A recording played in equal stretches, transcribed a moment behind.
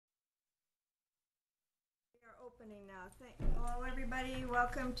opening now. Hello, everybody.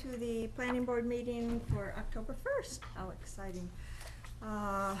 Welcome to the planning board meeting for October 1st. How exciting.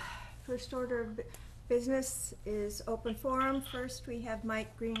 First order of business is open forum. First, we have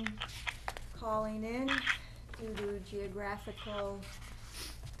Mike Green calling in due to geographical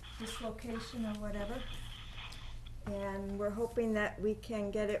dislocation or whatever. And we're hoping that we can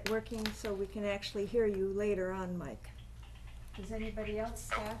get it working so we can actually hear you later on, Mike. Does anybody else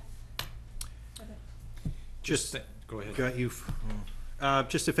have? Just go ahead. Got you.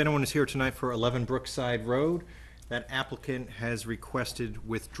 Just if anyone is here tonight for 11 Brookside Road, that applicant has requested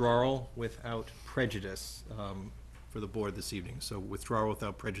withdrawal without prejudice for the board this evening. So withdrawal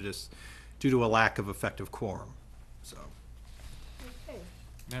without prejudice due to a lack of effective quorum. So. Okay.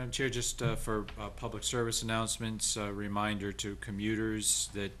 Madam Chair, just for public service announcements, a reminder to commuters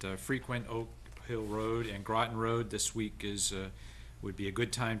that frequent Oak Hill Road and Groton Road this week would be a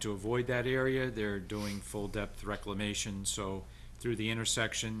good time to avoid that area. They're doing full depth reclamation, so through the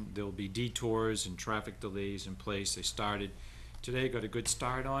intersection there'll be detours and traffic delays in place. They started today, got a good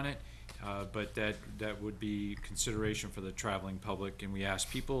start on it, but that would be consideration for the traveling public, and we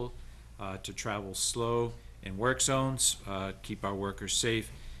ask people to travel slow in work zones, keep our workers safe,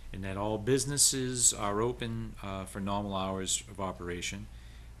 and that all businesses are open for normal hours of operation.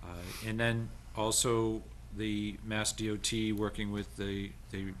 And then also the Mass DOT, working with the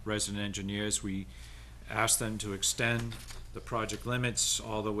resident engineers, we asked them to extend the project limits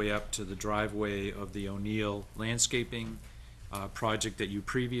all the way up to the driveway of the O'Neill landscaping project that you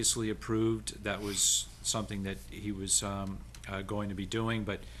previously approved. That was something that he was going to be doing,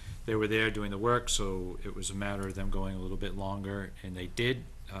 but they were there doing the work, so it was a matter of them going a little bit longer, and they did.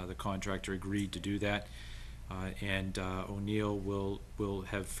 The contractor agreed to do that. And O'Neill will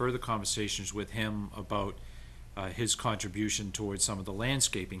have further conversations with him about his contribution towards some of the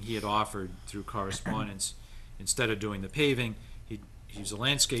landscaping. He had offered through correspondence, instead of doing the paving, he's a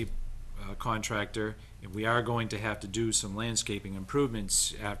landscape contractor, and we are going to have to do some landscaping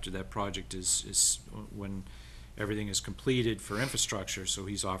improvements after that project is when everything is completed for infrastructure. So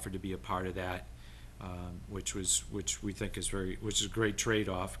he's offered to be a part of that. Which we think is which is a great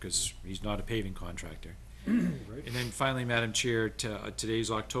trade-off, because he's not a paving contractor. Right. And then finally, Madam Chair,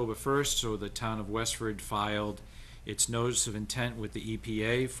 today's October 1st, so the town of Westford filed its notice of intent with the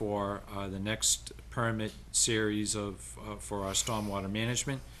EPA for the next permit series for our stormwater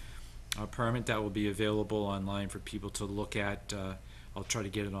management permit. That will be available online for people to look at. I'll try to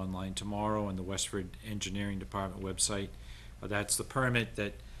get it online tomorrow on the Westford Engineering Department website. That's the permit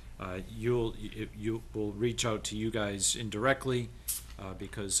that you will reach out to you guys indirectly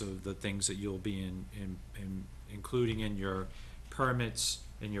because of the things that you'll be including in your permits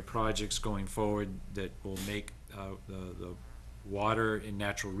and your projects going forward that will make the water and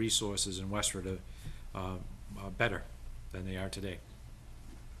natural resources in Westford better than they are today.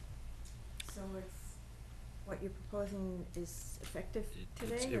 So it's what you're proposing is effective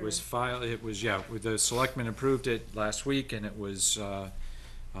today? It was filed. It was, yeah. The selectmen approved it last week, and it was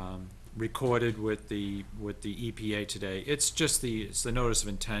recorded with the EPA today. It's the notice of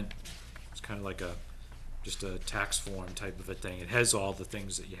intent. It's kind of like just a tax form type of a thing. It has all the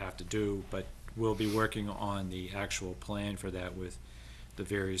things that you have to do, but we'll be working on the actual plan for that with the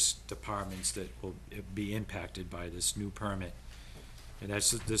various departments that will be impacted by this new permit. And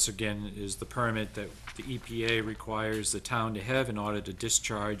this again is the permit that the EPA requires the town to have in order to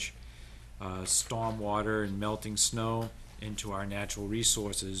discharge storm water and melting snow into our natural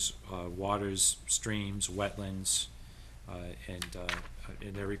resources, waters, streams, wetlands,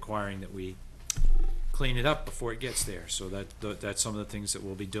 and they're requiring that we clean it up before it gets there. So that's some of the things that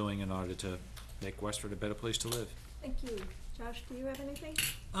we'll be doing in order to make Westford a better place to live. Thank you. Josh, do you have anything?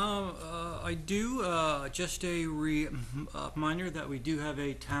 I do. Just a reminder that we do have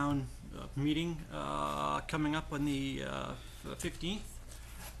a town meeting coming up on the 15th,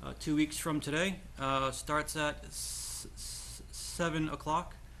 2 weeks from today. Starts at 7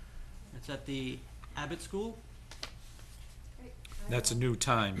 o'clock. It's at the Abbott School. That's a new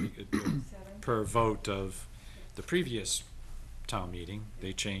time per vote of the previous town meeting.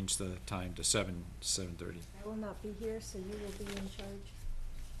 They changed the time to 7:30. I will not be here, so you will be in charge.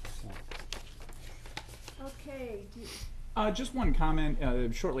 Okay. Just one comment.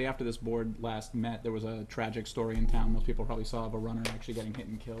 Shortly after this board last met, there was a tragic story in town. Most people probably saw of a runner actually getting hit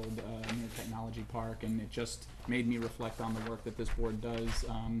and killed near Technology Park, and it just made me reflect on the work that this board does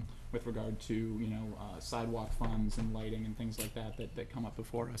with regard to sidewalk funds and lighting and things like that come up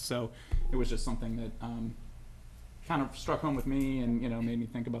before us. So it was just something that kind of struck home with me, and made me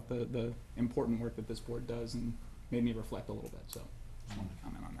think about the important work that this board does, and made me reflect a little bit. So just wanted to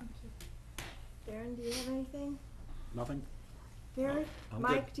comment on that. Darren, do you have anything? Nothing? Gary? I'm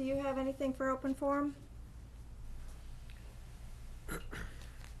Mike, good. do you have anything for open forum?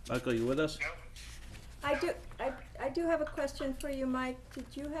 Michael, you with us? I do have a question for you, Mike. Did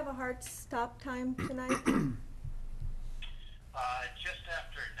you have a hard stop time tonight? Just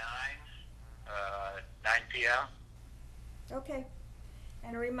after 9 p.m. Okay.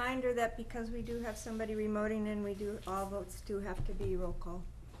 And a reminder that because we do have somebody remoting in, all votes do have to be roll call.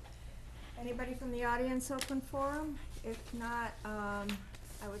 Anybody from the audience open forum? If not,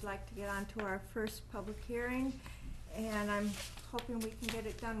 I would like to get on to our first public hearing. And I'm hoping we can get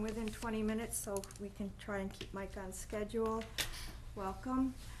it done within 20 minutes so we can try and keep Mike on schedule.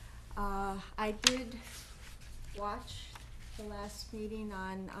 Welcome. I did watch the last meeting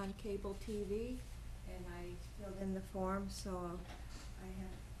on cable TV, and I filled in the form, so I have.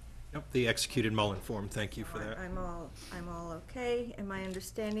 Yep, the executed Mullen form, thank you for that. I'm all okay, and my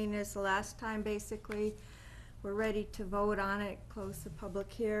understanding is the last time, basically, we're ready to vote on it, close the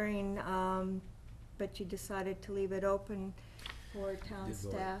public hearing, but you decided to leave it open for town Did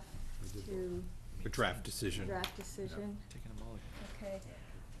vote. staff We did to A draft decision. draft decision. Taking a mulligan. Okay.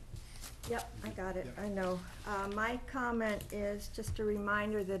 Yep, I got it, I know. My comment is just a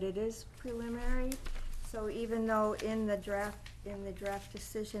reminder that it is preliminary, so even though in the draft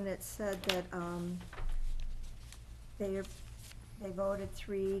decision, it said that, they voted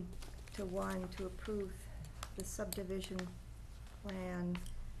 3-1 to approve the subdivision plan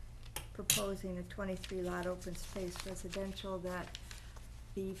proposing a 23 lot open space residential, that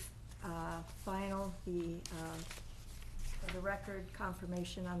the, final, for the record,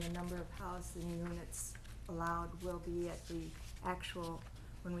 confirmation on the number of housing units allowed will be at the actual,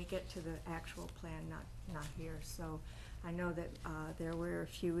 when we get to the actual plan, not here. So I know that there were a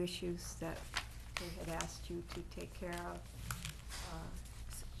few issues that they had asked you to take care of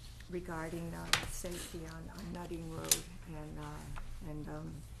regarding safety on Nutting Road and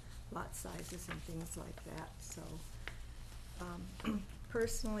lot sizes and things like that. So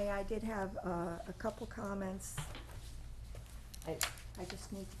personally, I did have a couple comments. I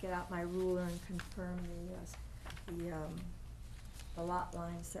just need to get out my ruler and confirm the lot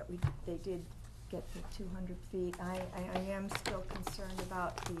lines that they did get the 200 feet. I am still concerned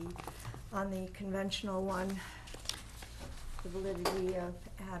about on the conventional one, the validity of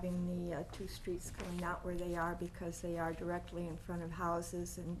having the two streets coming out where they are, because they are directly in front of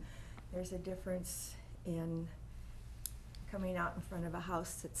houses, and there's a difference in coming out in front of a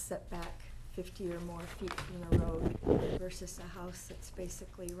house that's set back 50 or more feet from the road versus a house that's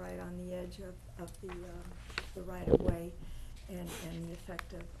basically right on the edge of the right-of-way, and the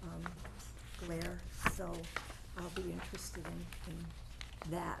effect of glare. So I'll be interested in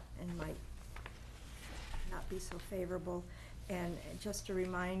that, and might not be so favorable. And just a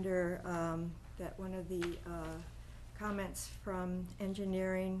reminder that one of the comments from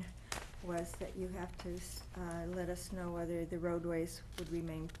engineering was that you have to let us know whether the roadways would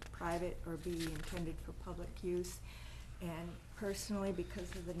remain private or be intended for public use. And personally,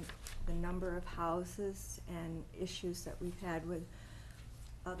 because of the number of houses and issues that we've had with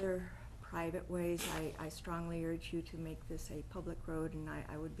other private ways, I strongly urge you to make this a public road, and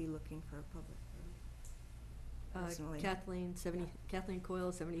I would be looking for a public road. Personally. Kathleen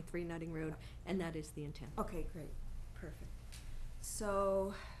Coyle, 73 Nutting Road, and that is the intent. Okay, great, perfect.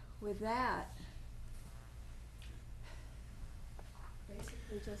 So, with that,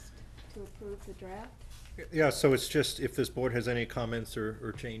 basically just to approve the draft? Yeah, so it's just if this board has any comments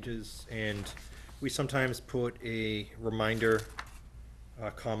or changes, and we sometimes put a reminder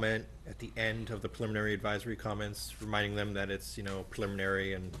comment at the end of the preliminary advisory comments, reminding them that it's,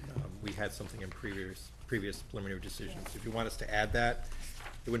 preliminary, and we had something in previous preliminary decisions. If you want us to add that,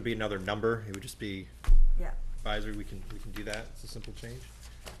 it wouldn't be another number, it would just be Yeah, advisory, we can do that, it's a simple change.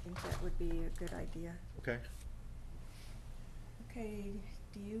 I think that would be a good idea. Okay. Okay,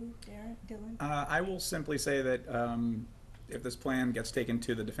 do you, Dylan? I will simply say that if this plan gets taken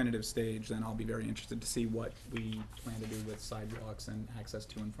to the definitive stage, then I'll be very interested to see what we plan to do with sidewalks and access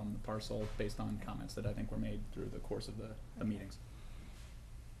to and from the parcel, based on comments that I think were made through the course of the meetings.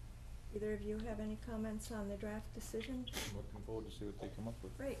 Either of you have any comments on the draft decision? I'm looking forward to see what they come up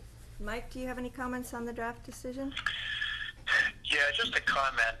with. Great. Mike, do you have any comments on the draft decision? Yeah, just a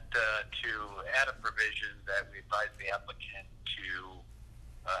comment to add a provision that we advise the applicant to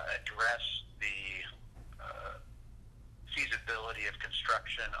address the feasibility of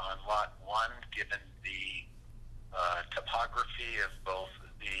construction on Lot 1, given the topography of both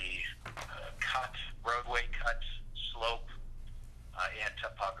the roadway cut, slope, and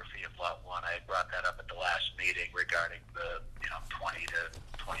topography of Lot 1. I had brought that up at the last meeting regarding the 20 to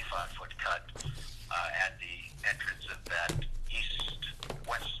 25 foot cut at the entrance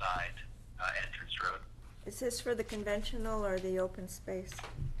Is this for the conventional or the open space?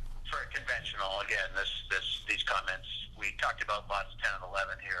 For conventional, again, these comments, we talked about lots 10 and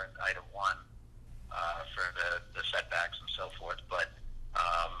 11 here in item 1 for the setbacks and so forth, but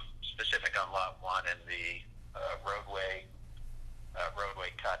specific on lot 1 and the roadway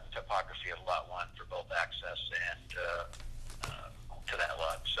cut and topography of lot 1 for both access and to that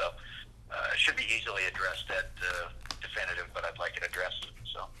lot. So it should be easily addressed at definitive, but I'd like it addressed.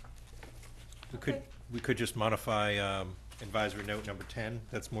 So We could just modify advisory note number 10,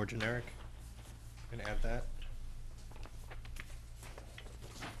 that's more generic, and add that.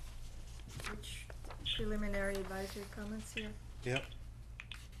 Which preliminary advisory comments here? Yep.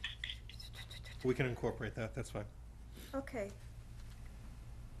 We can incorporate that, that's fine. Okay,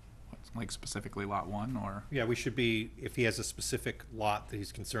 Like specifically lot 1, or? Yeah, we should be, if he has a specific lot that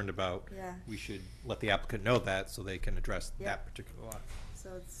he's concerned about, Yeah. we should let the applicant know that so they can address Yep. that particular lot.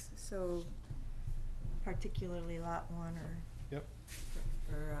 so particularly lot 1 Yep.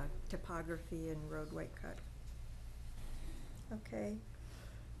 or topography and roadway cut. Okay,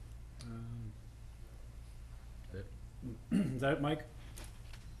 Is that it, Mike?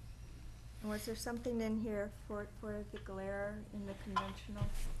 and was there something in here for the glare in the conventional?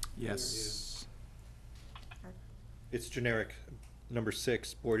 Yes. It's generic. Number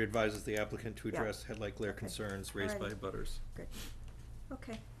 6, board advises the applicant to Yeah. address headlight glare Okay. concerns raised by Alrighty. butters. Good,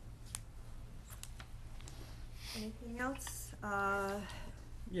 okay. Anything else?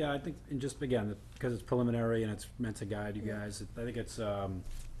 Yeah, I think, and just again, because it's preliminary and it's meant to guide you Yeah. guys, I think it's, one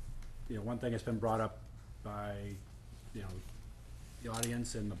thing that's been brought up by, the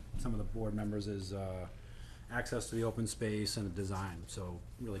audience and some of the board members is, access to the open space and the design. So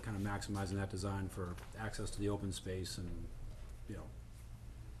really kind of maximizing that design for access to the open space and,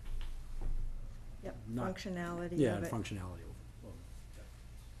 Yep, Not- functionality yeah, of and it. functionality.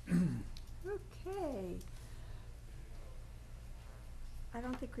 Okay. I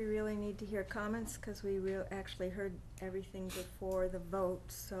don't think we really need to hear comments, because we actually heard everything before the vote,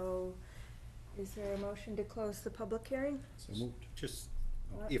 so is there a motion to close the public hearing? So moved. Just,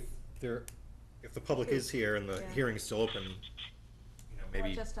 What? if the public is here and the Yeah. hearing is still open,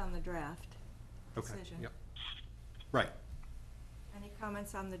 maybe. Or just on the draft Okay, decision? yep. Right. Any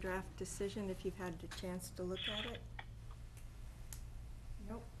comments on the draft decision, if you've had the chance to look at it?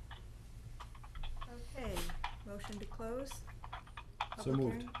 Nope. Okay, motion to close? So Public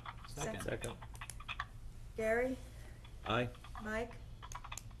moved. hearing? Second. Gary? Aye. Mike?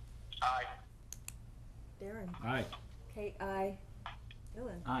 aye. Darren? Aye. Kate, aye.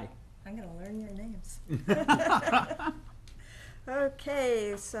 Dylan? Aye. I'm gonna learn your names.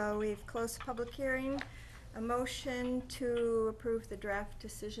 Okay, so we've closed the public hearing. A motion to approve the draft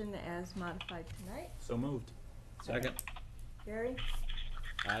decision as modified tonight. So moved. Second. Gary?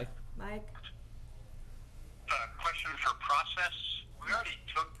 Aye. Mike? Question for process. We already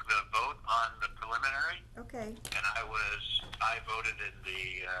took the vote on the preliminary, Okay, and I voted in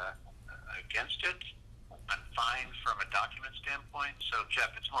the against it. I'm fine from a document standpoint. So Jeff,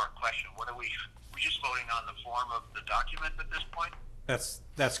 it's more a question. What are we just voting on the form of the document at this point?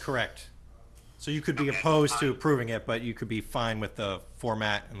 That's correct. So you could be Okay, opposed to fine. approving it, but you could be fine with the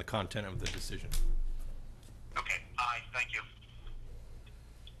format and the content of the decision. Okay, aye, thank you.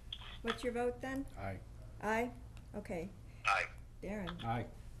 what's your vote then? Aye. Aye? Okay. Aye. Darren? Aye.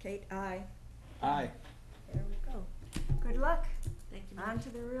 Kate, aye. Aye. There we go. Good luck. Thank you, On Mike. to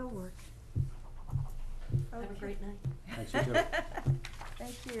the real work. Have a Okay. great night. Thanks, you too.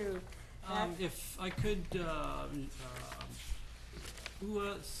 Thank you. If I could,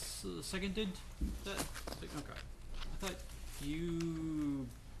 who seconded that? Okay. I thought you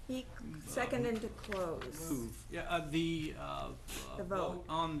He seconded to close. moved. Yeah, the The vote.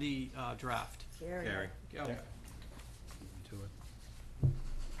 on the draft. Gary. Gary. Okay, To it.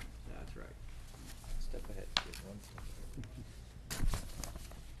 that's right. Step ahead.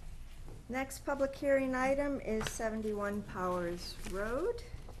 Next public hearing item is 71 Powers Road.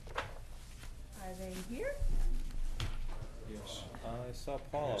 Are they here? Yes. I saw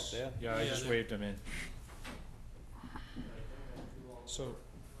Paul up there. Yeah, I Yeah, just they- waved him in. So,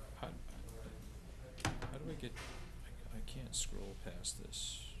 how do I get, I can't scroll past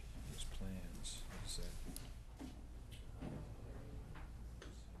these plans. Is that?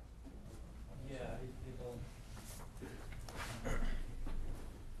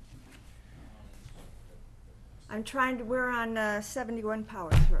 I'm trying to, we're on 71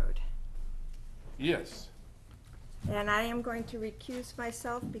 Powers Road. Yes. And I am going to recuse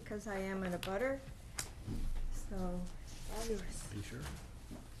myself because I am in a butter. So, all yours. Are you sure?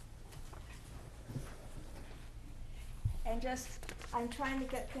 And just, I'm trying to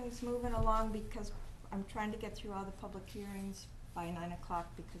get things moving along because I'm trying to get through all the public hearings by 9 o'clock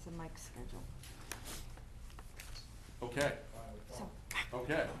because of Mike's schedule. Okay, So,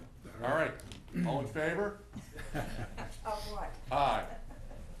 okay, all right. All in favor? of what? Aye.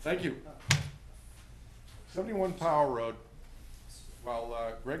 Thank you. 71 Power Road.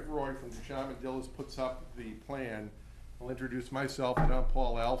 While Greg Roy from Ducharme and Dillis puts up the plan, I'll introduce myself. I'm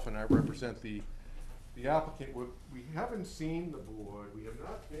Paul Alf, and I represent the applicant. We haven't seen the board. We have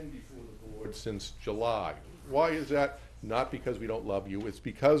not been before the board since July. Why is that? Not because we don't love you. It's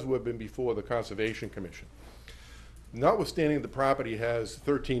because we've been before the Conservation Commission. Notwithstanding the property has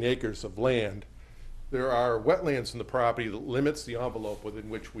 13 acres of land, there are wetlands in the property that limits the envelope within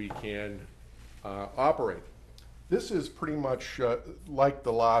which we can operate. This is pretty much like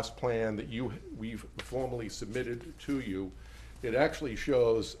the last plan that we've formally submitted to you. It actually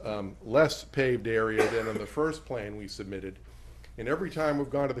shows less paved area than in the first plan we submitted. And every time we've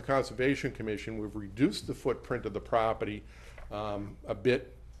gone to the Conservation Commission, we've reduced the footprint of the property a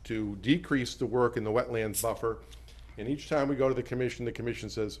bit to decrease the work in the wetlands buffer. And each time we go to the commission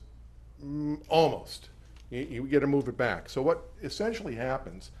says, almost. You get to move it back. So what essentially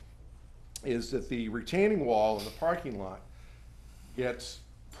happens is that the retaining wall in the parking lot gets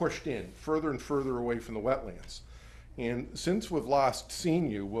pushed in further and further away from the wetlands. And since we've last seen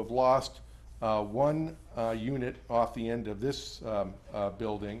you, we've lost one unit off the end of this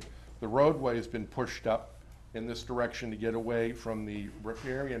building. The roadway has been pushed up in this direction to get away from the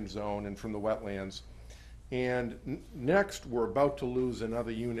riparian zone and from the wetlands. And next, we're about to lose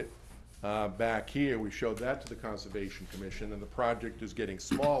another unit back here. We showed that to the Conservation Commission, and the project is getting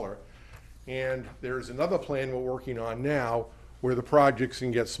smaller. And there's another plan we're working on now where the projects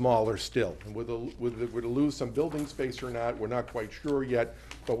can get smaller still. And whether to lose some building space or not, we're not quite sure yet,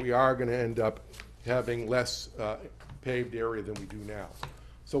 but we are going to end up having less paved area than we do now.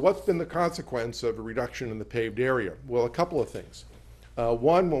 So what's been the consequence of a reduction in the paved area? Well, a couple of things.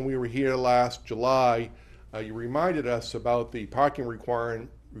 One, when we were here last July, you reminded us about the parking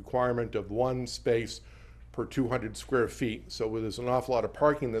requirement of one space per 200 square feet. So there's an awful lot of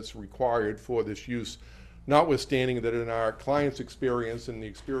parking that's required for this use, notwithstanding that in our client's experience and the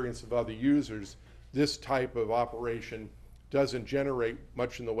experience of other users, this type of operation doesn't generate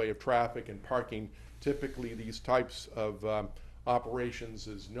much in the way of traffic and parking. Typically, these types of operations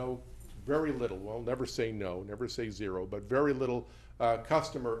is very little, well, never say no, never say zero, but very little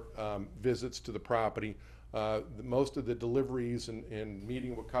customer visits to the property. Most of the deliveries and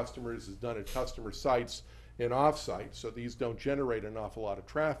meeting with customers is done at customer sites and off-site, so these don't generate an awful lot of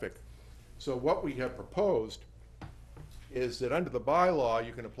traffic. So what we have proposed is that under the bylaw,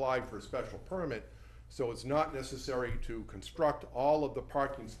 you can apply for a special permit, so it's not necessary to construct all of the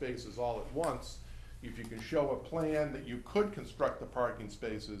parking spaces all at once. If you can show a plan that you could construct the parking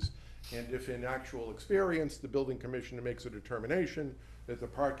spaces, and if in actual experience the building commissioner makes a determination that the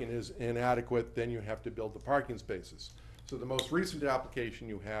parking is inadequate, then you have to build the parking spaces. So the most recent application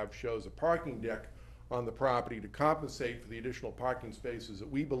you have shows a parking deck on the property to compensate for the additional parking spaces that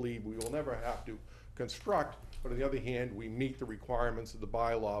we believe we will never have to construct. But on the other hand, we meet the requirements of the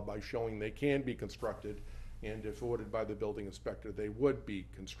bylaw by showing they can be constructed, and if ordered by the building inspector, they would be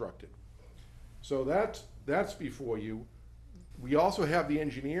constructed. So that's before you. We also have the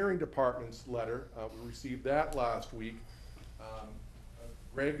engineering department's letter. We received that last week.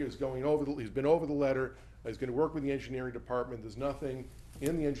 Greg is going over he's been over the letter. He's going to work with the engineering department. There's nothing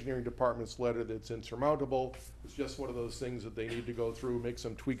in the engineering department's letter that's insurmountable. It's just one of those things that they need to go through, make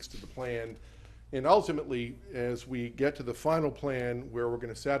some tweaks to the plan. And ultimately, as we get to the final plan where we're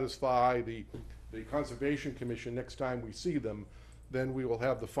going to satisfy the Conservation Commission next time we see them, then we will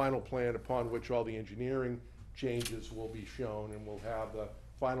have the final plan upon which all the engineering changes will be shown, and we'll have the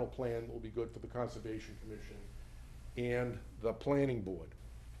final plan that will be good for the Conservation Commission and the Planning Board.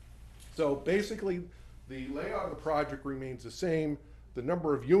 So basically, the layout of the project remains the same. The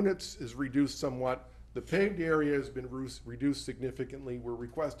number of units is reduced somewhat. The paved area has been reduced significantly. We're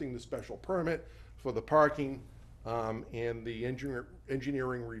requesting the special permit for the parking and the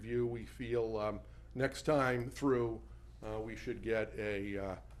engineering review. We feel next time through we should get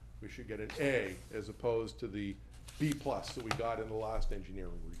an A as opposed to the B+ that we got in the last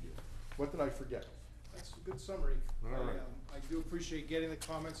engineering review. What did I forget? That's a good summary. All right. I do appreciate getting the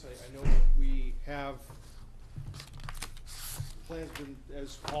comments. I know we have, the plan's been,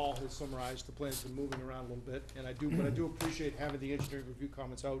 as Paul has summarized, the plan's been moving around a little bit, and I do appreciate having the engineering review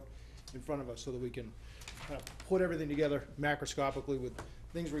comments out in front of us so that we can kind of put everything together macroscopically with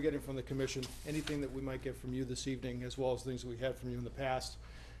things we're getting from the commission, anything that we might get from you this evening, as well as things that we had from you in the past,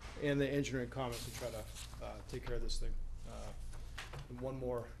 and the engineering comments to try to take care of this thing in one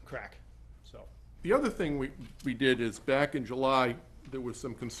more crack. So The other thing we did is, back in July, there was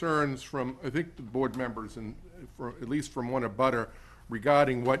some concerns from, I think, the board members, and at least from one abutter,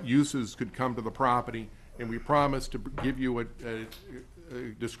 regarding what uses could come to the property, and we promised to give you a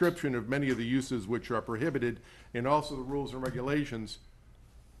description of many of the uses which are prohibited, and also the rules and regulations.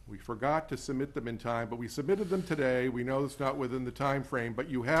 We forgot to submit them in time, but we submitted them today. We know it's not within the time frame, but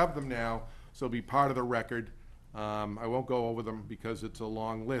you have them now, so it'll be part of the record. I won't go over them because it's a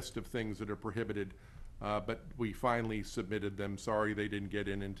long list of things that are prohibited, but we finally submitted them. Sorry they didn't get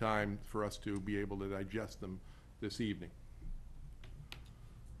in time for us to be able to digest them this evening.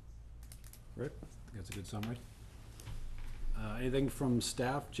 Great, that's a good summary. Anything from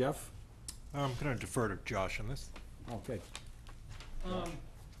staff? Jeff? I'm gonna defer to Josh on this. Okay.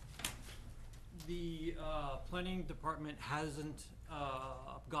 The planning department hasn't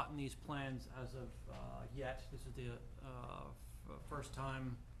gotten these plans as of yet. This is the first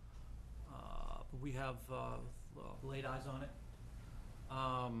time we have laid eyes on it.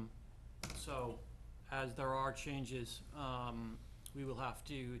 So as there are changes, we will have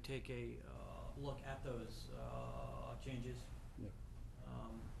to take a look at those changes. Yep.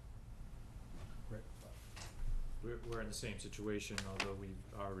 Great. We're in the same situation, although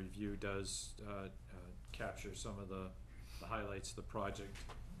our review does capture some of the highlights of the project.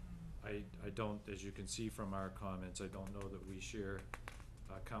 I don't, as you can see from our comments, I don't know that we share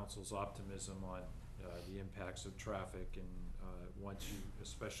council's optimism on the impacts of traffic, and once you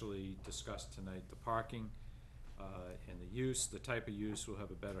especially discussed tonight the parking and the use, the type of use, we'll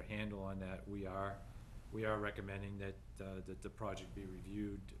have a better handle on that. We are recommending that that the project be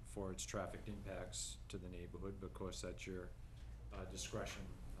reviewed for its traffic impacts to the neighborhood, but of course that's your discretion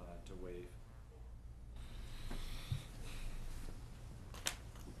to waive.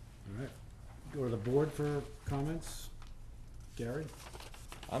 All right. Go to the board for comments. Gary?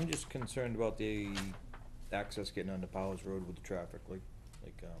 I'm just concerned about the access getting onto Powers Road with the traffic, like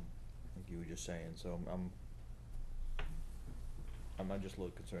you were just saying, so I'm just a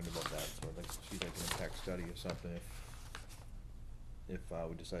little concerned about that, so I'd like to see like an impact study or something if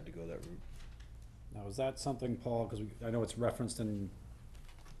we decide to go that route. Now, is that something, Paul, because I know it's referenced in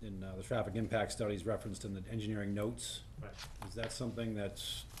the traffic impact studies, referenced in the engineering notes? Right. Is that something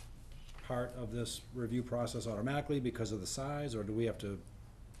that's part of this review process automatically because of the size, or do we have to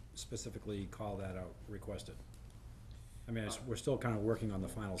specifically call that out, request it? I mean, we're still kind of working on the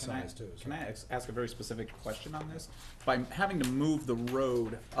final size too. So. Can I ask a very specific question on this? By having to move the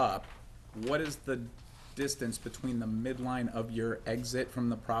road up, what is the distance between the midline of your exit from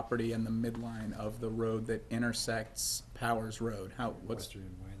the property and the midline of the road that intersects Powers Road? What's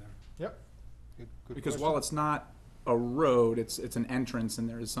Western way there. Yep. Good because question. while it's not a road, it's an entrance, and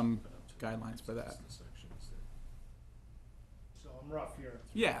there is some guidelines for that. So I'm rough here,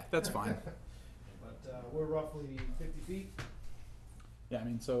 Yeah, that's fine. but we're roughly 50 feet. Yeah, I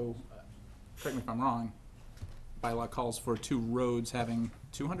mean, so, correct me if I'm wrong, bylaw calls for two roads having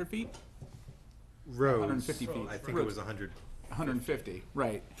 200 feet? Roads. 150 feet. I think it was 100. 150,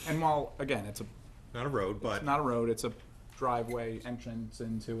 right. And while, again, it's Not a road, but not a road, it's a driveway entrance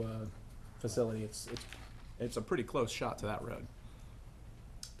into a facility, it's a pretty close shot to that road.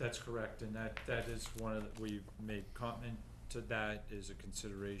 That's correct, and that is one of the, we made comment to that as a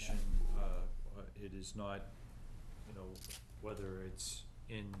consideration. It is not, whether it's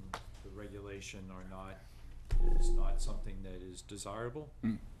in the regulation or not, it's not something that is desirable.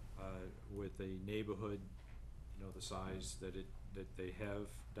 Mm. With a neighborhood, the size that they have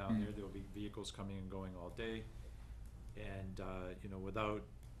down there, there'll be vehicles coming and going all day. And, without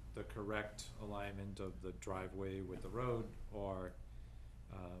the correct alignment of the driveway with the road, or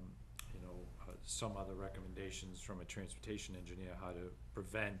some other recommendations from a transportation engineer, how to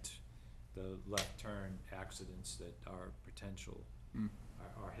prevent the left turn accidents that are potential,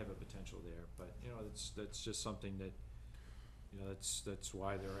 or have a potential there. But, that's just something that, that's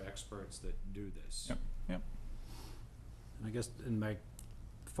why there are experts that do this. Yep. And I guess in my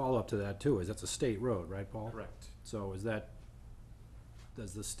follow-up to that too, is that's a state road, right, Paul? Correct. So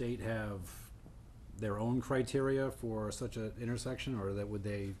does the state have their own criteria for such an intersection, or would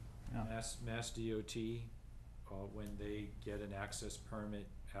they? Mass DOT, when they get an access permit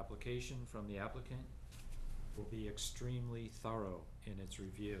application from the applicant, will be extremely thorough in its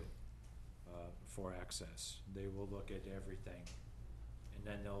review for access. They will look at everything, and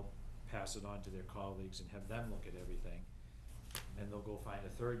then they'll pass it on to their colleagues and have them look at everything. And they'll go find a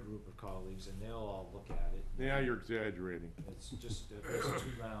third group of colleagues, and they'll all look at it. Now you're exaggerating. It's just, there's 2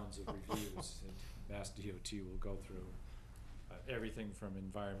 rounds of reviews that Mass DOT will go through. Everything from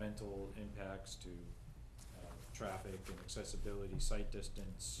environmental impacts to traffic and accessibility, site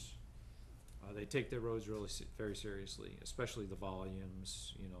distance, They take their roads really very seriously, especially the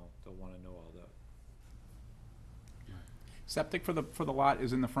volumes, you know, they'll wanna know all that. Septic for the lot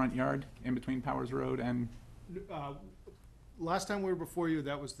is in the front yard, in between Powers Road and, Last time we were before you,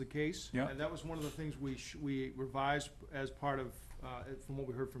 that was the case. Yeah. And that was one of the things we revised as part of, from what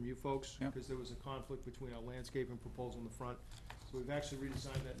we heard from you folks. Yeah. Because there was a conflict between our landscaping proposal and the front. So we've actually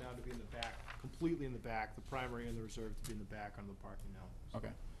redesigned that now to be in the back, completely in the back, the primary and the reserve to be in the back on the parking now. okay.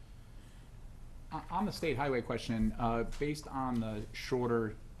 On the state highway question, based on the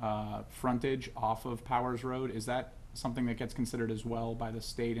shorter frontage off of Powers Road, is that something that gets considered as well by the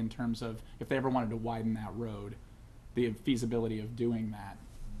state in terms of if they ever wanted to widen that road, the feasibility of doing that?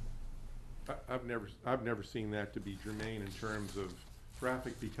 I've never seen that to be germane in terms of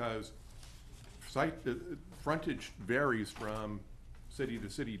traffic, because frontage varies from city to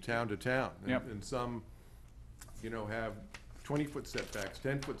city, town to town. Yep. And some, you know, have 20-foot setbacks,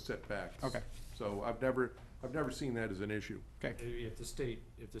 10-foot setbacks. Okay. So I've never seen that as an issue. Okay. If the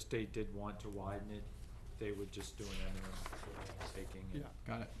state did want to widen it, they would just do an eminent taking and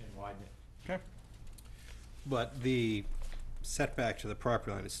Got it. widen it. Okay. But the setback to the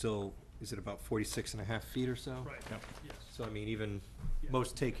property line is still, is it about 46.5 feet or so? Right, Yep. yes. So I mean, even Yeah.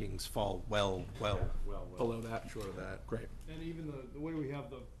 most takings fall well Well, Below that. short of that. Great. And even the way we have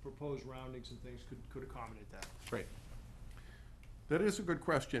the proposed roundings and things could accommodate that. Great. That is a good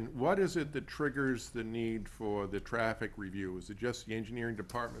question. What is it that triggers the need for the traffic review? Is it just the engineering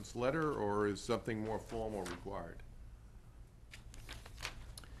department's letter, or is something more formal required?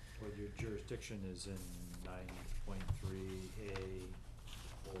 Well, your jurisdiction is in 9.3A,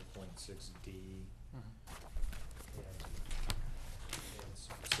 4.6D,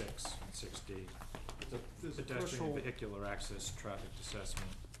 and 6D. There's a Pedestrian threshold. and vehicular access traffic assessment.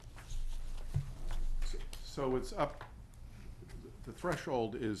 So it's up, the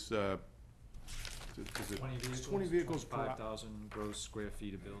threshold is it 20 vehicles, per hour. 25,000 gross square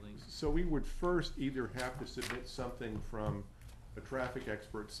feet of buildings. So we would first either have to submit something from a traffic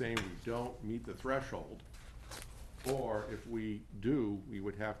expert saying we don't meet the threshold, or if we do, we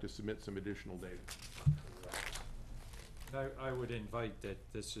would have to submit some additional data. I would invite that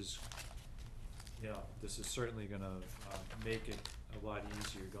this is, you know, this is certainly gonna make it a lot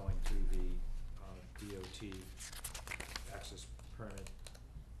easier going through the DOT access permit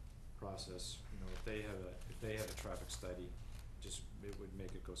process. You know, if they have a traffic study, just, it would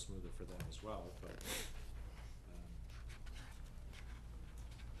make it go smoother for them as well, but,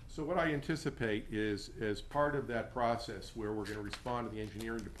 So what I anticipate is, as part of that process where we're gonna respond to the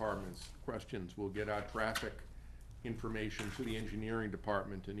engineering department's questions, we'll get our traffic information to the engineering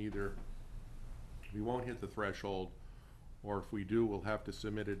department, and either we won't hit the threshold, or if we do, we'll have to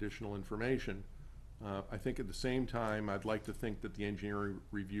submit additional information. I think at the same time, I'd like to think that the engineering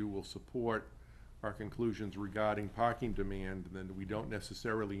review will support our conclusions regarding parking demand, and then we don't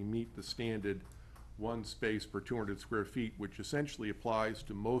necessarily meet the standard one space per 200 square feet, which essentially applies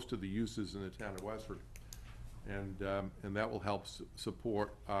to most of the uses in the town of Westford. And that will help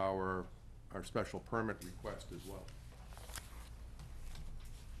support our special permit request as well.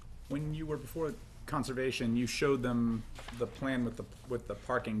 When you were before conservation, you showed them the plan with the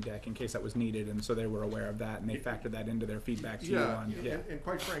parking deck in case that was needed, and so they were aware of that, and they factored that into their feedback to you on, And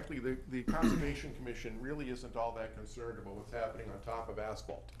quite frankly, the Conservation Commission really isn't all that concerned about what's happening on top of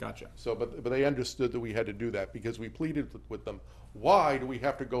asphalt. Gotcha. So, but they understood that we had to do that, because we pleaded with them, why do we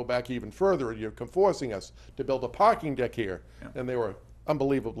have to go back even further? You're forcing us to build a parking deck here. Yeah. And they were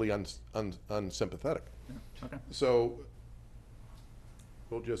unbelievably unsympathetic. Yeah, okay. So,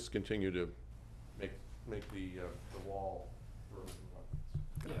 we'll just continue to make the wall further.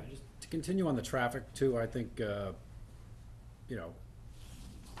 Yeah, just to continue on the traffic too, I think, you know,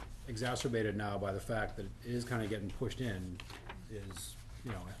 exacerbated now by the fact that it is kind of getting pushed in is,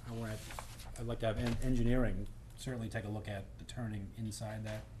 you know, I'd like to have engineering certainly take a look at the turning inside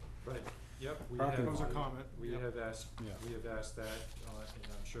that. right, yep, we Parking have. That was a comment. We Yep. have asked, Yeah. we have asked that, and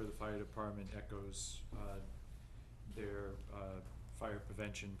I'm sure the fire department echoes, their, fire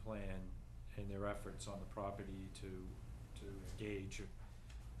prevention plan and their efforts on the property to engage.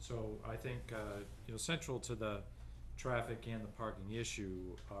 So I think, you know, central to the traffic and the parking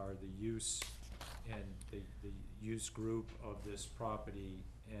issue are the use and the use group of this property.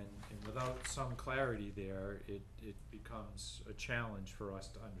 And without some clarity there, it becomes a challenge for us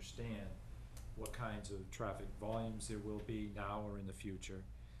to understand what kinds of traffic volumes there will be now or in the future.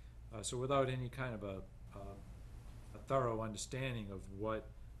 So without any kind of a thorough understanding of what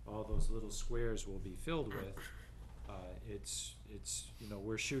all those little squares will be filled with, it's, you know,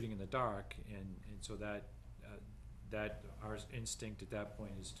 we're shooting in the dark, and so that our instinct at that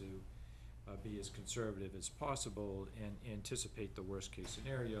point is to be as conservative as possible and anticipate the worst-case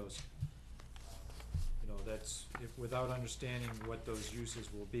scenarios. You know, that's, if, without understanding what those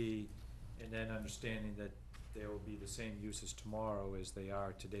uses will be, and then understanding that there will be the same uses tomorrow as they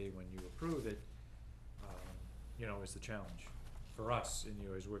are today when you approve it, you know, is the challenge. For us, in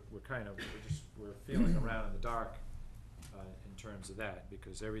yours, we're feeling around in the dark, in terms of that,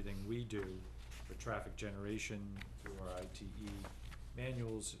 because everything we do for traffic generation, through our ITE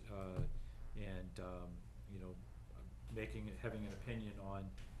manuals, and, you know, having an opinion on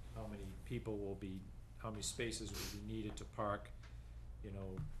how many people will be, how many spaces will be needed to park, you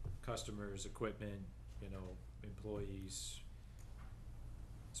know, customers, equipment, you know, employees.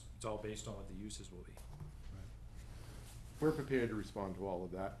 It's all based on what the uses will be. We're prepared to respond to all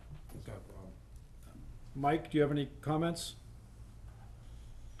of that. It's no Okay. problem. Mike, do you have any comments?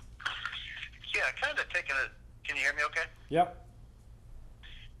 Yeah, kind of taking a, can you hear me okay? Yep.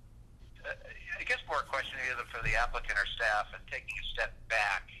 I guess more a question either for the applicant or staff, and taking a step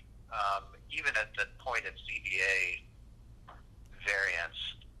back, even at the point of ZBA variance,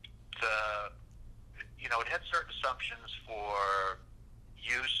 you know, it had certain assumptions for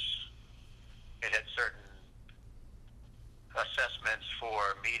use, it had certain assessments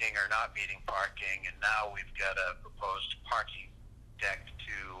for meeting or not meeting parking, and now we've got a proposed parking deck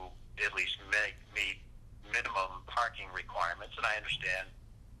to at least meet minimum parking requirements, and I understand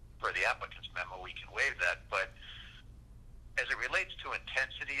for the applicant's memo we can waive that, but as it relates to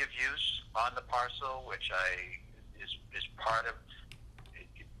intensity of use on the parcel, which is part of,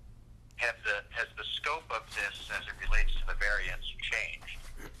 has the scope of this as it relates to the variance changed?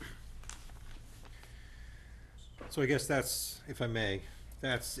 So I guess that's, if I may,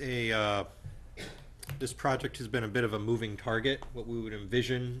 that's a, this project has been a bit of a moving target. What we would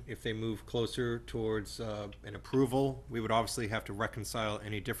envision if they move closer towards an approval, we would obviously have to reconcile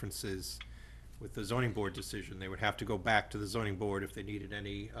any differences with the zoning board decision. They would have to go back to the zoning board if they needed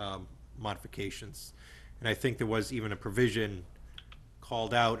any modifications. And I think there was even a provision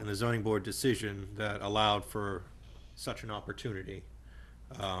called out in the zoning board decision that allowed for such an opportunity,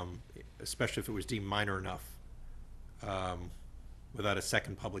 especially if it was deemed minor enough, without a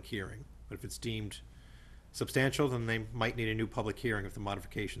second public hearing. But if it's deemed substantial, then they might need a new public hearing if the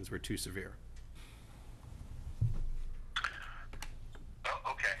modifications were too severe.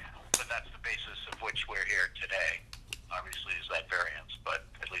 Oh, okay, but that's the basis of which we're here today, obviously, is that variance, but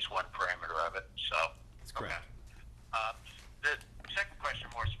at least one parameter of it, so. That's correct. Okay. The second question,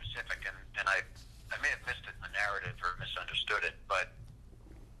 more specific, and I may have missed it in the narrative or misunderstood it, but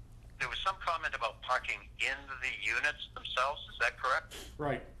there was some comment about parking in the units themselves, is that correct?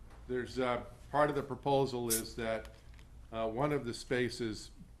 Right. There's, part of the proposal is that one of the spaces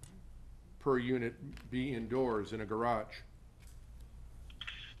per unit be indoors in a garage.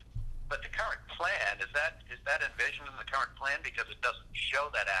 But the current plan, is that envisioned in the current plan? Because it doesn't show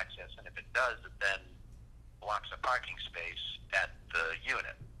that access, and if it does, it then blocks a parking space at the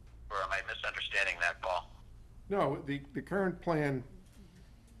unit. Or am I misunderstanding that, Paul? No, the current plan,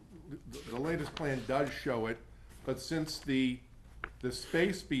 the latest plan does show it, but since the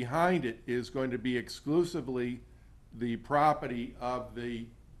space behind it is going to be exclusively the property of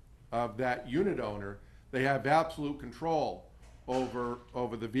that unit owner, they have absolute control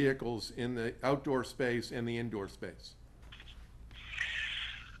over the vehicles in the outdoor space and the indoor space.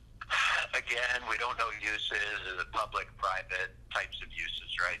 Again, we don't know uses, is it public, private types of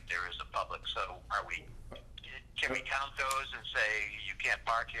uses, right? There is a public, so can we count those and say you can't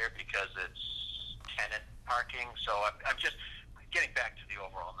park here because it's tenant parking? So I'm just getting back to the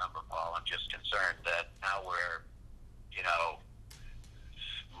overall number, Paul. I'm just concerned that now we're, you know,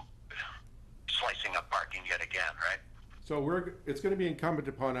 slicing up parking yet again, right? So it's going to be incumbent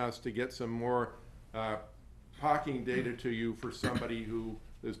upon us to get some more parking data to you for somebody who,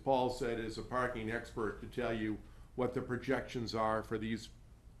 as Paul said, is a parking expert, to tell you what the projections are for these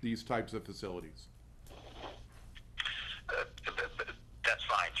types of facilities. That's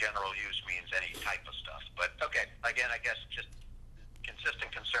fine. General use means any type of stuff. But okay, again, I guess just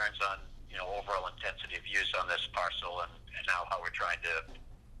consistent concerns on, you know, overall intensity of use on this parcel, and now how we're trying to,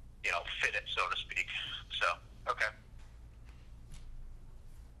 you know, fit it, so to speak. So, okay.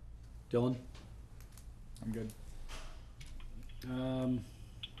 Dylan? I'm good.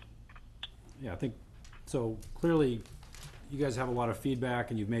 Yeah, I think, so clearly, you guys have a lot of feedback,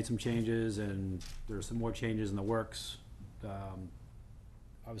 and you've made some changes, and there are some more changes in the works.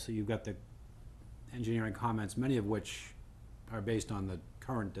 Obviously, you've got the engineering comments, many of which are based on the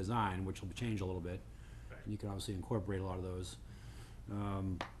current design, which will change a little bit. And you can obviously incorporate a lot of those. I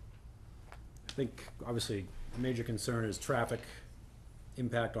think, obviously, a major concern is traffic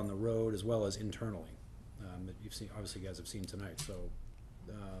impact on the road as well as internally, that you've seen, obviously you guys have seen tonight, so,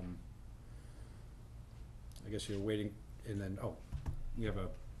 I guess you're waiting, and then, oh, we have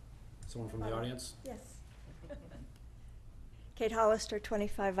someone from the audience? Yes. Kate Hollister,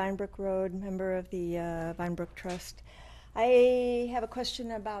 25 Vinebrook Road, member of the Vinebrook Trust. I have a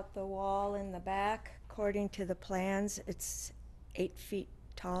question about the wall in the back. According to the plans, it's 8 feet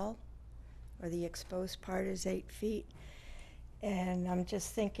tall, or the exposed part is 8 feet. And I'm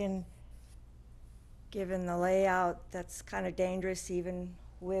just thinking, given the layout, that's kind of dangerous, even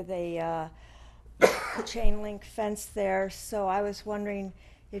with a chain link fence there. So I was wondering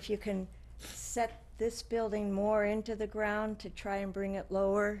if you can set this building more into the ground to try and bring it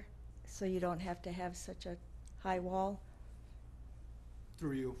lower, so you don't have to have such a high wall.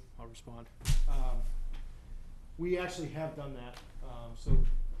 Through you, I'll respond. We actually have done that. So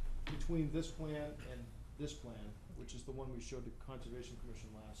between this plan and this plan, which is the one we showed the Conservation Commission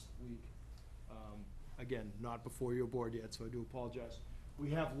last week, again, not before your board yet, so I do apologize.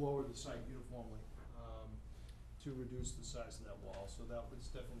 We have lowered the site uniformly to reduce the size of that wall. So that was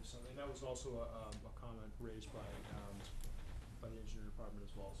definitely something. That was also a comment raised by the engineering department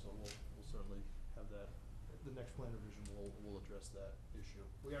as well. So we'll certainly have that. The next plan revision will address that issue.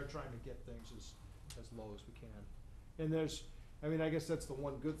 We are trying to get things as low as we can. And I guess that's the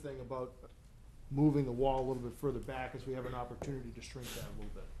one good thing about moving the wall a little bit further back, is we have an opportunity to shrink that a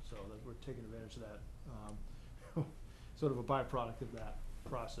little bit. So that we're taking advantage of that. Sort of a byproduct of that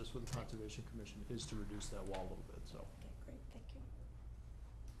process with the Conservation Commission is to reduce that wall a little bit, so. Okay, great, thank you.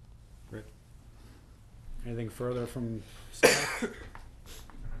 Great. Anything further from staff?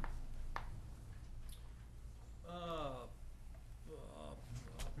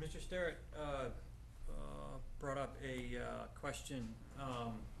 Mr. Sterrett brought up a question.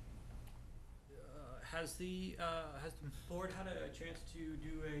 Has the board had a chance to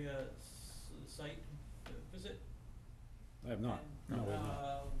do a site visit? I have not. No, we have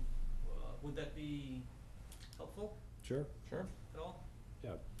not. Would that be helpful Sure. Sure. at all?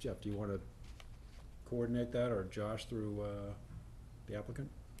 Yeah, Jeff, do you want to coordinate that, or Josh through the applicant?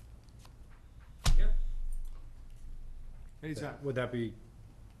 Yeah. Anytime. Would that be,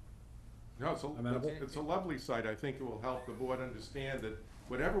 No, Amenable? it's a lovely site. I think it will help the board understand that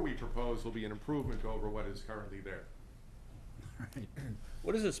whatever we propose will be an improvement over what is currently there. right,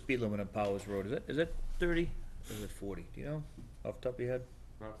 What is the speed limit on Powers Road? Is it 30 or is it 40? Do you know off the top of your head?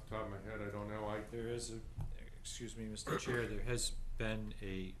 Off the top of my head, I don't know. There is excuse me, Mr. Chair, there has been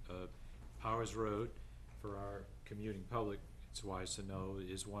a Powers Road for our commuting public. It's wise to know,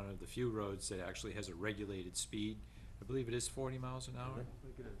 is one of the few roads that actually has a regulated speed. I believe it is 40 miles an hour.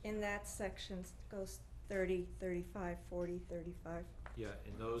 In that section goes 30, 35, 40, 35. Yeah,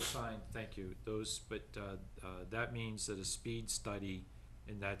 and those signs, thank you, but that means that a speed study,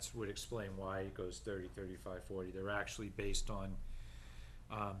 and that's would explain why it goes 30, 35, 40. They're actually based on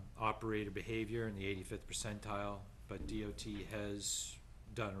operator behavior in the 85th percentile, but DOT has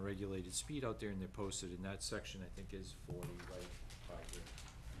done a regulated speed out there, and they're posted in that section, I think is 40, right, by here.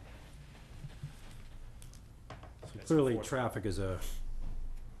 so That's clearly, the fourth. traffic is a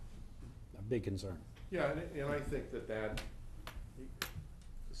big concern. Yeah, and I think that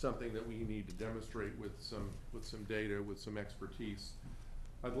is something that we need to demonstrate with some data, with some expertise.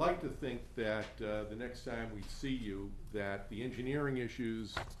 I'd like to think that the next time we see you, that the engineering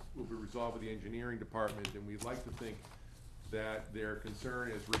issues will be resolved with the engineering department, and we'd like to think that their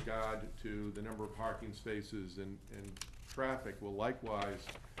concern as regard to the number of parking spaces and traffic will likewise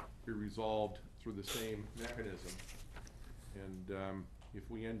be resolved through the same mechanism. And if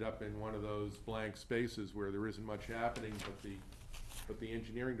we end up in one of those blank spaces where there isn't much happening, but the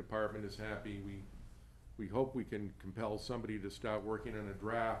engineering department is happy, we hope we can compel somebody to start working on a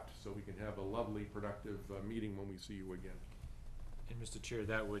draft so we can have a lovely, productive meeting when we see you again. And Mr. Chair,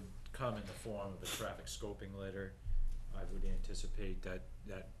 that would come in the form of a traffic scoping letter. I would anticipate that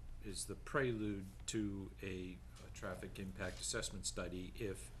is the prelude to a traffic impact assessment study,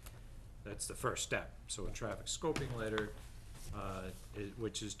 if that's the first step. So a traffic scoping letter,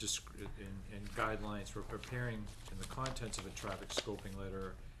 which is and guidelines for preparing, and the contents of a traffic scoping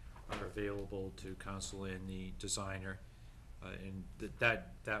letter are available to council and the designer, and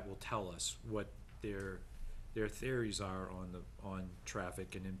that will tell us what their theories are on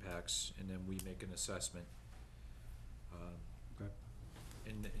traffic and impacts, and then we make an assessment. Okay.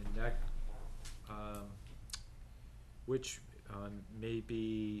 And that, which may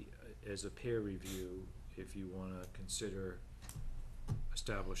be as a peer review, if you want to consider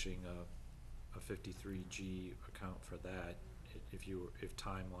establishing a 53G account for that, if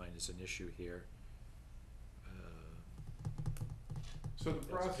timeline is an issue here. So the That's a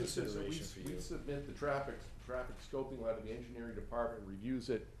process is that consideration for we you. submit the traffic scoping letter, the engineering department reviews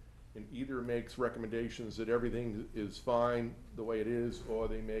it, and either makes recommendations that everything is fine the way it is, or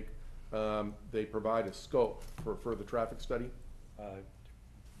they make, they provide a scope for further traffic study.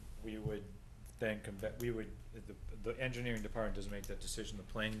 We would then come back, the engineering department doesn't make that decision, the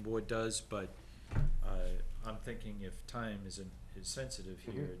planning board does, but, I'm thinking if time is sensitive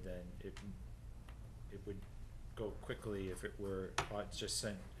here, then it would go quickly if it were, just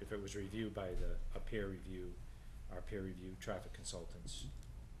sent, if it was reviewed by our peer review traffic consultants,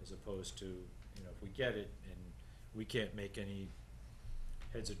 as opposed to, if we get it and we can't make any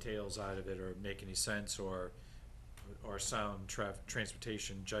heads or tails out of it, or make any sense, or sound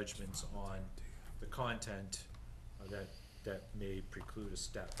transportation judgments on the content, that may preclude a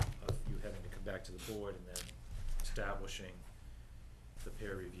step of you having to come back to the board and then establishing the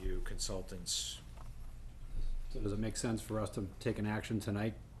peer review consultants. So does it make sense for us to take an action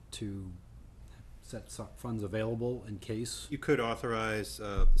tonight to set funds available in case? You could authorize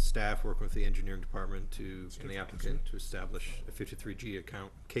the staff working with the engineering department and the applicant to establish a 53G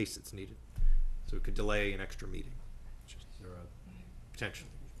account in case it's needed. So it could delay an extra meeting, Is there potentially.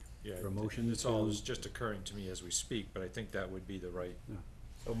 Yeah, For a motion it's all to- is just occurring to me as we speak, but I think that would be the right.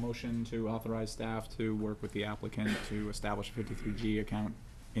 So motion to authorize staff to work with the applicant to establish a 53G account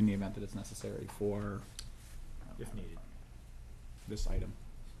in the event that it's necessary for If needed. this item.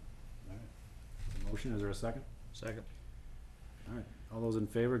 All right. A motion, is there a second? Second. All right, all those in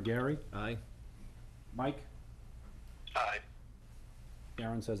favor, Gary? Aye. Mike? Aye.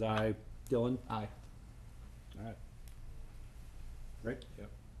 Aaron says aye. Dylan? Aye. All right. Great.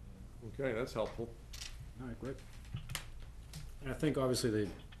 Okay, that's helpful. All right, great. And I think obviously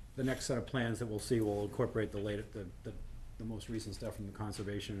the next set of plans that we'll see will incorporate the most recent stuff from the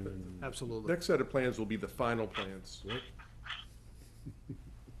conservation and. Absolutely. Next set of plans will be the final plans. Right.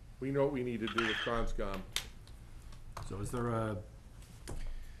 We know what we need to do with Conscom. So is there a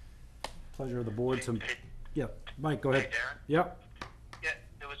pleasure of the board to, Hey, yeah, Mike, go hey, ahead. Darren? Yep, Yeah,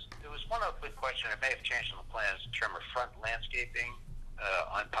 there was one other quick question. It may have changed on the plans in terms of front landscaping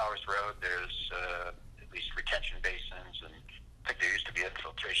on Powers Road. There's at least retention basins, and I think there used to be an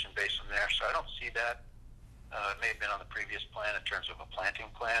infiltration basin there. So I don't see that. It may have been on the previous plan in terms of a planting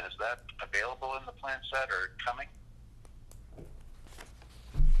plan. Is that available in the plan set or coming?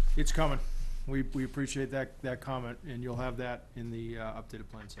 It's coming. We appreciate that comment, and you'll have that in the updated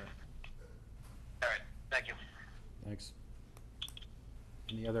plan set. All right, thank you. thanks.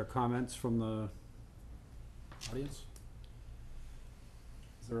 Any other comments from the audience?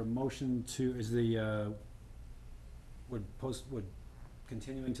 Is there a motion to, would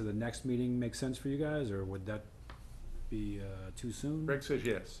continuing to the next meeting make sense for you guys, or would that be too soon? Greg says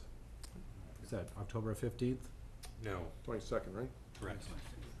yes. Is that October 15th? No, 22nd, right? correct.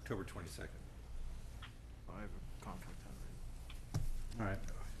 October 22nd. I have a conflict All right.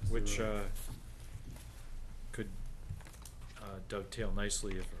 Which could dovetail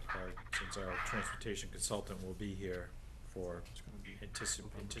nicely if since our transportation consultant will be here for,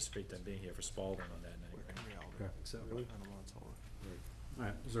 anticipate them being here for Spalding on that night. Okay. So, All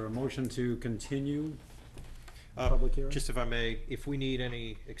right, is there a motion to continue Uh, public hearing? just if I may, if we need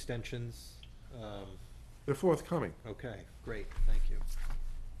any extensions, They're forthcoming. okay, great, thank you.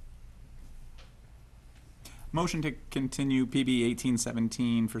 Motion to continue PB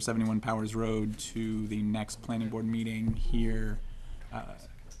 1817 for 71 Powers Road to the next planning board meeting here,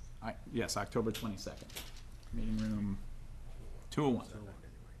 yes, October 22nd. Meeting room 201. Is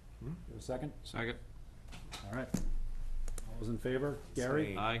there a second? Second. All right. All those in favor?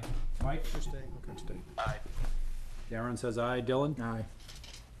 Gary? Aye. Mike? Aye. Darren says aye. Dylan? Aye.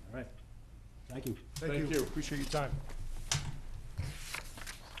 All right. Thank you. Thank you. Appreciate your time.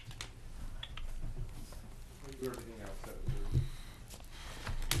 Everything else that was-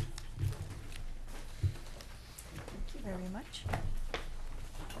 Thank you very much.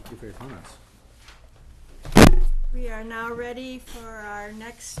 Thank you for your comments. We are now ready for our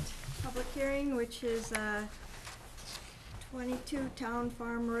next public hearing, which is 22 Town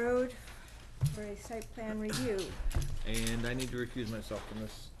Farm Road for a site plan review. And I need to recuse myself from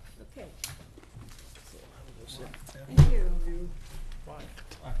this. Okay. Thank you.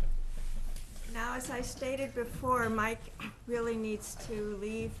 Now, as I stated before, Mike really needs to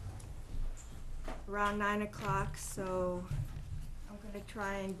leave around 9 o'clock, so I'm gonna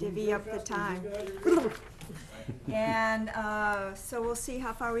try and divvy up the time. And, so we'll see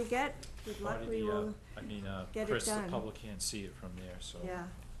how far we get. Good luck, we will, get it Chris, the done. public can't see it from there, so. yeah.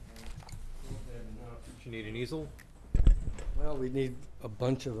 Do you need an easel? Well, we need a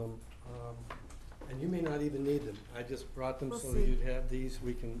bunch of them. And you may not even need them. I just brought them We'll so that see. you'd have these.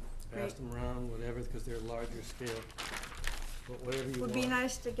 We can pass Great. them around, whatever, because they're larger scale. But whatever you want. Would be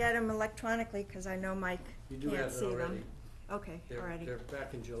nice to get them electronically, because I know Mike You do can't have it see them. already. Okay, They're, already. they're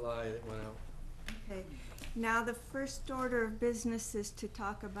back in July that went out. Okay. Now, the first order of business is to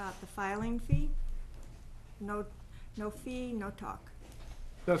talk about the filing fee. No fee, no talk.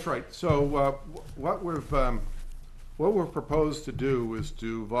 That's right. So what we've proposed to do is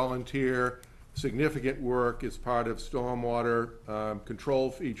to volunteer significant work as part of stormwater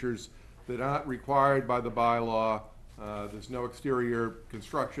control features that aren't required by the bylaw. There's no exterior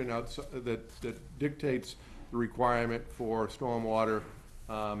construction that dictates the requirement for stormwater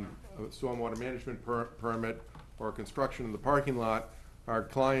management permit or construction in the parking lot. Our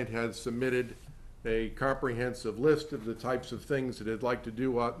client has submitted a comprehensive list of the types of things that they'd like to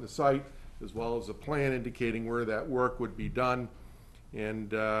do out in the site, as well as a plan indicating where that work would be done.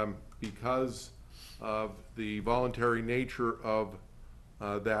 And because of the voluntary nature of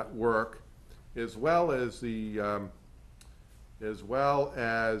that work, as well as the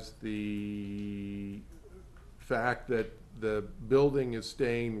fact that the building is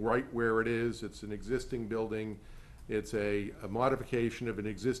staying right where it is. It's an existing building. It's a modification of an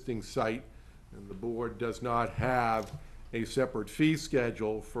existing site, and the board does not have a separate fee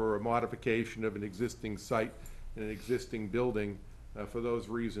schedule for a modification of an existing site and an existing building. For those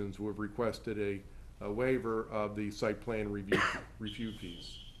reasons, we've requested a waiver of the site plan review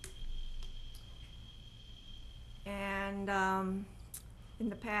fees. And in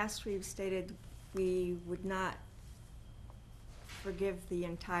the past, we've stated we would not forgive the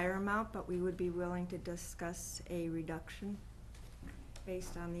entire amount, but we would be willing to discuss a reduction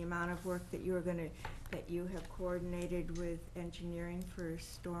based on the amount of work that you have coordinated with engineering for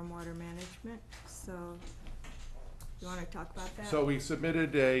stormwater management. So, you want to talk about that? So we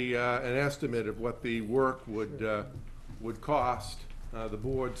submitted an estimate of what the work would cost. The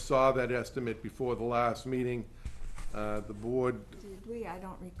board saw that estimate before the last meeting. The board. Did we? I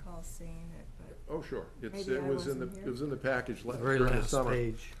don't recall seeing it, but. Oh, sure. Maybe It I was in wasn't it here. was in the package The very during the last summer.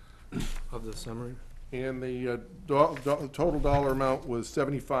 page of the summary. And the total dollar amount was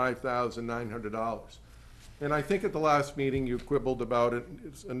 $75,900. And I think at the last meeting, you quibbled about it.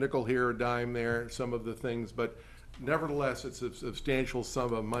 It's a nickel here, a dime there, some of the things, but nevertheless, it's a substantial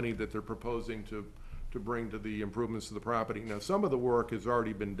sum of money that they're proposing to bring to the improvements of the property. Now, some of the work has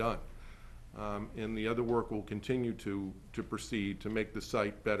already been done, and the other work will continue to proceed to make the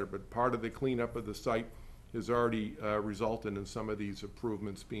site better. But part of the cleanup of the site has already resulted in some of these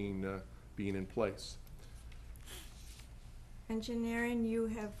improvements being in place. Engineering, you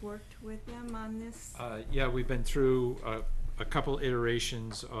have worked with them on this? Yeah, we've been through a couple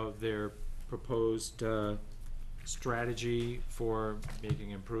iterations of their proposed strategy for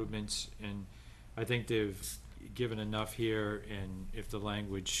making improvements, and I think they've given enough here, and if the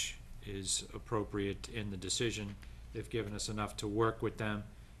language is appropriate in the decision, they've given us enough to work with them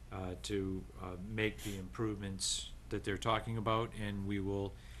to make the improvements that they're talking about, and we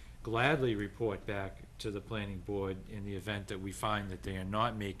will gladly report back to the planning board in the event that we find that they are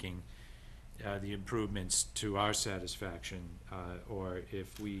not making the improvements to our satisfaction, or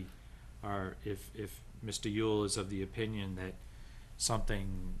if Mr. Yule is of the opinion that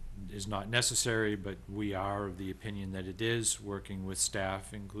something is not necessary, but we are of the opinion that it is, working with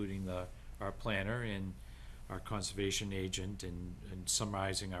staff, including our planner and our conservation agent, and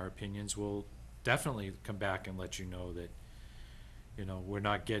summarizing our opinions, we'll definitely come back and let you know that, you know, we're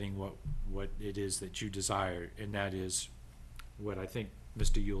not getting what it is that you desire, and that is what I think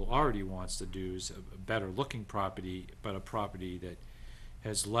Mr. Yule already wants to do, is a better looking property, but a property that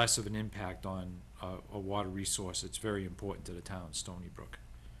has less of an impact on a water resource that's very important to the town, Stony Brook.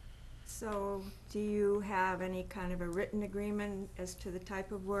 So, do you have any kind of a written agreement as to the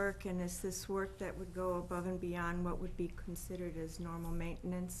type of work, and is this work that would go above and beyond what would be considered as normal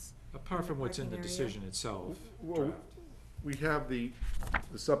maintenance? Apart from what's in the Parking area? decision itself. Well, we have the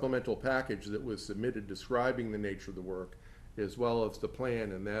supplemental package that was submitted describing the nature of the work, as well as the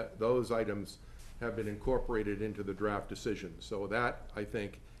plan, and those items have been incorporated into the draft decision. So that, I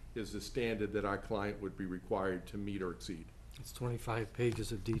think, is the standard that our client would be required to meet or exceed. It's 25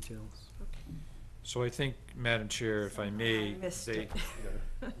 pages of details. So I think, Madam Chair, if I may, I missed they, it.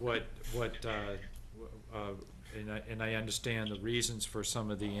 and I understand the reasons for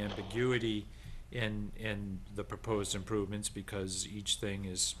some of the ambiguity in the proposed improvements, because each thing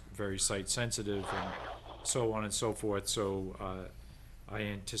is very site sensitive and so on and so forth, so I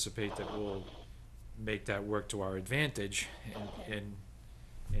anticipate that we'll make that work to our advantage, and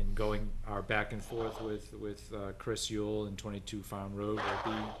going our back and forth with Chris Yule and 22 Farm Road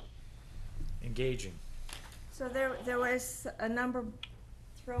will be engaging. So there was a number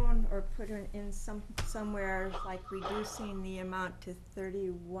thrown or put in somewhere, like reducing the amount to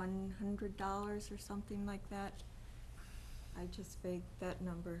 $3,100 or something like that. I just vagued that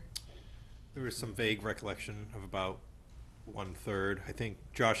number. There was some vague recollection of about 1/3. I think,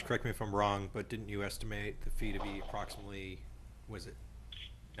 Josh, correct me if I'm wrong, but didn't you estimate the fee to be approximately, was it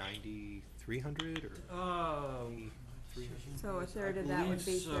 9,300 or? So a third of that would be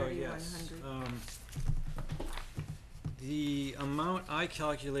Believe so, yes. 3,100. The amount I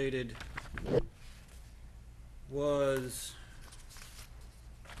calculated was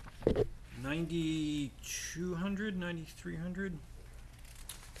 9,200, 9,300.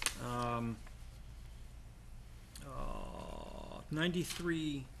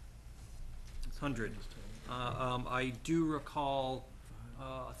 9,300. I do recall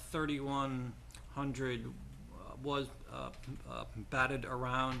 3,100 was batted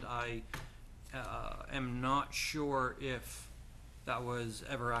around. I am not sure if that was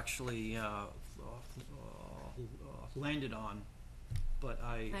ever actually landed on, but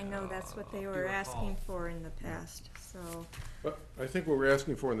I know that's what they do were recall. asking for in the past, so. But I think what we're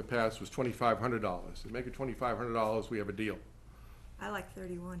asking for in the past was $2,500. To make it $2,500, we have a deal, I like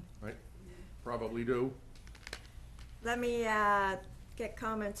 31. right? Probably do. Let me get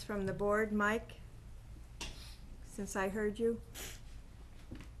comments from the board. Mike, since I heard you.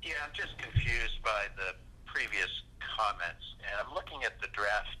 Yeah, I'm just confused by the previous comments, and I'm looking at the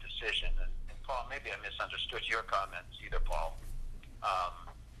draft decision, and Paul, maybe I misunderstood your comments either, Paul.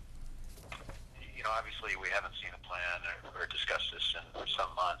 You know, obviously we haven't seen a plan or discussed this in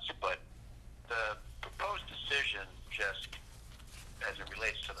some months, but the proposed decision, just as it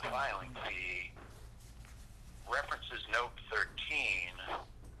relates to the filing fee, references note 13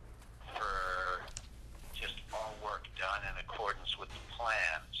 for just all work done in accordance with the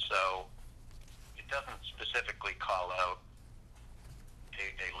plan. So it doesn't specifically call out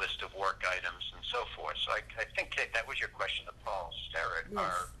a list of work items and so forth. So I think, Kate, that was your question to Paul Sterrett.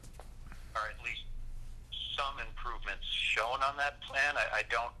 Yes. Are at least some improvements shown on that plan?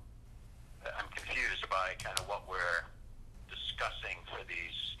 I'm confused by kind of what we're discussing for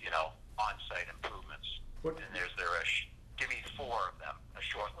these, on-site improvements. What- And give me 4 of them, a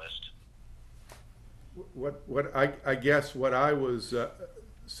short list. I guess what I was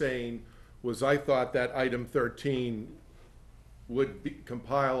saying was I thought that item 13 would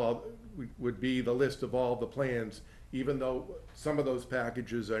would be the list of all the plans, even though some of those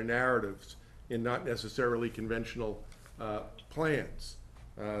packages are narratives and not necessarily conventional plans.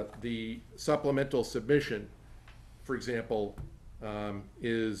 The supplemental submission, for example,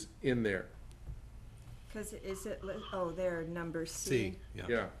 is in there. Because is it, there, number C. C, yeah.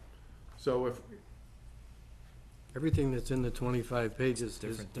 Yeah. So if, Everything that's in the 25 pages is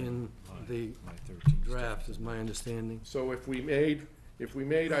Different in than the My 13 's draft, is my understanding. So if we made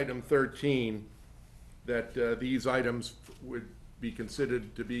item 13, that these items would be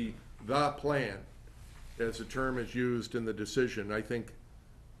considered to be the plan, as the term is used in the decision, I think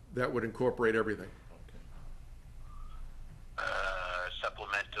that would incorporate everything.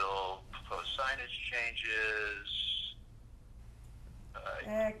 Supplemental proposed signage changes.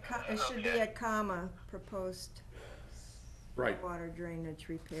 It should be Okay. a comma, proposed Right. water drainage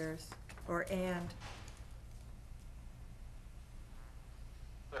repairs, or and.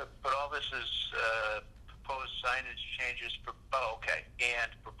 But all this is proposed signage changes, okay,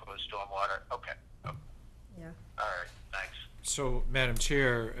 and proposed stormwater, okay. Oh, Yeah. all right, thanks. So, Madam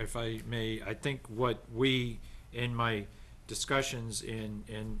Chair, if I may, I think what we, in my discussions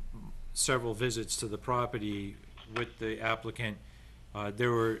in several visits to the property with the applicant,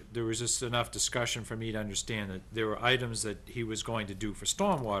 there was just enough discussion for me to understand that there were items that he was going to do for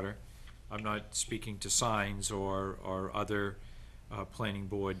stormwater. I'm not speaking to signs or other planning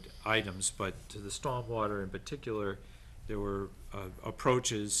board items, but to the stormwater in particular, there were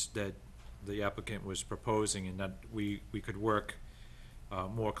approaches that the applicant was proposing, and that we could work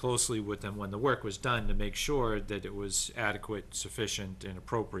more closely with them when the work was done to make sure that it was adequate, sufficient, and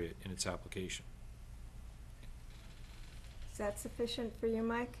appropriate in its application. Is that sufficient for you,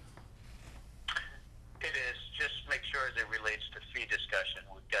 Mike? It is, just make sure as it relates to fee discussion,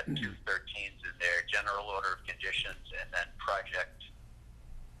 we've got 2 13s in there, general order of conditions, and then project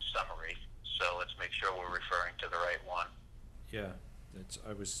summary. So let's make sure we're referring to the right one. Yeah,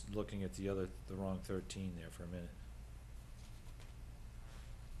 I was looking at the wrong 13 there for a minute.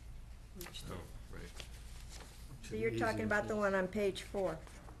 So you're talking about the one on page 4,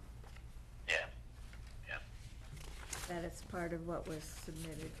 Yeah, yeah. that it's part of what was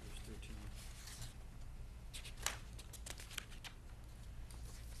submitted.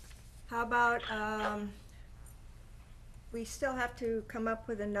 How about, we still have to come up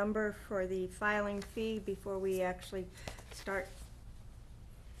with a number for the filing fee before we actually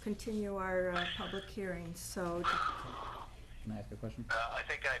continue our public hearings, so, Can I ask a question? I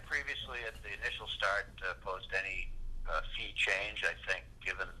think I previously, at the initial start, posed any fee change. I think,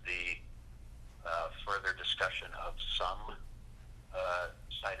 given the further discussion of some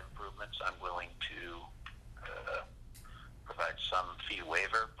site improvements, I'm willing to provide some fee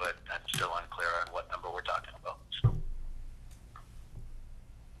waiver, but I'm still unclear on what number we're talking about. So,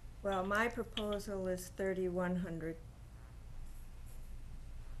 well, my proposal is $3,100.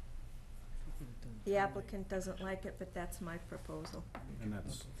 The applicant doesn't like it, but that's my proposal. And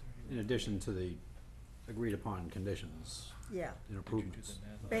that's in addition to the agreed-upon conditions Yeah. and improvements.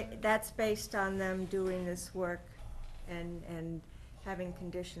 That's based on them doing this work and having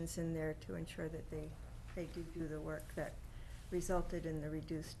conditions in there to ensure that they do the work that resulted in the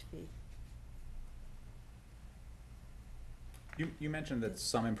reduced fee. You mentioned that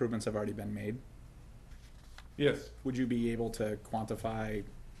some improvements have already been made. Yes. Would you be able to quantify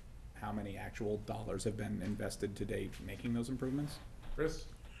how many actual dollars have been invested to date making those improvements? Chris?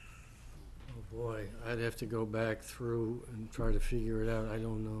 Oh, boy, I'd have to go back through and try to figure it out. I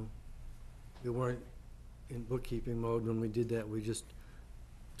don't know. We weren't in bookkeeping mode when we did that. We just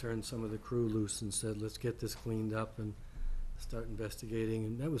turned some of the crew loose and said, let's get this cleaned up and start investigating.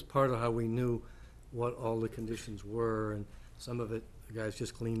 And that was part of how we knew what all the conditions were. And some of it, the guys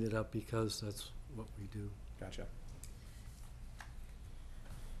just cleaned it up because that's what we do. Gotcha.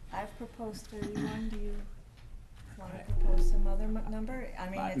 I've proposed 31. Do you want to propose some other number? I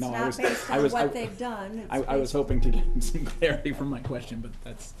mean, it's No, I not was- based I on was- what they've done. It's I was based- hoping to get some clarity from my question,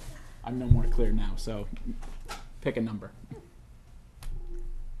 but I'm no more clear now, so pick a number.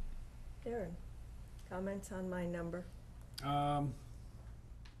 Darren, comments on my number? I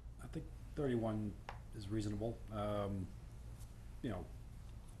think 31 is reasonable. You know,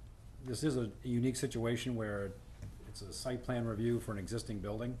 this is a unique situation where it's a site plan review for an existing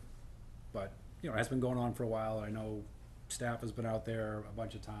building, but, you know, it has been going on for a while. I know staff has been out there a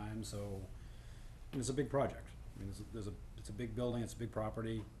bunch of times, so it's a big project. I mean, it's a big building, it's a big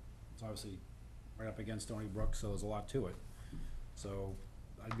property. It's obviously right up against Stony Brook, so there's a lot to it. So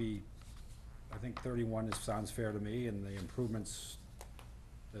I think 31 sounds fair to me, and the improvements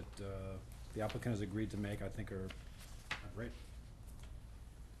that the applicant has agreed to make, I think are great.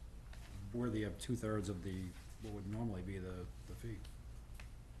 Worthy of 2/3 of what would normally be the fee.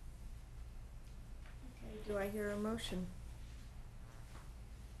 Okay, do I hear a motion?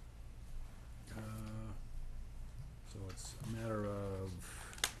 So it's a matter of,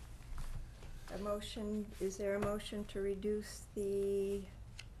 Is there a motion to reduce the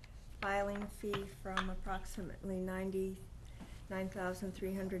filing fee from approximately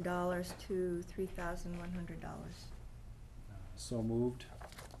 $99,300 to $3,100? so moved.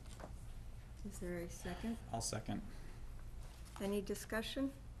 Is there a second? I'll second. Any discussion?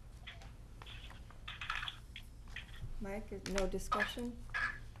 Mike, no discussion?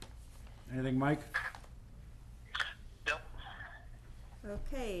 Anything, Mike? no.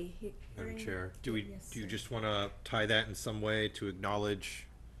 Okay. Madam hearing- Chair, do you sir. just want to tie that in some way to acknowledge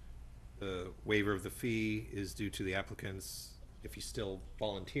the waiver of the fee is due to the applicants, if he's still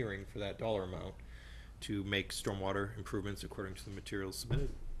volunteering for that dollar amount, to make stormwater improvements according to the materials submitted?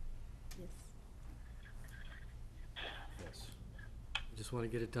 Yes. Yes. I just want to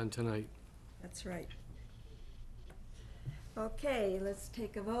get it done tonight. That's right. Okay, let's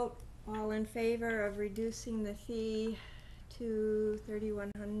take a vote. All in favor of reducing the fee to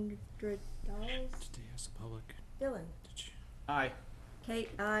 $3,100? Did they ask the public? Dylan? Did you? Aye. Kate,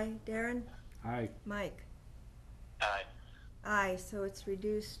 aye. Darren? Aye. Mike? Aye. Aye, so it's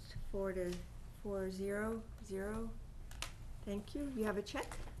reduced 4-0. Thank you. You have a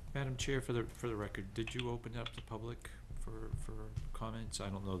check? Madam Chair, for the record, did you open up the public for comments? I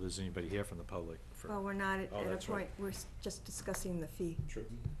don't know if there's anybody here from the public for. Well, we're not Oh, at a that's right. point, we're just discussing the fee. True.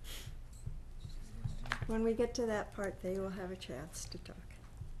 When we get to that part, they will have a chance to talk.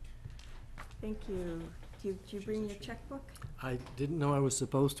 Thank you. Did you bring your checkbook? I didn't know I was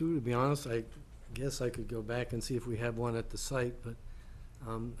supposed to be honest. I guess I could go back and see if we have one at the site, but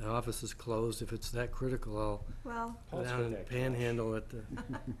the office is closed. If it's that critical, I'll Well, go down and panhandle at the,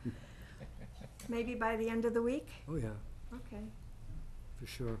 maybe by the end of the week? oh yeah, Okay. for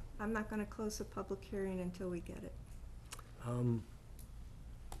sure. I'm not gonna close the public hearing until we get it.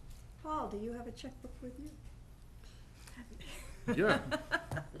 Paul, do you have a checkbook with you? Yeah.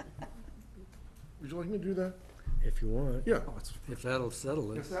 Would you like me to do that? if you want. Yeah. If that'll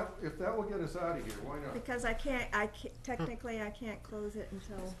settle it. If that will get us out of here, why not? Because technically, I can't close it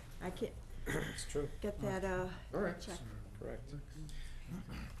until I can It's true, get that, All right. check. correct.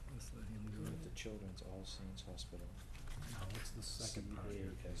 Let's let him do it. The Children's All Saints Hospital. Now, what's the second part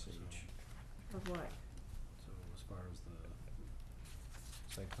here? So, Of what? so as far as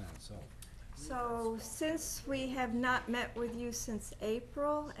the site plan itself. So, since we have not met with you since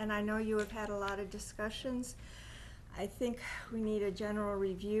April, and I know you have had a lot of discussions, I think we need a general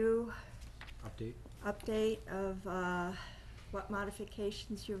review, update of what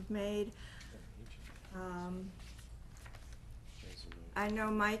modifications you've made. I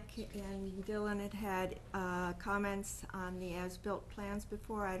know Mike and Dylan had comments on the as-built plans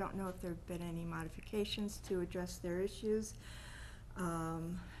before. I don't know if there've been any modifications to address their issues.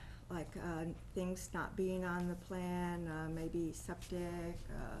 Like things not being on the plan, maybe septic,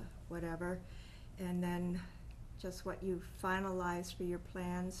 whatever. And then just what you finalized for your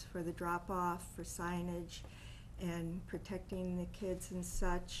plans for the drop-off, for signage, and protecting the kids and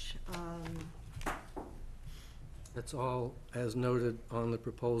such. That's all as noted on the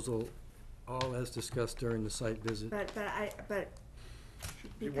proposal, all as discussed during the site visit. But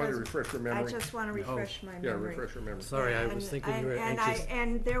You want to because refresh your memory? I just want to refresh my Yeah, memory. refresh your memory. Sorry, I was thinking you were anxious.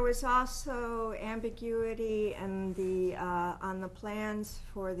 And there was also ambiguity in the, on the plans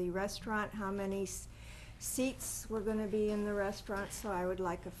for the restaurant, how many seats were gonna be in the restaurant, so I would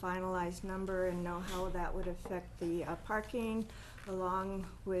like a finalized number and know how that would affect the parking, along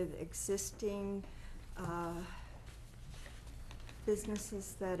with existing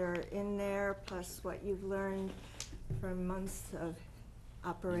businesses that are in there, plus what you've learned from months of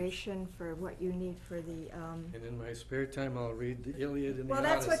operation for what you need for the, And in my spare time, I'll read the Iliad and the well,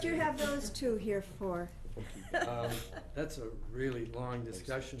 that's what Odyssey. you have those two here for. That's a really long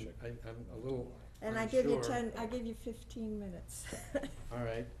discussion. I'm a little And I give you unsure. I give you 15 minutes. All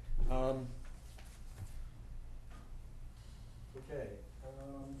right. Okay.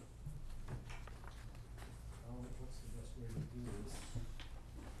 What's the best way to do this?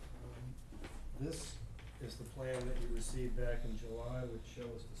 This is the plan that you received back in July, which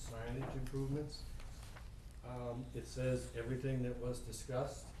shows the signage improvements. It says everything that was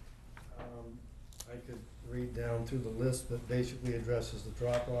discussed. I could read down through the list, but basically addresses the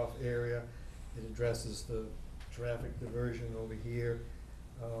drop-off area. It addresses the traffic diversion over here,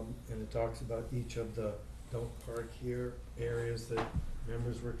 and it talks about each of the don't park here areas that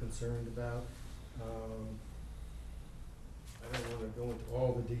members were concerned about. I don't wanna go into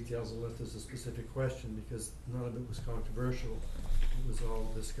all the details unless there's a specific question, because none of it was controversial. It was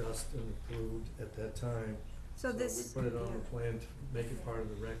all discussed and approved at that time. So this, We put it on yeah. the plan to make it part of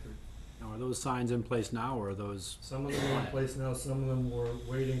the record. Now, are those signs in place now, or are those? Some of them are in place now, some of them were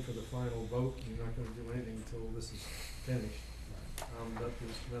waiting for the final vote. You're not gonna do anything until this is finished. But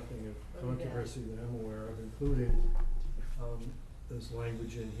there's nothing of controversy that I'm aware of, including, there's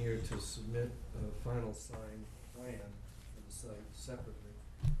language in here to submit a final signed plan for the site separately,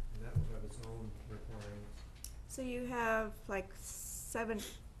 and that will have its own requirements. So you have like seven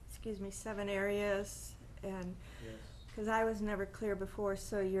areas, and, Yes. because I was never clear before,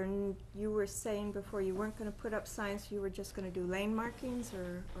 so you were saying before you weren't gonna put up signs, you were just gonna do lane markings,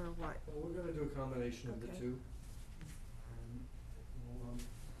 or what? Well, we're gonna do a combination of the Okay. two.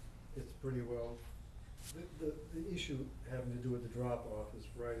 It's pretty well, the issue having to do with the drop-off is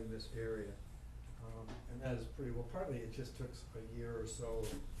right in this area. And that is pretty well, partly it just took a year or so of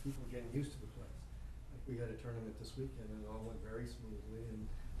people getting used to the place. Like, we had a tournament this weekend and it all went very smoothly, and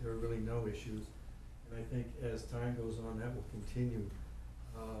there were really no issues. And I think as time goes on, that will continue.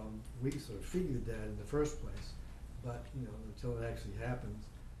 We sort of figured that in the first place, but, you know, until it actually happens.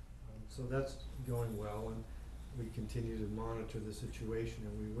 So that's going well, and we continue to monitor the situation,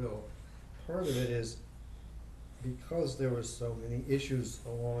 and we will. Part of it is because there were so many issues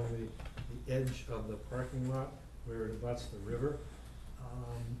along the edge of the parking lot where it abuts the river,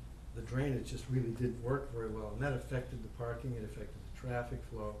 the drainage just really didn't work very well, and that affected the parking, it affected the traffic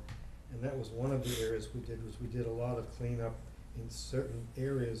flow. And that was one of the areas we did a lot of cleanup in certain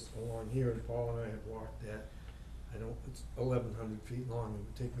areas along here, and Paul and I have walked that. It's 1,100 feet long, it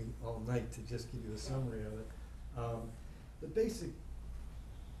would take me all night to just give you a summary of it. The basic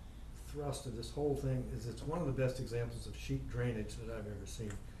thrust of this whole thing is it's one of the best examples of sheet drainage that I've ever seen.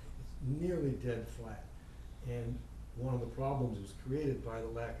 It's nearly dead flat. And one of the problems was created by the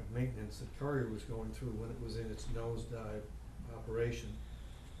lack of maintenance that Courier was going through when it was in its nosedive operation.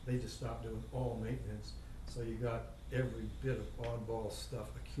 They just stopped doing all maintenance. So you got every bit of oddball stuff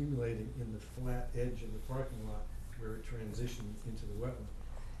accumulating in the flat edge of the parking lot where it transitioned into the wetland.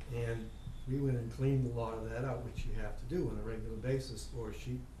 And We went and cleaned a lot of that out, which you have to do on a regular basis, or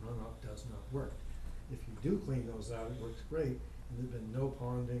sheet runoff does not work. If you do clean those out, it works great, and there's been no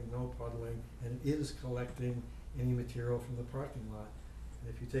ponding, no puddling, and it is collecting any material from the parking lot.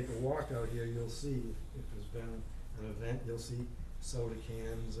 And if you take a walk out here, you'll see, if there's been an event, you'll see soda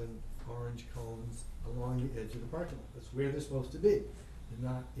cans and orange cones along the edge of the parking lot. That's where they're supposed to be.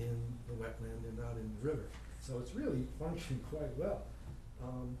 They're not in the wetland, they're not in the river. So it's really functioned quite well.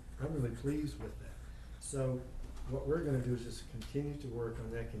 I'm really pleased with that. So what we're gonna do is just continue to work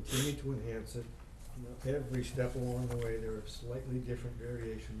on that, continue to enhance it. You know, every step along the way, there are slightly different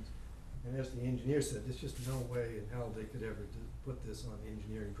variations. And as the engineer said, there's just no way in hell they could ever put this on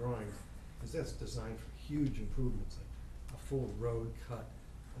engineering drawings, because that's designed for huge improvements, like a full road cut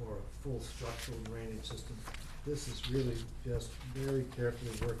or a full structural drainage system. This is really just very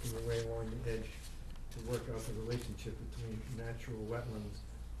carefully working the way along the edge to work out the relationship between natural wetlands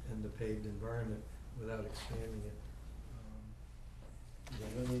and the paved environment without expanding it.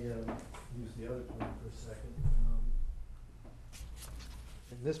 Let me use the other point for a second.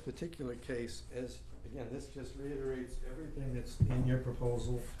 In this particular case, again, this just reiterates everything that's in your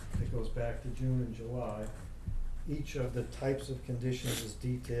proposal that goes back to June and July. Each of the types of conditions is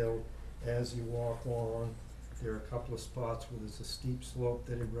detailed as you walk along. There are a couple of spots where there's a steep slope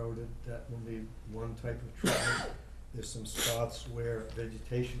that eroded. That will need one type of treatment. There's some spots where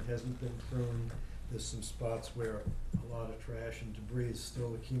vegetation hasn't been pruned. There's some spots where a lot of trash and debris is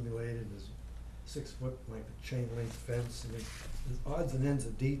still accumulated. There's 6 foot length of chain link fence. I mean, there's odds and ends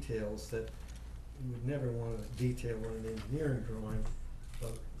of details that you would never want to detail on an engineering drawing,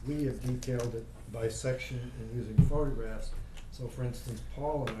 but we have detailed it by section and using photographs. So for instance,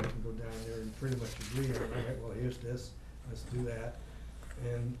 Paul and I can go down there and pretty much agree on, all right, well, here's this, let's do that.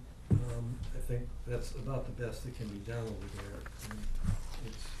 And I think that's about the best that can be done over there. And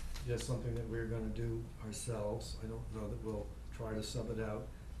it's just something that we're gonna do ourselves. I don't know that we'll try to sub it out.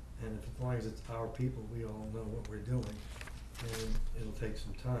 And if, as long as it's our people, we all know what we're doing. And it'll take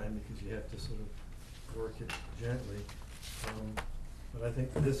some time because you have to sort of work it gently. But I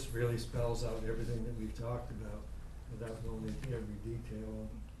think this really spells out everything that we've talked about without going into every detail.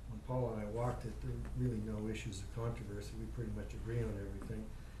 When Paul and I walked it, there were really no issues of controversy. We pretty much agree on everything.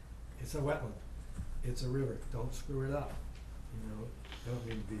 It's a wetland. It's a river. Don't screw it up. You know, I don't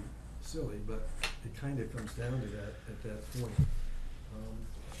mean to be silly, but it kind of comes down to that at that point.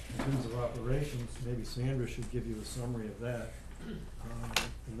 In terms of operations, maybe Sandra should give you a summary of that.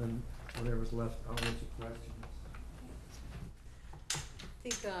 And then whatever's left, I'll answer questions. I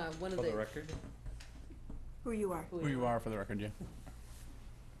think one of For the. the record? Who you are. Who you are for the record, yeah.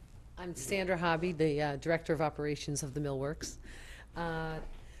 I'm Sandra Hobby, the Director of Operations of the Millworks.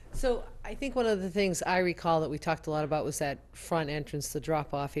 So I think one of the things I recall that we talked a lot about was that front entrance, the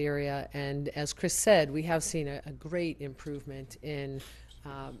drop-off area. And as Chris said, we have seen a great improvement in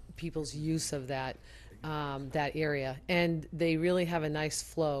people's use of that area. And they really have a nice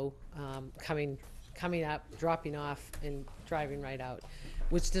flow coming up, dropping off, and driving right out.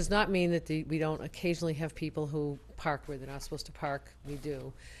 Which does not mean that we don't occasionally have people who park where they're not supposed to park. We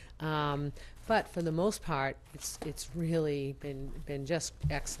do. But for the most part, it's really been just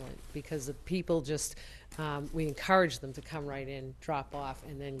excellent because the people just, we encourage them to come right in, drop off,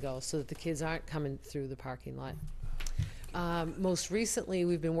 and then go so that the kids aren't coming through the parking lot. Most recently,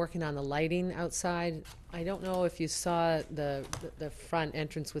 we've been working on the lighting outside. I don't know if you saw the front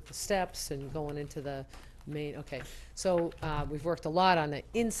entrance with the steps and going into the main, okay. So we've worked a lot on the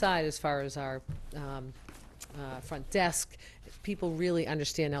inside as far as our front desk. People really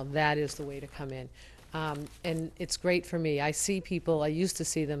understand now that is the way to come in. And it's great for me. I see people, I used to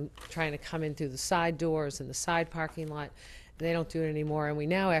see them trying to come in through the side doors and the side parking lot. They don't do it anymore, and we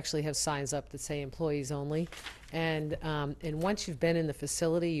now actually have signs up that say employees only. And once you've been in the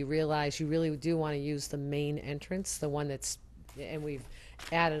facility, you realize you really do want to use the main entrance, the one that's, and we've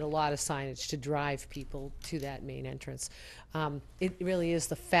added a lot of signage to drive people to that main entrance. It really is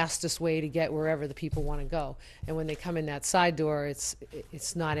the fastest way to get wherever the people want to go. And when they come in that side door, it's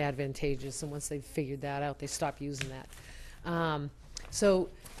not advantageous. And once they've figured that out, they stop using that. So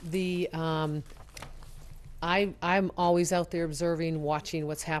the I'm always out there observing, watching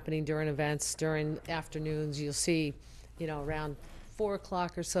what's happening during events, during afternoons. You'll see, you know, around 4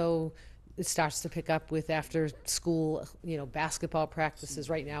 o'clock or so, it starts to pick up with after school, you know, basketball practices.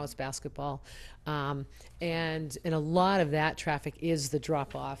 Right now it's basketball. And a lot of that traffic is the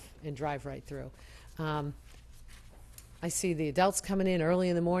drop off and drive right through. I see the adults coming in early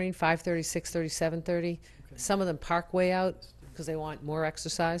in the morning, 5:30, 6:30, 7:30. Some of them park way out because they want more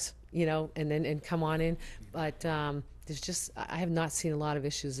exercise. you know, and come on in. But there's just, I have not seen a lot of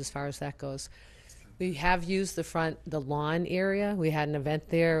issues as far as that goes. We have used the lawn area. We had an event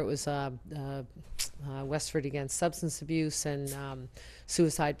there. It was Westford Against Substance Abuse and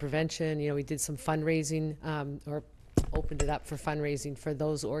suicide prevention. You know, we did some fundraising, or opened it up for fundraising for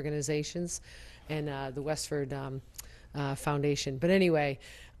those organizations and the Westford Foundation. But anyway,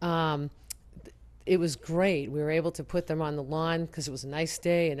 it was great. We were able to put them on the lawn because it was a nice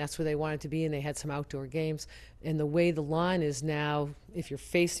day and that's where they wanted to be, and they had some outdoor games. And the way the lawn is now, if you're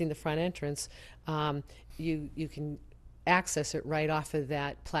facing the front entrance, you can access it right off of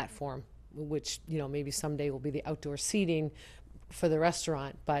that platform, which, you know, maybe someday will be the outdoor seating for the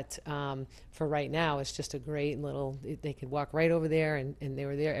restaurant. But for right now, it's just a great little, they could walk right over there, and they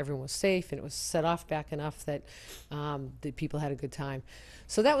were there. Everyone was safe, and it was set off back enough that the people had a good time.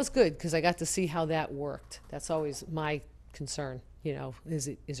 So that was good because I got to see how that worked. That's always my concern. You know, is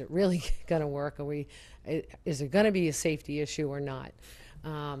it really going to work? Is it going to be a safety issue or not?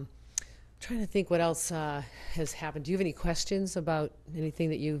 Trying to think what else has happened. Do you have any questions about anything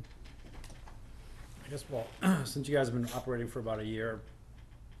that you? I guess, well, since you guys have been operating for about a year,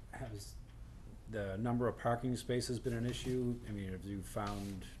 has the number of parking spaces been an issue? I mean, have you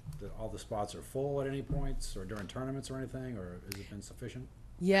found that all the spots are full at any points or during tournaments or anything, or has it been sufficient?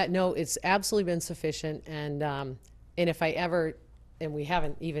 Yeah, no, it's absolutely been sufficient. And if I ever, and we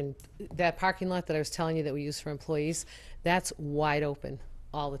haven't even, that parking lot that I was telling you that we use for employees, that's wide open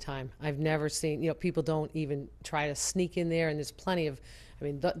all the time. I've never seen, you know, people don't even try to sneak in there, and there's plenty of, I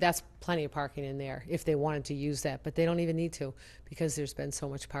mean, that's plenty of parking in there if they wanted to use that, but they don't even need to because there's been so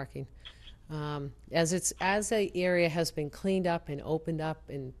much parking. As the area has been cleaned up and opened up,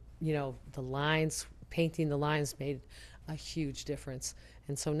 and, you know, the lines, painting the lines made a huge difference.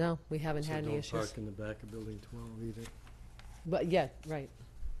 And so, no, we haven't had any issues. Don't park in the back of Building 12 either. But, yeah, right,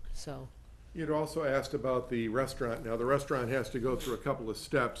 so. You'd also asked about the restaurant. Now, the restaurant has to go through a couple of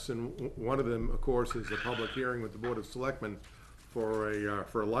steps, and one of them, of course, is a public hearing with the Board of Selectmen for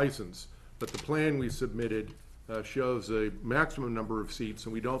a license. But the plan we submitted shows a maximum number of seats,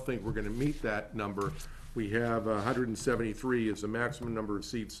 and we don't think we're gonna meet that number. We have 173 as the maximum number of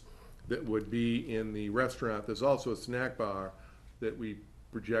seats that would be in the restaurant. There's also a snack bar that we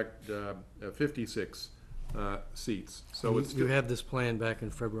project 56 seats. So it's You had this plan back in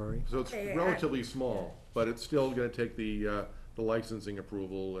February. so it's relatively small, but it's still gonna take the licensing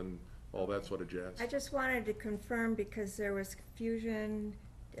approval and all that sort of jazz. I just wanted to confirm, because there was confusion,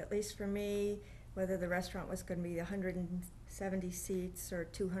 at least for me, whether the restaurant was gonna be 170 seats or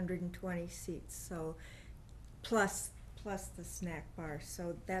 220 seats, so plus the snack bar,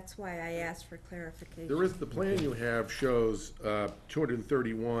 so that's why I asked for clarification. There is, the plan you have shows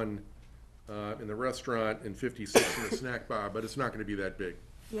 231 in the restaurant and 56 in the snack bar, but it's not gonna be that big.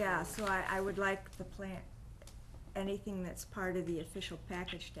 Yeah, so I would like the plan, anything that's part of the official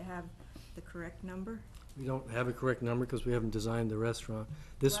package to have the correct number. We don't have a correct number because we haven't designed the restaurant.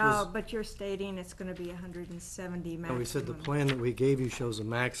 This Well, was, but you're stating it's gonna be 170 maximum. no, we said the plan that we gave you shows a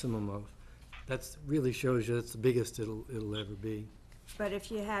maximum of, that's, really shows you that's the biggest it'll ever be. But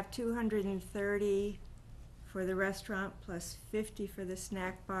if you have 230 for the restaurant plus 50 for the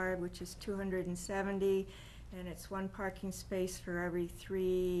snack bar, which is 270, and it's one parking space for every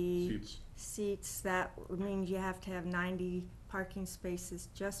 3 seats, that means you have to have 90 parking spaces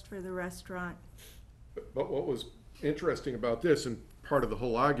just for the restaurant. But what was interesting about this, and part of the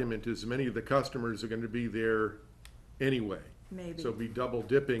whole argument, is many of the customers are gonna be there anyway. Maybe. So it'd be double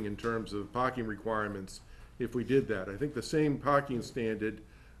dipping in terms of parking requirements if we did that. I think the same parking standard,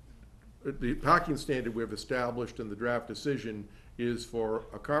 the parking standard we've established in the draft decision is for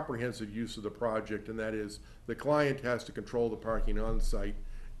a comprehensive use of the project, and that is the client has to control the parking on site.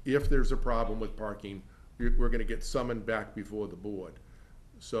 If there's a problem with parking, we're gonna get summoned back before the board.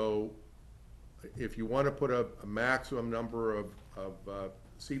 So if you wanna put a maximum number of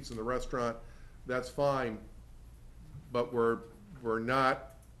seats in the restaurant, that's fine, but we're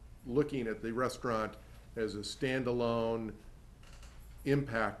not looking at the restaurant as a standalone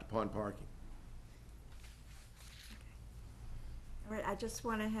impact upon parking. All right, I just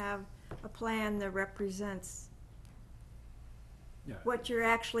wanna have a plan that represents Yeah. what you're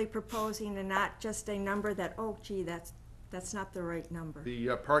actually proposing, and not just a number that, oh gee, that's not the right number.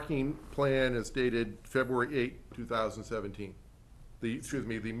 The parking plan is dated February 8, 2017.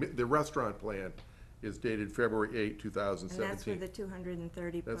 The restaurant plan is dated February 8, 2017. And that's for the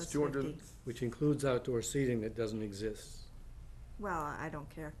 230 That's plus 200 50. Which includes outdoor seating that doesn't exist. Well, I don't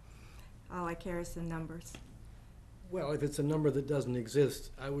care. All I care is the numbers. Well, if it's a number that doesn't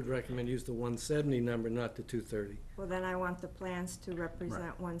exist, I would recommend use the 170 number, not the 230. Well, then I want the plans to represent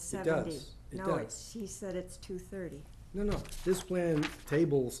Right. 170. It No, does. it's, he said it's 230. No, no, this plan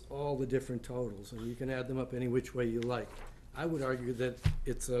tables all the different totals, and you can add them up any which way you like. I would argue that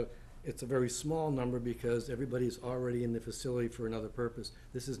it's a very small number because everybody's already in the facility for another purpose.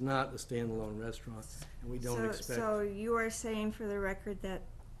 This is not a standalone restaurant, and we don't So- expect. So you are saying for the record that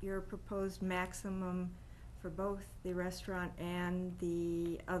your proposed maximum for both the restaurant and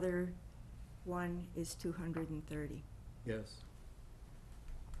the other one is 230? Yes.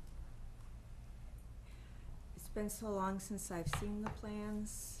 It's been so long since I've seen the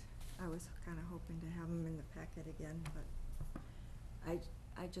plans. I was kind of hoping to have them in the packet again, but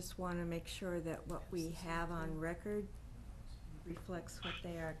I just want to make sure that what we have on record reflects what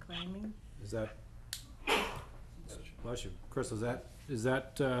they are claiming. Is that, bless you, Chris, is that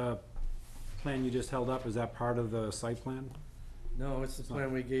plan you just held up, is that part of the site plan? No, it's the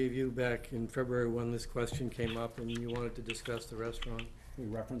plan we gave you back in February when this question came up and you wanted to discuss the restaurant. Can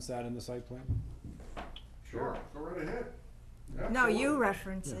we reference that in the site plan? Sure, go right ahead. No, you Absolutely.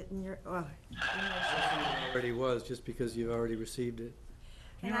 reference it in your, well, Already was, just because you've already received it.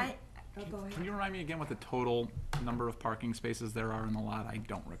 and I, oh, go Can ahead. you remind me again what the total number of parking spaces there are in the lot? I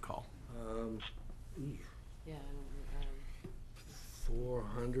don't recall. Yeah,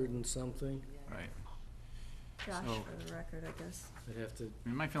 400 and something. Right. Josh, So- for the record, I guess. I'd have to, I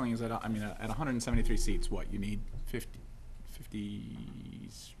mean, my feeling is that, I mean, at 173 seats, what, you need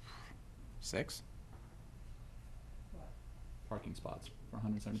 56 parking spots for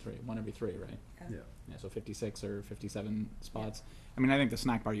 173, one every three, right? Yeah. Yeah, so 56 or 57 spots. I mean, I think the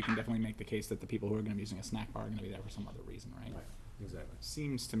snack bar, you can definitely make the case that the people who are gonna be using a snack bar are gonna be there for some other reason, right? Right, exactly.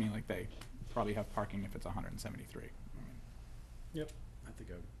 Seems to me like they probably have parking if it's 173. I mean, Yep, I think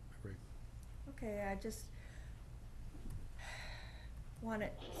I agree. Okay, I just want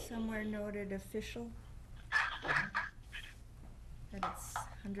it somewhere noted official. That it's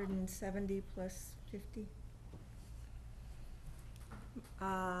 170 plus 50.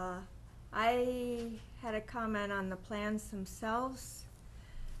 I had a comment on the plans themselves,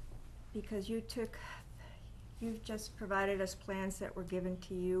 because you've just provided us plans that were given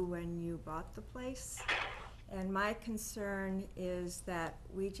to you when you bought the place. And my concern is that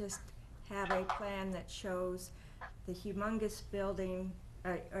we just have a plan that shows the humongous building,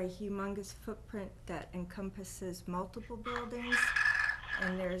 a humongous footprint that encompasses multiple buildings,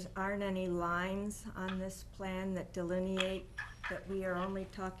 and aren't any lines on this plan that delineate that we are only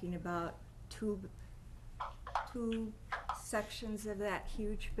talking about two sections of that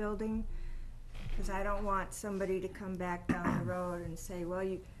huge building. Because I don't want somebody to come back down the road and say, well,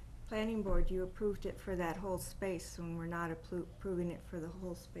 planning board, you approved it for that whole space, when we're not approving it for the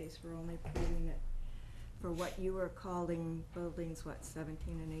whole space, we're only approving it for what you were calling buildings, what,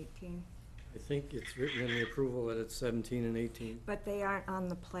 17 and 18? I think it's written in the approval that it's 17 and 18. But they aren't on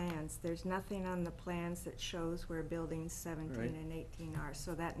the plans. There's nothing on the plans that shows where buildings 17 Right. and 18 are,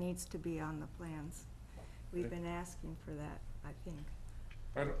 so that needs to be on the plans. We've Okay. been asking for that, I think.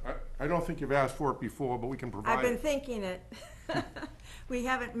 I don't think you've asked for it before, but we can provide I've been it. thinking it. We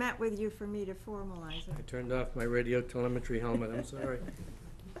haven't met with you for me to formalize I it. turned off my radio telemetry helmet, I'm sorry.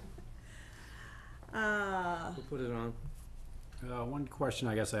 We'll put it on. One question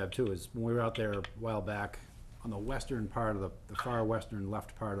I guess I have too is, when we were out there a while back, on the western part of the far western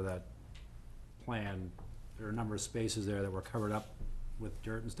left part of that plan, there are a number of spaces there that were covered up with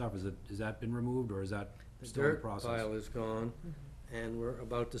dirt and stuff. Has that been removed, or is that The still in dirt process? pile is gone, and we're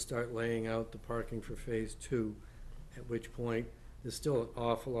about to start laying out the parking for phase 2, at which point, there's still an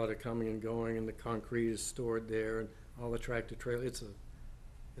awful lot of coming and going, and the concrete is stored there, and all the tractor trailer, it's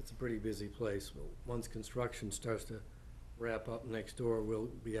a pretty busy place. But once construction starts to wrap up next door, we'll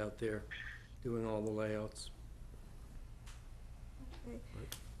be out there doing all the layouts.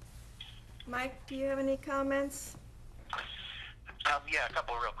 Mike, do you have any comments? Yeah, a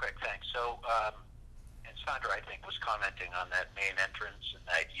couple real quick, thanks. So, and Sandra, I think, was commenting on that main entrance and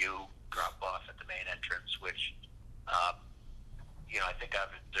that U drop off at the main entrance, which, I think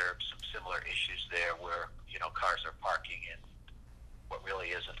I've observed some similar issues there where, cars are parking in what really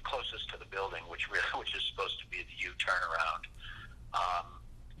isn't closest to the building, which is supposed to be the U turnaround.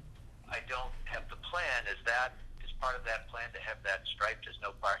 I don't have the plan. Is part of that plan to have that striped as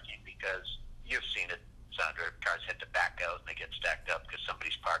no parking? Because you've seen it, Sandra, cars had to back out and they get stacked up because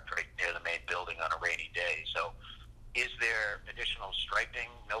somebody's parked right near the main building on a rainy day. So is there additional striping,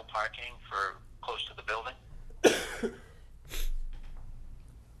 no parking for close to the building?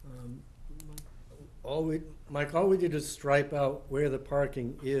 Mike, all we did is stripe out where the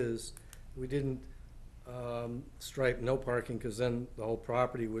parking is. We didn't stripe no parking, because then the whole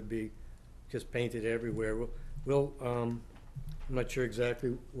property would be just painted everywhere. I'm not sure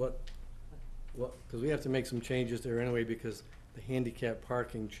exactly what, because we have to make some changes there anyway, because the handicap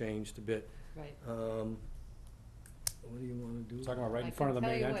parking changed a bit. Right. What do you want to do? Talking about right in I front of can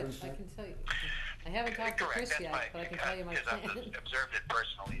the tell main you what, entrance? I can tell you. I haven't talked to Correct, Chris that's yet, my, but I can tell you my because I've plan. observed it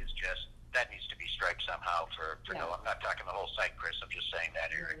personally, is just, that needs to be striped somehow for Yeah. no, I'm not talking the whole site, Chris, I'm just saying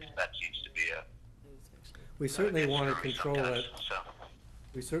that area, 'cause that seems to be a. We certainly want to issue control that. sometimes, so.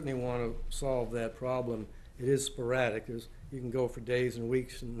 We certainly want to solve that problem. It is sporadic. You can go for days and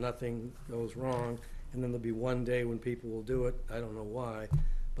weeks and nothing goes wrong, and then there'll be one day when people will do it. I don't know why,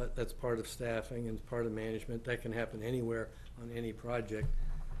 but that's part of staffing and part of management. That can happen anywhere on any project.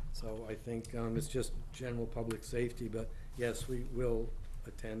 So I think it's just general public safety, but yes, we will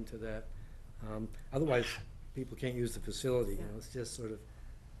attend to that. Otherwise, people can't use the facility, you know, it's just sort of,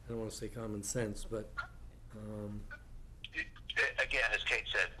 I don't want to say common sense, but, Again, as Kate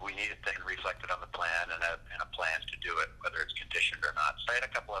said, we need it then reflected on the plan and a plan to do it, whether it's conditioned or not. So I had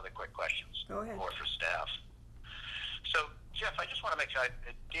a couple other quick questions. Go ahead. More for staff. So, Jeff, I just want to make sure,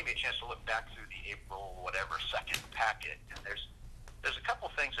 it gave me a chance to look back through the April, whatever, 2nd packet, and there's a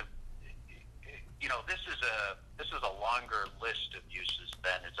couple things of, you know, this is a longer list of uses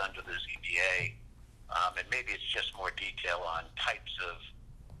than is under the ZBA, and maybe it's just more detail on types of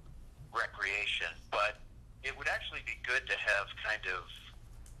recreation, but it would actually be good to have kind of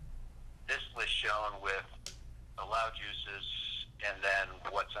this list shown with allowed uses and then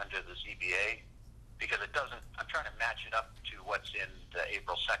what's under the ZBA, because it doesn't, I'm trying to match it up to what's in the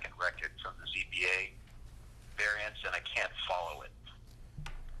April 2nd record from the ZBA variance, and I can't follow it.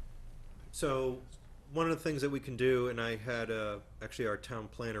 So, one of the things that we can do, and I had, actually our town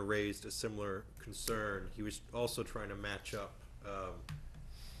planner raised a similar concern. He was also trying to match up,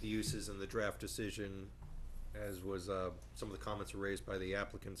 the uses in the draft decision, as was, some of the comments were raised by the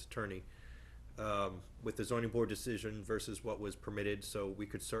applicant's attorney, with the zoning board decision versus what was permitted. So we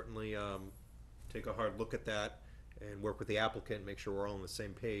could certainly, take a hard look at that and work with the applicant, make sure we're all on the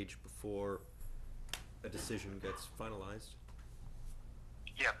same page before a decision gets finalized.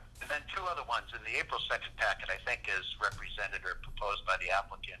 Yeah, and then two other ones. In the April 2nd packet, I think is represented or proposed by the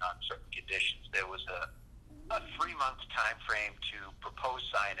applicant on certain conditions. There was a 3-month time frame to propose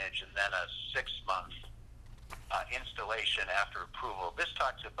signage and then a 6-month installation after approval. This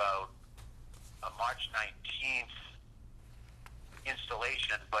talks about a March 19th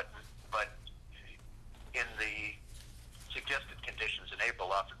installation, but in the suggested conditions in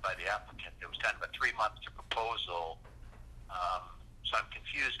April offered by the applicant, there was kind of a 3-month to proposal. So I'm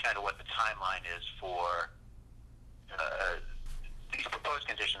confused kind of what the timeline is for these proposed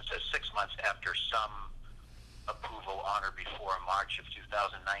conditions. Says 6 months after some approval on or before March of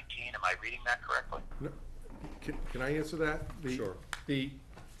 2019. Am I reading that correctly? No. Can I answer that? Sure.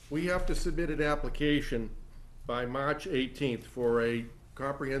 We have to submit an application by March 18th for a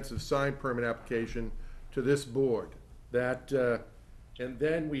comprehensive sign permit application to this board. And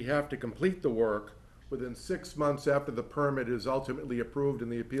then we have to complete the work within 6 months after the permit is ultimately approved and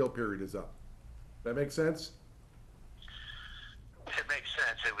the appeal period is up. That make sense? It makes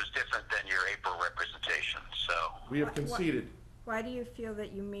sense. It was different than your April representation, so. We have conceded. Why do you feel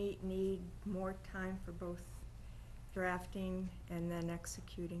that you may need more time for both drafting and then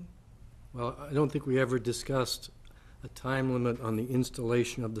executing? well, I don't think we ever discussed a time limit on the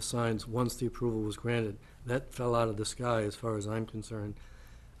installation of the signs once the approval was granted. That fell out of the sky as far as I'm concerned.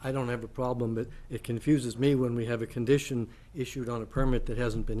 I don't have a problem, but it confuses me when we have a condition issued on a permit that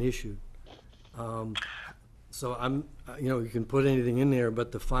hasn't been issued. So you can put anything in there,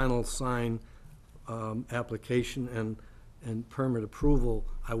 but the final sign application and permit approval,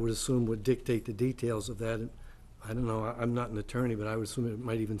 I would assume would dictate the details of that. I don't know, I'm not an attorney, but I would assume it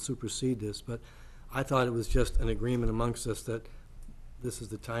might even supersede this. But I thought it was just an agreement amongst us that this is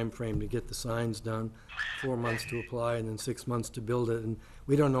the time frame to get the signs done, 4 months to apply, and then 6 months to build it. And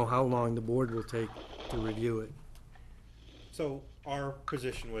we don't know how long the board will take to review it. So our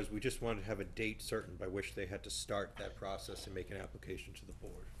position was we just wanted to have a date certain by which they had to start that process and make an application to the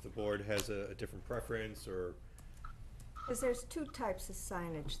board. If the board has a different preference or. Because there's two types of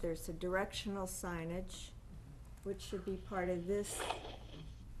signage. There's the directional signage, which should be part of this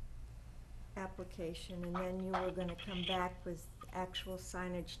application, and then you were gonna come back with actual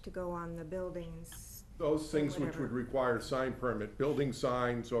signage to go on the buildings. Those things which Whatever. would require a sign permit, building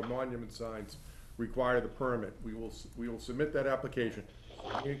signs or monument signs require the permit. We will submit that application.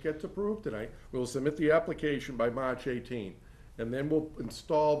 When it gets approved tonight, we'll submit the application by March 18. And then we'll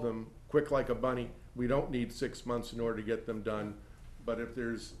install them quick like a bunny. We don't need 6 months in order to get them done. But if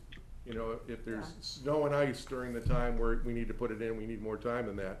there's, You know, if there's Yeah. snow and ice during the time where we need to put it in, we need more time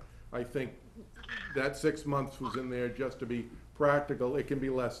than that. I think that 6 months was in there just to be practical. It can be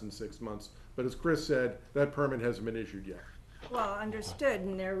less than 6 months. But as Chris said, that permit hasn't been issued yet. Well, understood,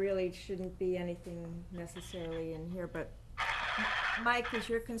 and there really shouldn't be anything necessarily in here, but Mike, is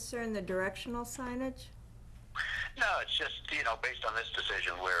your concern the directional signage? No, it's just, you know, based on this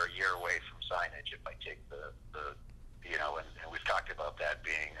decision, we're a year away from signage. If I take the you know, and we've talked about that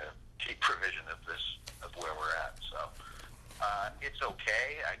being a key provision of this, of where we're at. So it's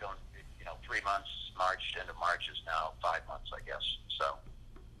okay. I don't, you know, 3 months, March, end of March is now 5 months, I guess. So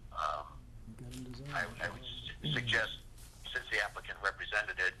I would suggest, since the applicant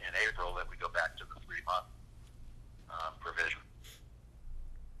represented it in April, that we go back to the 3-month provision.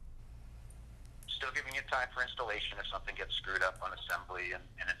 Still giving you time for installation if something gets screwed up on assembly and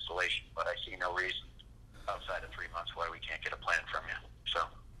installation, but I see no reason outside of 3 months why we can't get a plan from you. So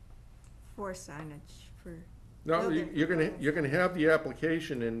For signage, for. No, building you're gonna have the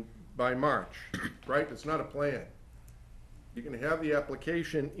application in by March, right? It's not a plan. You're gonna have the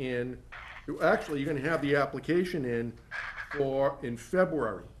application in, actually, you're gonna have the application in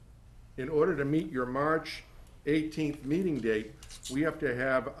February. In order to meet your March 18th meeting date, we have to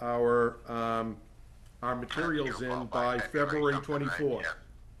have our materials in by February 24th.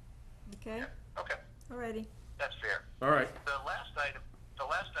 Okay, okay, alrighty. that's fair. All right, The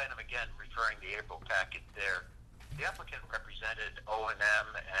last item again, referring the April packet there, the applicant represented O&M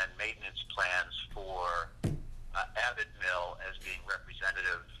and maintenance plans for Abbott Mill as being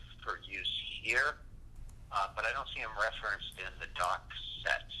representative for use here, but I don't see them referenced in the doc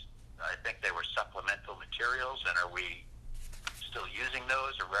set. I think they were supplemental materials, and are we still using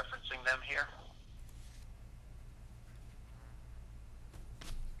those or referencing them here?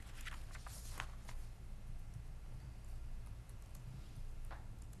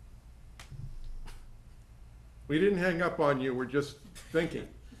 we didn't hang up on you, we're just thinking.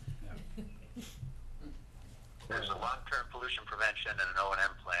 There's a long-term pollution prevention and an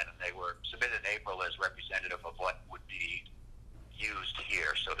O&M plan, and they were submitted in April as representative of what would be used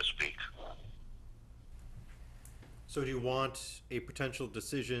here, so to speak. So do you want a potential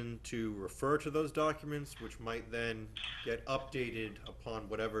decision to refer to those documents, which might then get updated upon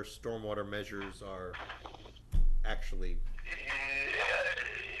whatever stormwater measures are actually?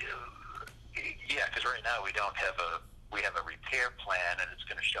 Yeah, because right now we have a repair plan, and it's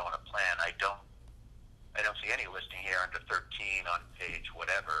going to show on a plan. I don't see any listing here under 13 on page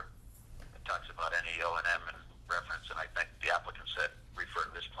whatever that talks about any O&M and reference, and I think the applicant said refer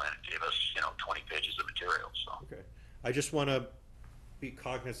to this plan and gave us, 20 pages of material, so. Okay. I just want to be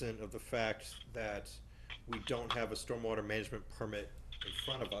cognizant of the fact that we don't have a stormwater management permit in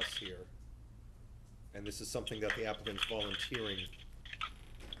front of us here. And this is something that the applicant's volunteering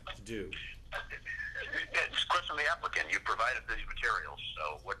to do. It's a question of the applicant. You provided these materials,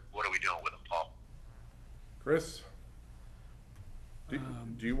 so what are we doing with them, Paul? Chris? Do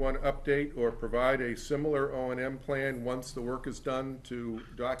you want to update or provide a similar O&M plan once the work is done to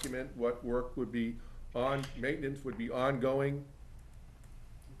document what work would be maintenance would be ongoing?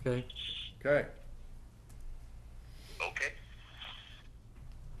 Okay, Okay. Okay.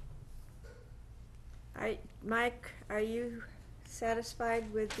 Mike, are you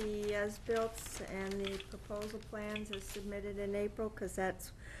satisfied with the as-built and the proposal plans as submitted in April? Because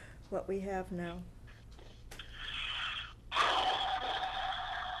that's what we have now.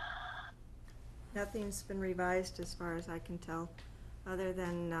 Nothing's been revised as far as I can tell, other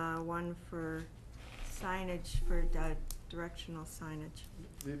than one for signage, for directional signage.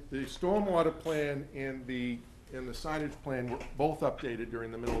 The stormwater plan and the signage plan were both updated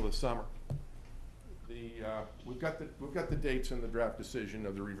during the middle of the summer. We've got the dates in the draft decision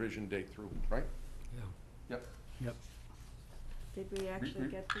of the revision date through, right? yeah, Yep. yep. Did we actually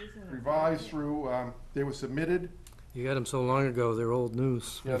get these in? a Revised packet? through, they were submitted. You got them so long ago, they're old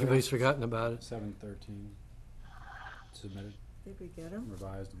news. Yeah, they're- Everybody's forgotten about it. 7/13 submitted, Did we get them?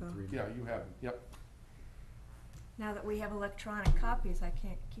 revised, Oh. and 3. Yeah, you have them, yep. Now that we have electronic copies, I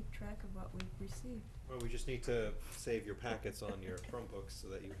can't keep track of what we've received. Well, we just need to save your packets on your Chromebooks so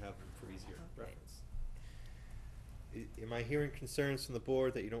that you have them for easier reference. Am I hearing concerns from the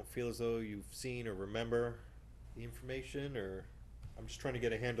board that you don't feel as though you've seen or remember the information, or I'm just trying to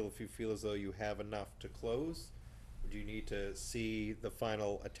get a handle if you feel as though you have enough to close? Or do you need to see the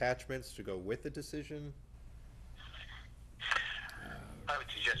final attachments to go with the decision? I would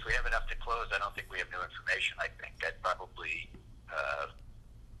suggest we have enough to close. I don't think we have new information. I think I'd probably,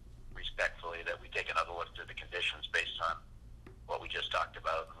 respectfully, that we take another look through the conditions based on what we just talked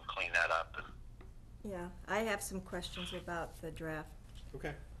about and clean that up. And Yeah, I have some questions about the draft.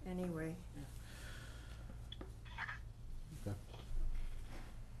 Okay. anyway. Okay.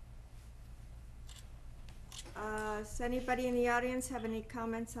 Does anybody in the audience have any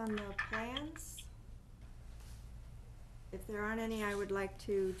comments on the plans? If there aren't any, I would like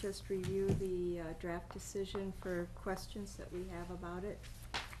to just review the draft decision for questions that we have about it.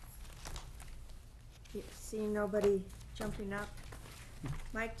 See nobody jumping up.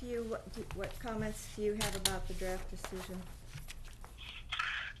 Mike, what comments do you have about the draft decision?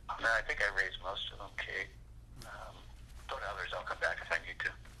 No, I think I raised most of them, Kate. Don't others, I'll come back if I need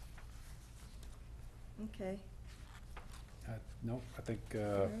to. Okay. No, I think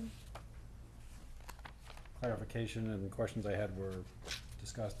Aaron? clarification and questions I had were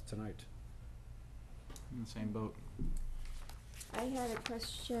discussed tonight. In the same boat. I had a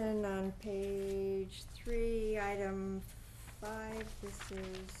question on page 3, item 5. This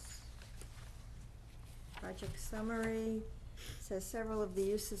is project summary. It says several of the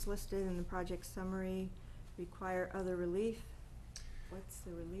uses listed in the project summary require other relief. What's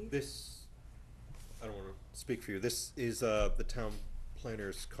the relief? This, I don't want to speak for you, this is the town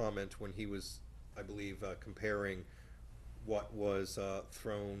planner's comment when he was, I believe, comparing what was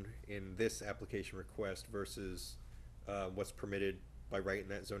thrown in this application request versus what's permitted by right in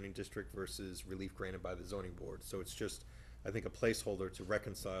that zoning district versus relief granted by the zoning board. So it's just, I think, a placeholder to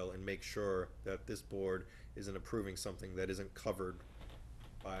reconcile and make sure that this board isn't approving something that isn't covered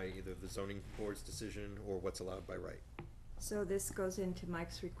by either the zoning board's decision or what's allowed by right. So this goes into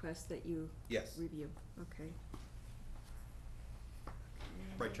Mike's request that you Yes. review. Okay.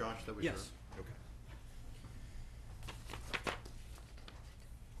 Right, Josh, that was your? Yes. Okay.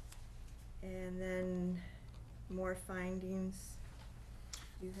 And then more findings.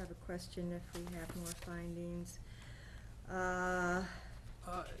 You have a question if we have more findings.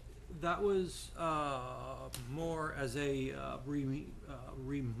 That was more as a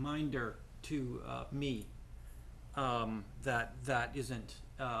reminder to me that that isn't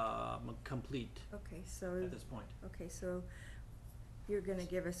complete Okay, so, at this point. okay, so you're gonna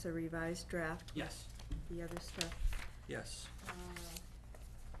give us a revised draft? with Yes, The other stuff? yes.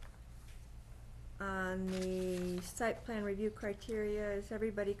 On the site plan review criteria, is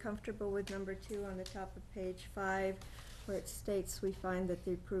everybody comfortable with number 2 on the top of page 5, where it states we find that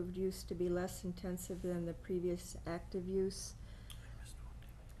the approved use to be less intensive than the previous active use,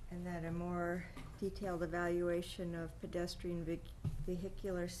 and that a more detailed evaluation of pedestrian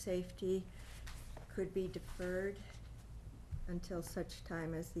vehicular safety could be deferred until such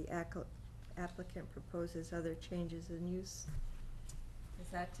time as the applicant proposes other changes in use? Is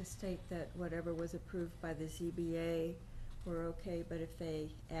that to state that whatever was approved by the ZBA were okay, but if they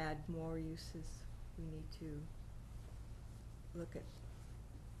add more uses, we need to look at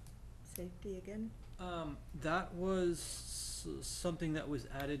safety again? That was something that was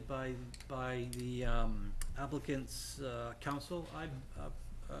added by the applicant's counsel, I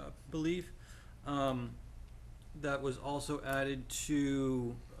believe. That was also added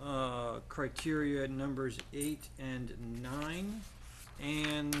to criteria numbers 8 and 9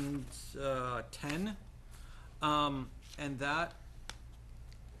 and 10. And that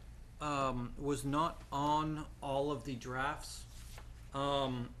was not on all of the drafts.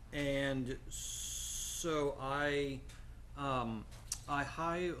 And so I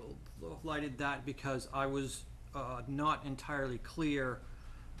highlighted that because I was not entirely clear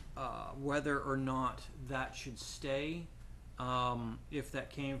whether or not that should stay, if that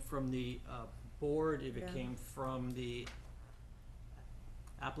came from the board, if it Yeah. came from the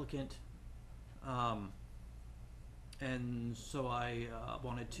applicant. And so I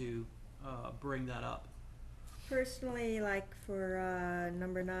wanted to bring that up. Personally, like for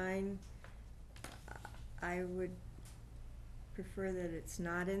number 9, I would prefer that it's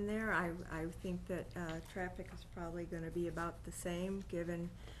not in there. I think that traffic is probably gonna be about the same,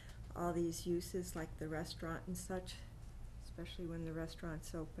 given all these uses like the restaurant and such, especially when the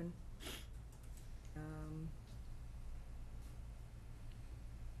restaurant's open.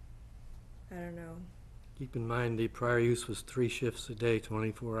 I don't know. Keep in mind, the prior use was 3 shifts a day,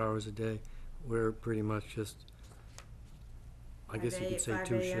 24 hours a day. We're pretty much just, I guess you could say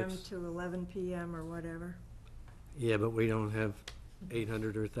 2 5 a.m. shifts. to 11 p.m. or whatever. Yeah, but we don't have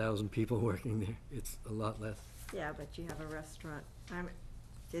 800 or 1,000 people working there. It's a lot less. Yeah, but you have a restaurant.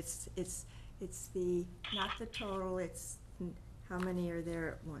 It's the, not the total, it's how many are there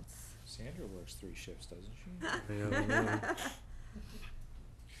at once. Sandra works 3 shifts, doesn't she? I don't know.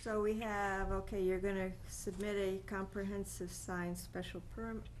 So we have, okay, you're gonna submit a comprehensive sign special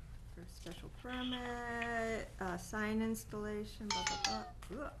permit, sign installation, blah, blah,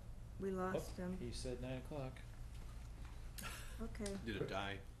 blah. Ugh, we lost him. He said 9 o'clock. Okay. Did it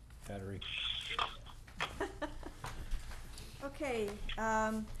die? battery. Okay,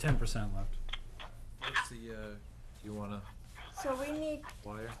 10% left. What's the, you wanna so we need,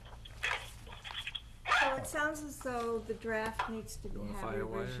 wire? so it sounds as though the draft needs to You want a have fire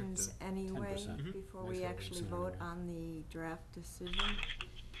wire revisions to- anyway 10%. before Nice we little actually scenario. vote on the draft decision.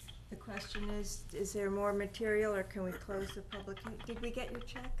 The question is there more material or can we close the public, did we get your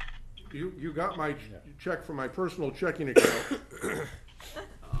check? You got my check from my personal checking account.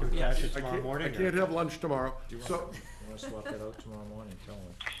 Cash it I tomorrow can't, morning? I can't have lunch tomorrow, so, You wanna swap that out tomorrow morning, tell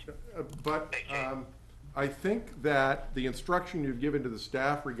me. but, I think that the instruction you've given to the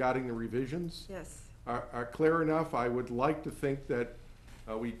staff regarding the revisions Yes, are clear enough. I would like to think that,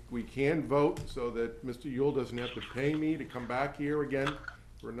 we can vote so that Mr. Yule doesn't have to pay me to come back here again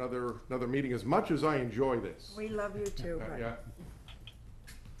for another meeting, as much as I enjoy this. we love you too, Yeah.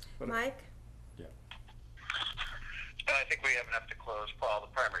 but, Mike? I think we have enough to close, Paul.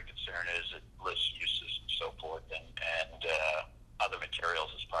 The primary concern is it lists uses and so forth, and other materials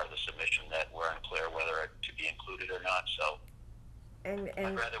as part of the submission that were unclear whether to be included or not. So And,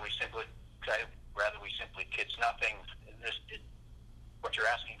 I'd rather we simply, it's nothing. What you're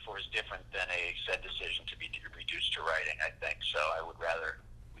asking for is different than a said decision to be reduced to writing, I think. So I would rather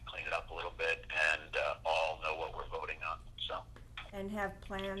we clean it up a little bit and all know what we're voting on. So. and have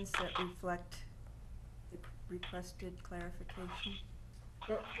plans that reflect the requested clarification?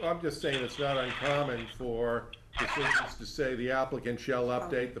 Well, I'm just saying it's not uncommon for decisions to say the applicant shall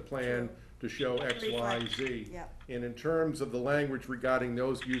update the plan to show X, Y, Z. Yep. And in terms of the language regarding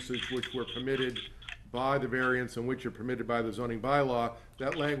those uses which were permitted by the variance and which are permitted by the zoning bylaw,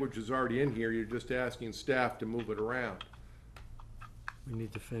 that language is already in here, you're just asking staff to move it around. We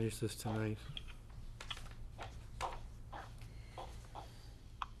need to finish this tonight.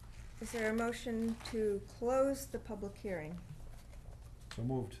 Is there a motion to close the public hearing? So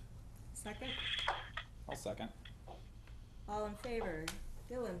moved. Second? I'll second. All in favor?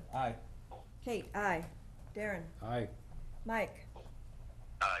 Dylan? Aye. Kate, aye. Darren? Aye. Mike?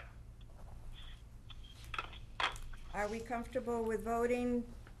 Are we comfortable with voting,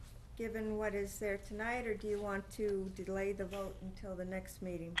 given what is there tonight, or do you want to delay the vote until the next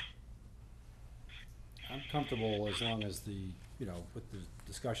meeting? I'm comfortable as long as the, with the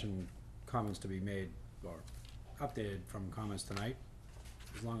discussion, comments to be made or updated from comments tonight,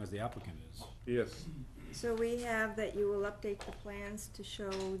 as long as the applicant is. Yes. So we have that you will update the plans to show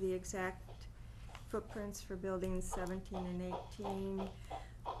the exact footprints for buildings 17 and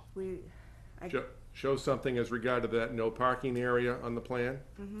 18. Show something as regard to that no parking area on the plan?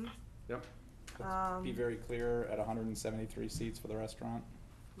 Mm-hmm. Yep. Be very clear at 173 seats for the restaurant.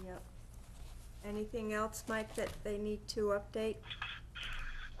 Yep. Anything else, Mike, that they need to update?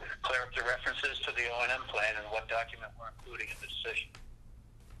 Clear up the references to the O&M plan and what document we're including in the decision.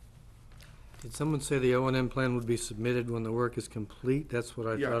 Did someone say the O&M plan would be submitted when the work is complete? That's what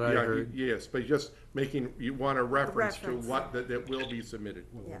I Yeah, thought I yeah, heard. yes, but just making, you want a reference to reference. what, that will be submitted.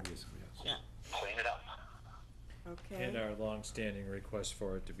 Yeah. Yeah, Clean it up. okay. And our long-standing request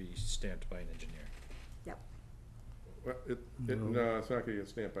for it to be stamped by an engineer. Yep. Well, no, it's not gonna get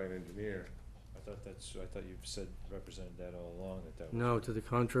stamped by an engineer. I thought you said, represented that all along, that was. No, to the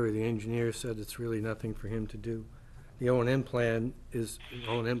contrary, the engineer said it's really nothing for him to do. The O&M plan is,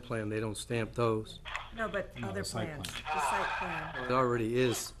 O&M plan, they don't stamp those. No, but No, other the site plans, plan. the site plan. It already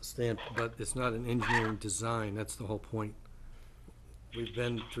is stamped, but it's not an engineering design, that's the whole point. We've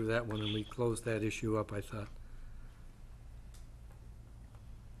been through that one and we closed that issue up, I thought.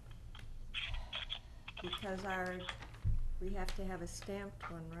 Because we have to have a stamped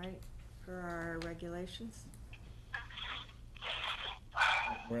one, right, for our regulations?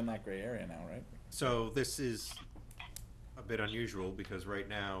 We're in that gray area now, right? So this is a bit unusual because right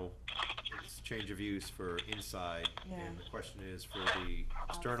now it's change of use for inside. Yeah. And the question is for the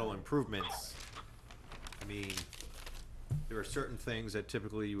external improvements. I mean, there are certain things that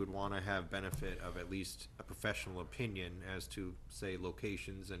typically you would want to have benefit of at least a professional opinion as to, say,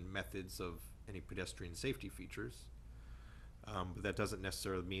 locations and methods of any pedestrian safety features. But that doesn't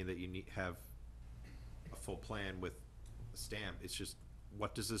necessarily mean that you have a full plan with a stamp. It's just,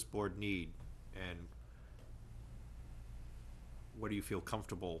 what does this board need? And what do you feel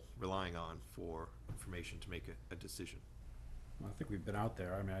comfortable relying on for information to make a decision? Well, I think we've been out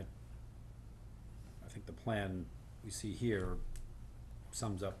there. I mean, I think the plan we see here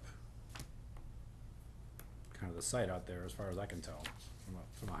sums up kind of the site out there as far as I can tell,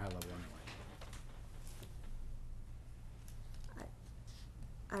 from a high level anyway.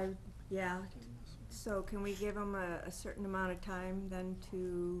 Yeah, so can we give them a certain amount of time then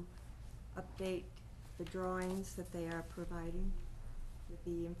to update the drawings that they are providing? with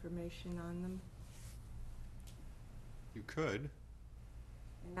the information on them, You could.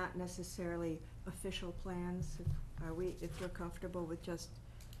 and not necessarily official plans, if we're comfortable with just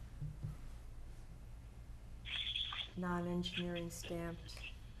non-engineering stamped,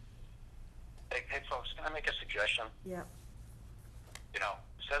 Hey, folks, can I make a suggestion? yep. You know,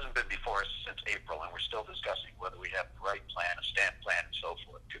 this hasn't been before us since April, and we're still discussing whether we have the right plan, a stamp plan, and so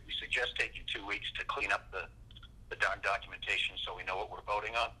forth. Could we suggest taking 2 weeks to clean up the darn documentation so we know what we're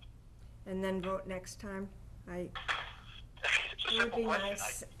voting on? And then vote next time? It's a It would simple be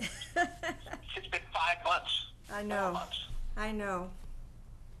question. nice. It's been 5 months. I 4 know, months. I know.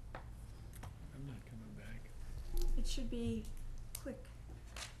 I'm not coming back. It should be quick.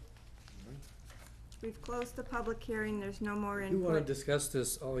 We've closed the public hearing, there's no more You wanna input. discuss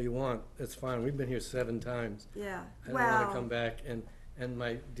this all you want, it's fine, we've been here 7 times. Yeah, I don't wanna well, come back, and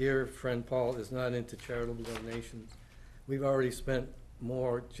my dear friend Paul is not into charitable donations. We've already spent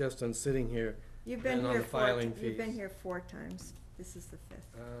more just on sitting here. you've been and on here the filing you've been fees. here 4 times. This is the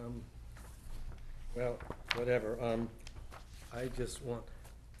 5th. Well, whatever, I just want,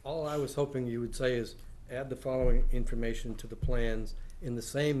 all I was hoping you would say is, add the following information to the plans in the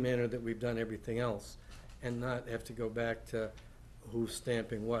same manner that we've done everything else, and not have to go back to who's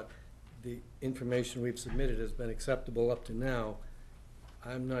stamping what. The information we've submitted has been acceptable up to now.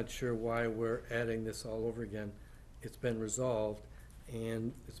 I'm not sure why we're adding this all over again. It's been resolved,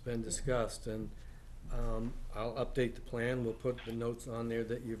 and it's been discussed, and I'll update the plan, we'll put the notes on there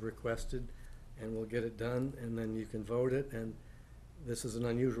that you've requested, and we'll get it done, and then you can vote it, and this is an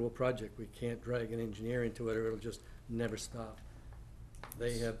unusual project. We can't drag an engineer into it, or it'll just never stop.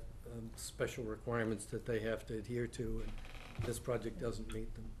 They have special requirements that they have to adhere to, and this project doesn't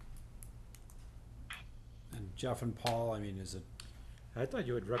meet them. And Jeff and Paul, I mean, is it, I thought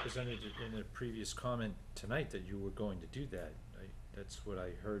you had represented in a previous comment tonight that you were going to do that. That's what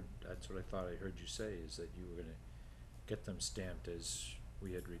I heard, that's what I thought I heard you say, is that you were gonna get them stamped as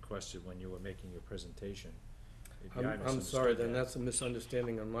we had requested when you were making your presentation. Maybe I I'm sorry, misunderstood then that. that's a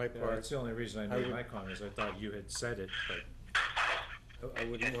misunderstanding on my Yeah, part. that's the only reason I I made would- my comment, is I thought you had said it, but I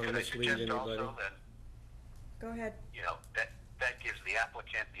wouldn't wanna Could I mislead suggest anybody. also that, Go ahead. you know, that gives the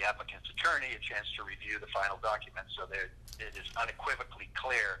applicant's attorney a chance to review the final document, so that it is unequivocally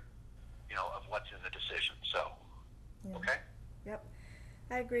clear, you know, of what's in the decision, so, Yeah. okay? Yep,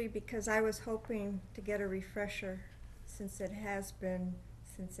 I agree, because I was hoping to get a refresher, since it has been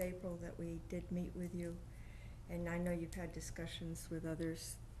since April that we did meet with you. And I know you've had discussions with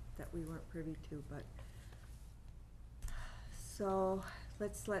others that we weren't privy to, but, so,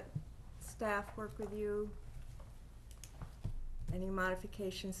 let's let staff work with you. Any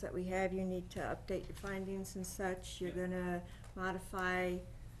modifications that we have, you need to update your findings and such. You're gonna modify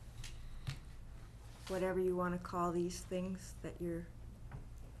whatever you wanna call these things, that your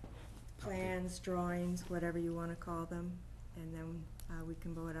plans, drawings, whatever you wanna call them, and then, we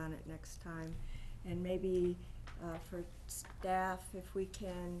can vote on it next time. And maybe, for staff, if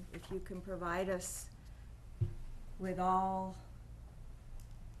you can provide us with all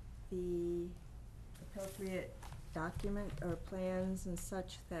the appropriate document or plans and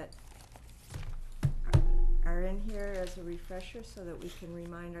such that are in here as a refresher, so that we can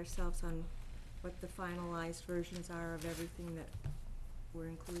remind ourselves on what the finalized versions are of everything that we're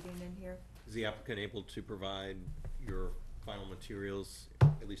including in here. Is the applicant able to provide your final materials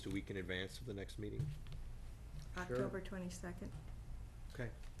at least a week in advance of the next meeting? Sure. October 22nd. Okay.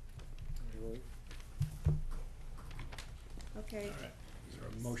 Okay, is there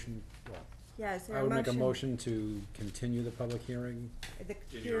a motion? Well, yeah, is there I a would motion? make a motion to continue the public hearing, The Did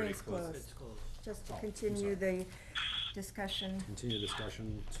you already hearing's close it? closed, It's closed. just to Oh, I'm continue the discussion. continue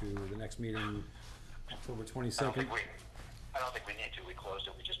discussion to the next meeting, October I don't 22nd. think we need to, we closed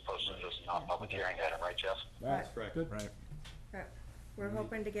it, we just posted it as a non-public hearing item, right, Jeff? That's correct. Good. right. We're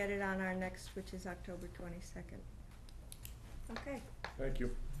hoping to get it on our next, which is October 22nd. Okay, Thank you.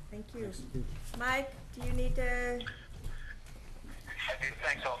 thank you. Mike, do you need to,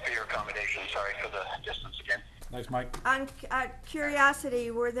 Thanks all for your accommodation, sorry for the distance again. Thanks, Mike. on curiosity,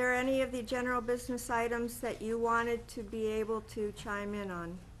 were there any of the general business items that you wanted to be able to chime in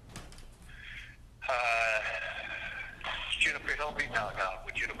on? Juniper Hill, no,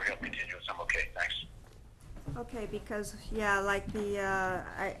 with Juniper Hill continuous, I'm okay, thanks. Okay, because, yeah, like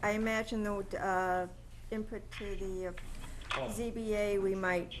I imagine the input to the ZBA, we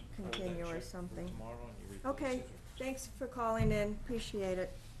might continue or something. Tomorrow and you read the Okay, decision. thanks for calling in, appreciate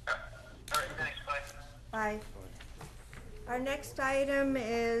it. All right, thanks, bye. Bye. Our next item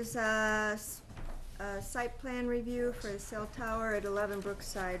is site plan review for the cell tower at 11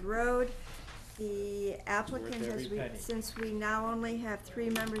 Brookside Road. The applicant every has, penny. since we now only have 3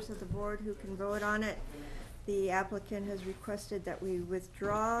 members of the board who can vote on it, the applicant has requested that we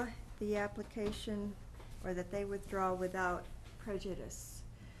withdraw the application, or that they withdraw without prejudice.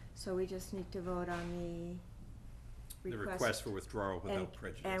 So we just need to vote on the The request. request for withdrawal without And-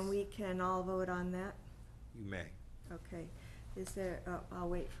 prejudice. And we can all vote on that? You may. Okay. Is there, I'll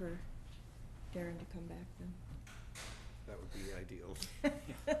wait for Darren to come back then. That would be ideal.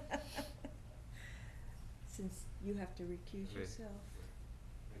 Since you have to recuse Okay. yourself.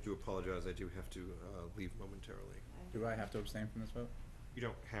 I do apologize, I do have to leave momentarily. Do I have to abstain from this vote? You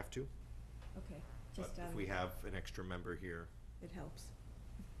don't have to, Okay, but just if we have an extra member here, it helps.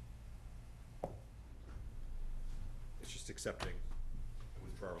 it's just accepting a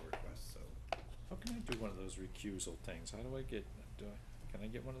withdrawal request, so. How can I do one of those recusal things? How do I get, can I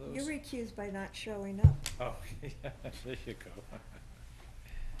get one of those? You're recused by not showing up, Oh, yeah, there you go.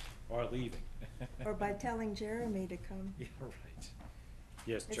 Or leaving. or by telling Jeremy to come. Yeah, right.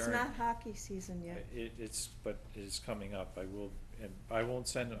 Yes, It's Jeremy. not hockey season yet. But it's coming up. I won't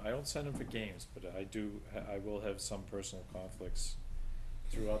send him for games, but I will have some personal conflicts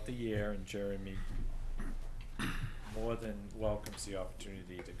throughout the year, and Jeremy more than welcomes the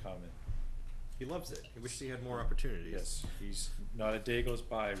opportunity to come in. He loves it. He wishes he had more opportunities. Yes, he's, not a day goes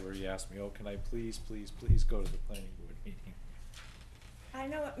by where he asks me, oh, can I please go to the planning board meeting? I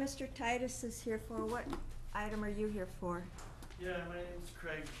know what Mr. Titus is here for. What item are you here for? Yeah, my name's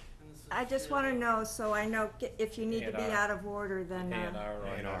Craig. And this is I just wanna know, so I know if you need to be A&R. out of order, then, A&R on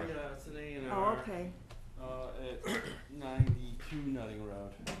A&R. our- Yeah, it's an A&R. Oh, okay, At 92 Nutting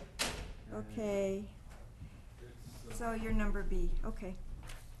Road. And okay. it's, So you're number B, okay.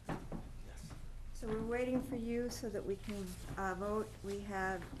 yes. So we're waiting for you so that we can, vote. We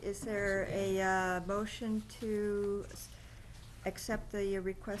have, is there a, motion to accept the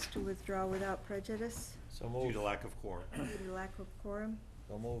request to withdraw without prejudice So Due moved. to lack of quorum. due to lack of quorum?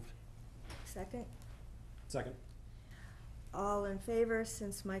 So moved. Second? Second. All in favor,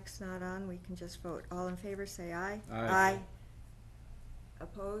 since Mike's not on, we can just vote. All in favor, say aye. Aye.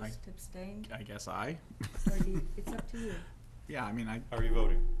 Opposed, abstained, I guess I. or do you, it's up to you. Yeah, I mean, How are you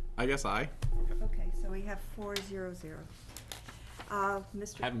voting? I guess I. Okay, so we have 4-0-0.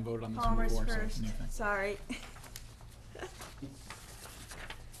 Mr. Haven't voted on this one Palmer's before, so it's first, a new thing. sorry.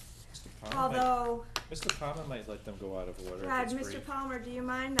 Mr. Palmer might- Although, Mr. Palmer might let them go out of order God, if it's Mr. brief. Palmer, do you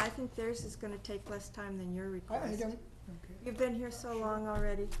mind? I think theirs is gonna take less time than your request. You've been here so long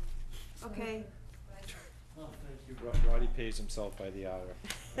already. Okay. Oh, thank you. Roddy pays himself by the hour.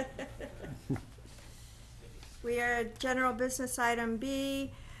 We are at general business item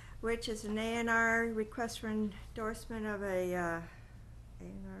B, which is an A&R request for endorsement of a, A&R,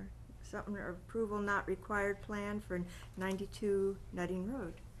 something, or approval not required plan for 92 Nutting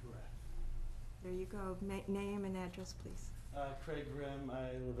Road. Correct. There you go. Name and address, please. Craig Grimm.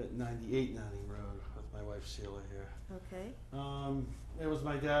 I live at 98 Nutting Road with my wife Sheila here. Okay. It was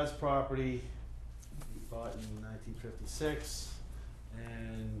my dad's property. He bought in 1956,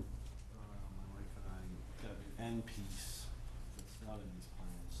 and my wife and I got an end piece that's not in these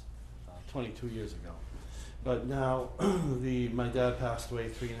plans 22 years ago. But now, my dad passed away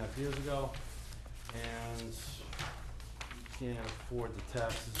 3.5 years ago, and we can't afford the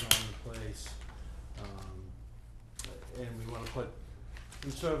taxes on the place. And we want to put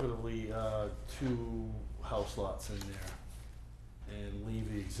conservatively 2 house lots in there and leave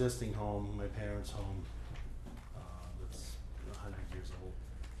the existing home, my parents' home, that's 100 years old.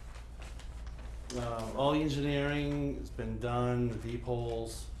 All the engineering has been done, the deep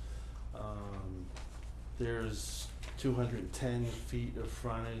holes. There's 210 feet of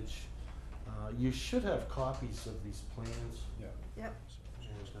frontage. You should have copies of these plans. Yeah. Yep.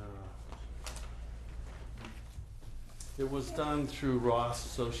 And, it was done through Ross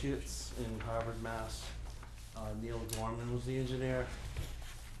Associates in Harvard, Mass. Neil Gorman was the engineer,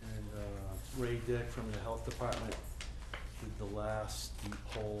 and Ray Dick from the health department did the last deep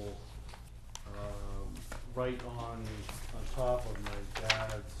hole right on top of my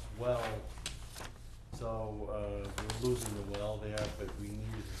dad's well. So we're losing the well there, but we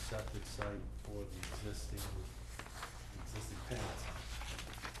needed a septic site for the existing plant.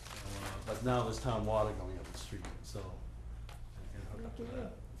 But now there's town water going up the street, so I can hook up to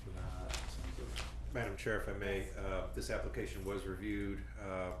that for that. So. Madam Chair, if I may, this application was reviewed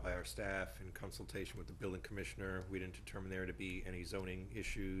by our staff in consultation with the building commissioner. We didn't determine there to be any zoning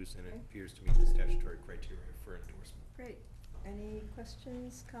issues, and it Okay. appears to meet the statutory criteria for endorsement. Great. Any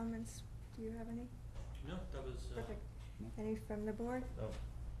questions, comments? Do you have any? No, that was, Perfect. Any from the board? No.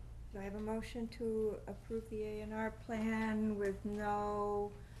 Do I have a motion to approve the A&R plan with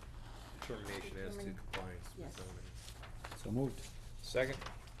no determination as to compliance with Yes. zoning. So moved. Second?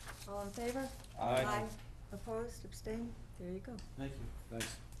 All in favor? Aye. Opposed, abstained? There you go. Thank you.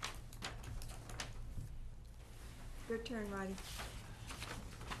 Thanks. Your turn, Roddy.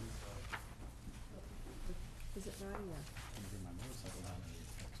 Is it Roddy? Yeah.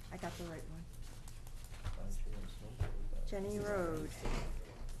 I got the right one. Jenny Road.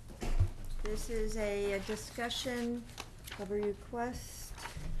 This is a discussion of a request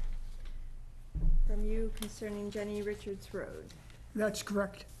from you concerning Jenny Richards Road. That's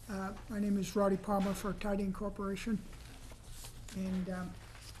correct. My name is Roddy Palmer for Tiding Corporation. And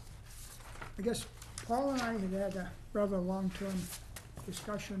I guess Paul and I had a rather long-term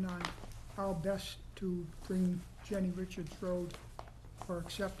discussion on how best to bring Jenny Richards Road for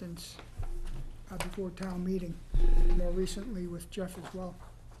acceptance before town meeting, more recently with Jeff as well.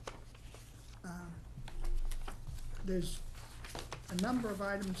 There's a number of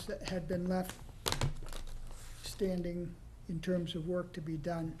items that had been left standing in terms of work to be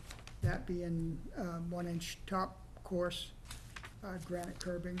done, that being 1-inch top course, granite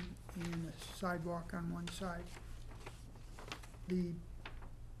curbing, and a sidewalk on one side.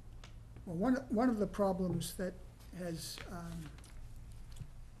 One of the problems that has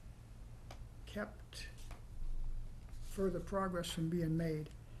kept further progress from being made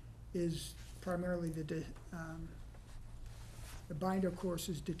is primarily the binder course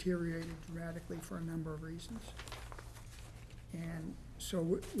has deteriorated dramatically for a number of reasons. And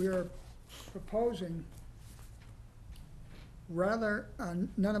so we're proposing, rather,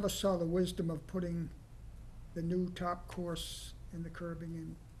 none of us saw the wisdom of putting the new top course and the curbing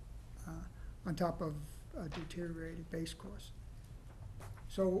in on top of a deteriorated base course.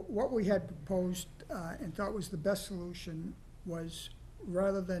 So what we had proposed and thought was the best solution was,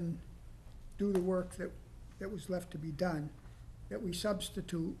 rather than do the work that was left to be done, that we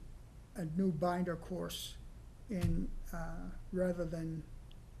substitute a new binder course in, rather than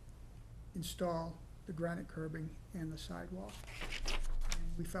install the granite curbing and the sidewalk.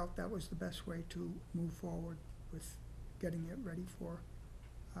 And we felt that was the best way to move forward with getting it ready for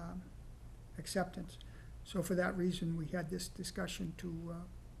acceptance. So for that reason, we had this discussion to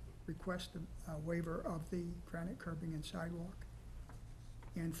request a waiver of the granite curbing and sidewalk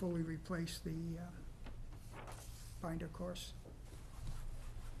and fully replace the binder course.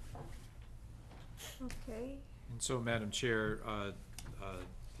 Okay, And so, Madam Chair,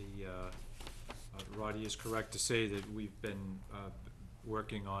 Roddy is correct to say that we've been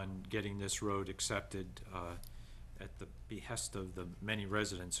working on getting this road accepted at the behest of the many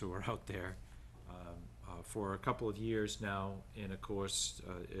residents who are out there for a couple of years now. And of course,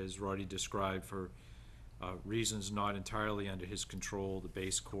 as Roddy described, for reasons not entirely under his control, the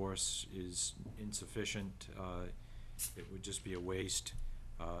base course is insufficient. It would just be a waste.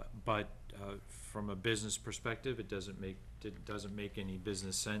 But from a business perspective, it doesn't make any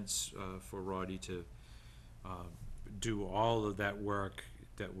business sense for Roddy to do all of that work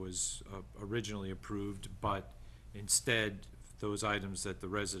that was originally approved, but instead those items that the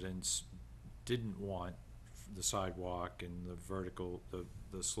residents didn't want, the sidewalk and the vertical,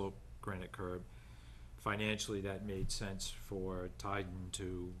 the slope granite curb, financially that made sense for Tiding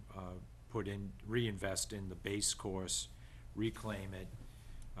to reinvest in the base course, reclaim it,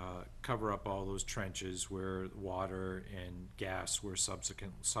 cover up all those trenches where water and gas were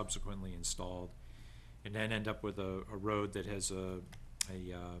subsequently installed, and then end up with a road that has a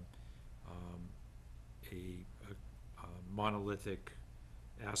monolithic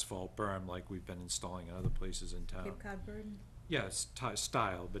asphalt berm like we've been installing in other places in town. Cape Cod burden? Yes,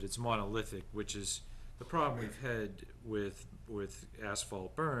 style, but it's monolithic, which is the problem we've had with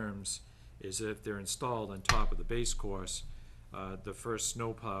asphalt berms, is that if they're installed on top of the base course, the first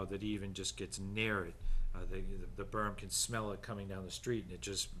snowplow that even just gets near it, the berm can smell it coming down the street, and it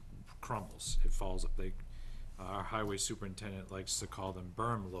just crumbles. It falls up. Our highway superintendent likes to call them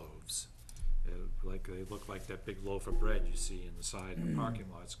berm loaves. Like they look like that big loaf of bread you see in the side of parking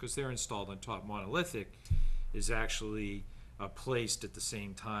lots, because they're installed on top. Monolithic is actually placed at the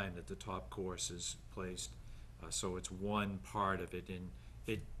same time that the top course is placed, so it's one part of it, and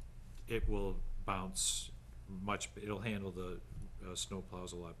it will bounce it'll handle the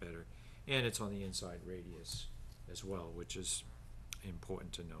snowplows a lot better, and it's on the inside radius as well, which is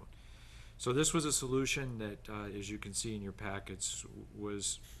important to note. So this was a solution that, as you can see in your packets,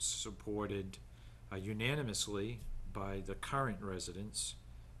 was supported unanimously by the current residents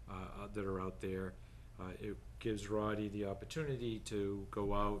that are out there. It gives Roddy the opportunity to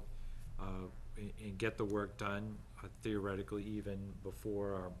go out and get the work done, theoretically even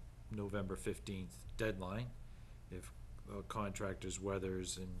before our November 15th deadline, if contractors'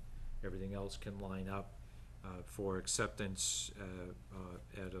 weathers and everything else can line up for acceptance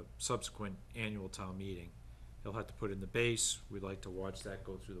at a subsequent annual town meeting. He'll have to put in the base. We'd like to watch that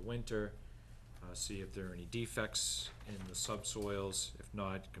go through the winter, see if there are any defects in the subsoils. If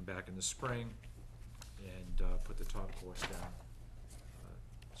not, come back in the spring and put the top course down.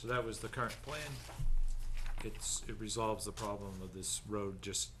 So that was the current plan. It resolves the problem of this road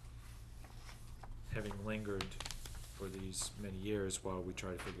just having lingered for these many years while we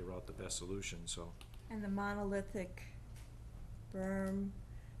try to figure out the best solution, so. And the monolithic berm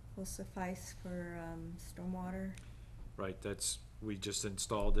will suffice for stormwater? Right, we just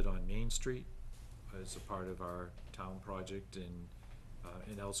installed it on Main Street as a part of our town project and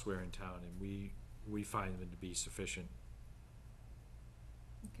elsewhere in town, and we find them to be sufficient.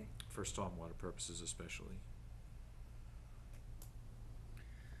 Okay. For stormwater purposes especially.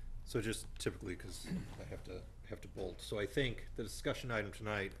 So just typically, because I have to bolt, so I think the discussion item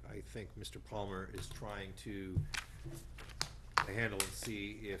tonight, I think Mr. Palmer is trying to handle and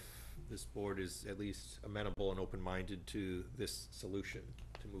see if this board is at least amenable and open-minded to this solution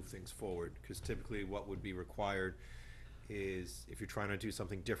to move things forward. Because typically what would be required is, if you're trying to do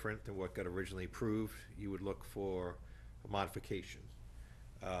something different than what got originally approved, you would look for a modification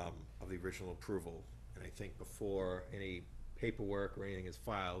of the original approval. And I think before any paperwork or anything is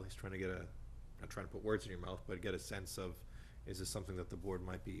filed, he's trying to get not trying to put words in your mouth, but get a sense of, is this something that the board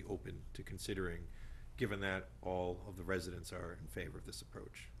might be open to considering, given that all of the residents are in favor of this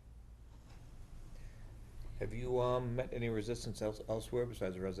approach? Have you met any resistance elsewhere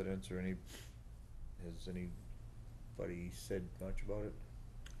besides the residents, or has anybody said much about it?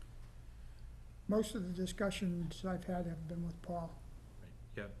 Most of the discussions I've had have been with Paul.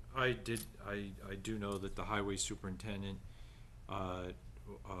 Yeah, I do know that the highway superintendent, I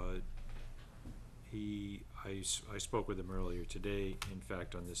spoke with him earlier today, in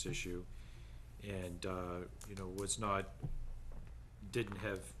fact, on this issue, and, didn't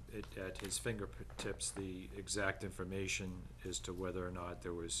have it at his fingertips, the exact information as to whether or not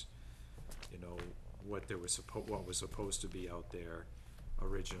there was, what was supposed to be out there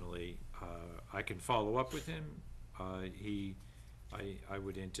originally. I can follow up with him. I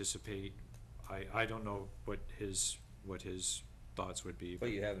would anticipate, I don't know what his thoughts would be.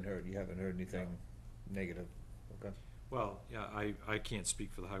 But you haven't heard anything negative, okay? Well, yeah, I can't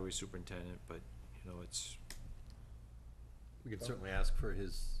speak for the highway superintendent, but, it's. We can certainly ask for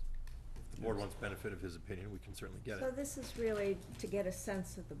his, if the board wants benefit of his opinion, we can certainly get So it. this is really to get a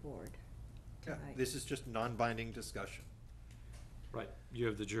sense of the board Yeah, tonight. this is just non-binding discussion. Right, you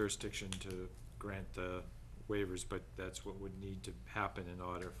have the jurisdiction to grant the waivers, but that's what would need to happen in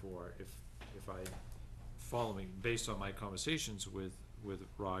order for, if based on my conversations with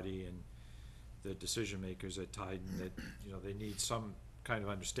Roddy and the decision makers at Tyden, that, they need some kind of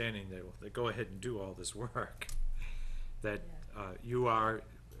understanding that they go ahead and do all this work. That you are,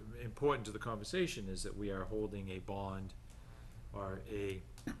 important to the conversation is that we are holding a bond or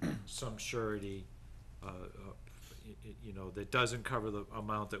some surety, that doesn't cover the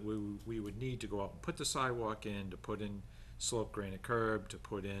amount that we would need to go out and put the sidewalk in, to put in slope granite curb, to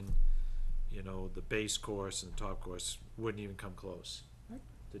put in, the base course and the top course, wouldn't even come close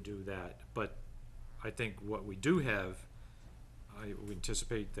to do that. But I think what we do have, I would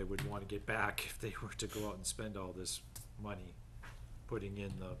anticipate they would want to get back if they were to go out and spend all this money putting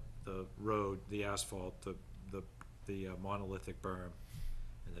in the road, the asphalt, the monolithic berm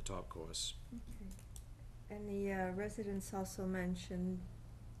and the top course. Okay. And the residents also mentioned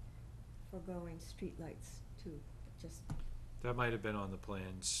foregoing streetlights too, just, That might have been on the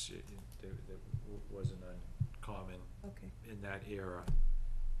plans. That wasn't uncommon okay. in that era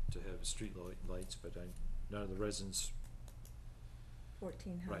to have street lights, but none of the residents.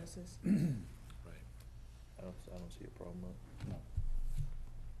 14 Right. houses. Right. I don't see a problem with it.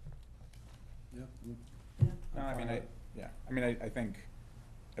 Yeah. No, I think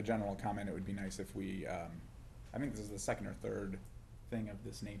a general comment, it would be nice if we, I think this is the second or third thing of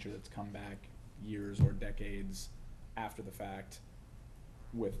this nature that's come back years or decades after the fact,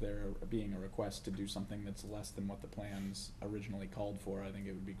 with there being a request to do something that's less than what the plans originally called for. I think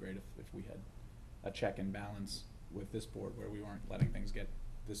it would be great if we had a check and balance with this board where we weren't letting things get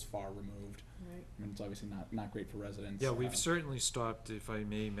this far removed. Right. I mean, it's obviously not great for residents. Yeah, we've certainly stopped, if I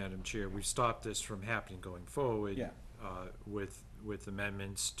may, Madam Chair, we've stopped this from happening going forward. Yeah. With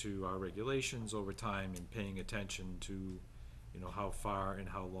amendments to our regulations over time and paying attention to, how far and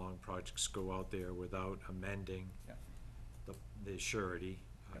how long projects go out there without amending Yeah. the surety.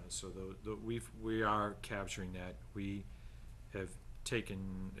 So we are capturing that. We have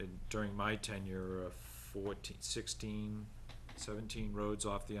taken, during my tenure, 16 17 roads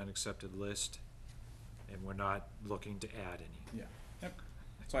off the unaccepted list, and we're not looking to add any. Yeah, yep.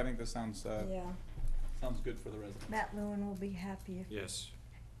 So I think this sounds, Yeah, sounds good for the residents. Matt Lewin will be happy if you Yes.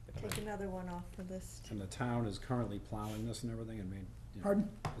 take another one off the list. And the town is currently plowing this and everything, I mean, you know, Pardon?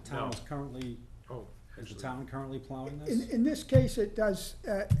 the town No. is currently, Oh, is the town currently plowing In, this? in this case, it does,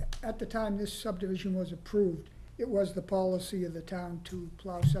 at the time this subdivision was approved, it was the policy of the town to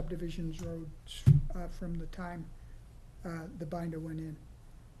plow subdivisions roads, from the time, the binder went in.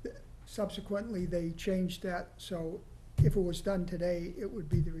 Subsequently, they changed that, so if it was done today, it would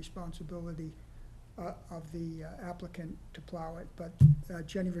be the responsibility, of the applicant to plow it, but,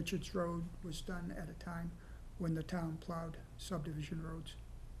 Jenny Richards Road was done at a time when the town plowed subdivision roads.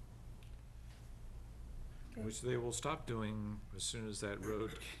 which they will stop doing as soon as that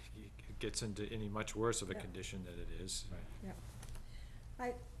road gets into any much worse of a Yeah. condition than it is.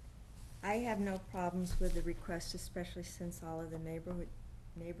 I have no problems with the request, especially since all of the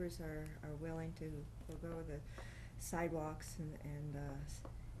neighbors are willing to forego the sidewalks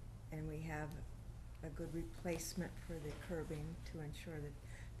and we have a good replacement for the curbing to ensure that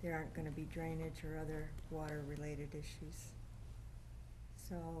there aren't gonna be drainage or other water-related issues.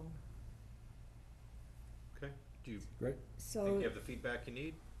 So, Okay, do you Great. so. think you have the feedback you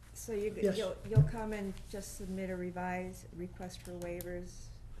need? So Yes. you'll come and just submit a revised request for waivers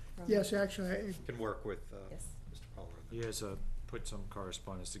from? Yes, actually, Can work with, Yes. Mr. Palmer. He has put some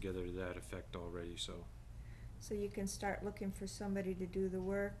correspondence together to that effect already, so. So you can start looking for somebody to do the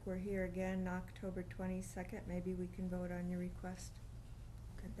work. We're here again October 22nd. Maybe we can vote on your request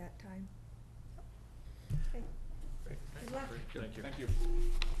at that time. Okay. Great. Good luck. Thank you. Thank you.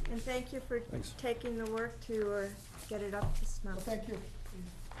 And thank you for Thanks. taking the work to get it up to snuff. well, thank you.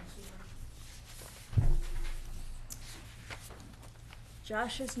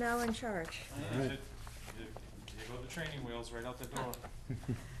 Josh is now in charge. Right. There go the training wheels right out the door.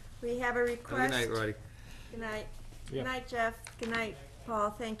 We have a request. Roddy. Good night. Yeah. Good night, Jeff. Good night,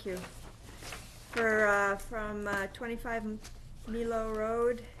 Paul. Thank you. For, from 25 Milo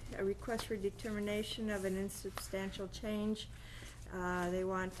Road, a request for determination of an insubstantial change. They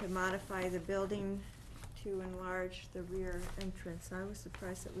want to modify the building to enlarge the rear entrance. I was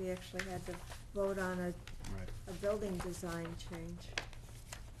surprised that we actually had to vote on Right. a building design change.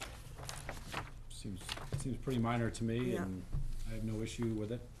 Seems pretty minor to me, Yeah. and I have no issue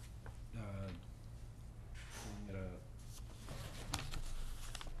with it.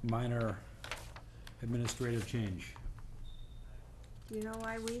 A minor administrative change. Do you know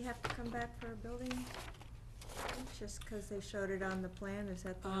why we have to come back for a building change? Just 'cause they showed it on the plan? Is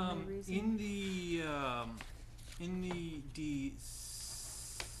that the only reason? In the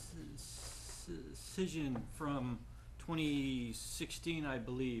decision from 2016, I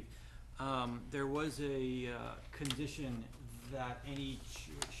believe, there was a condition that any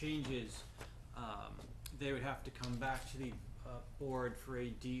changes, they would have to come back to the board for a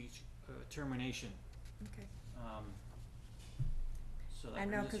determination. Okay. So that I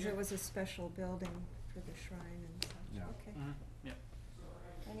know, for this 'cause year. it was a special building for the shrine and such. Yeah. Okay. Mhm, yeah.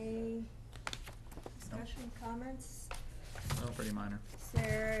 Any discussion, comments? No, pretty minor. Is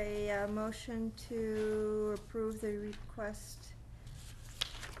there a motion to approve the request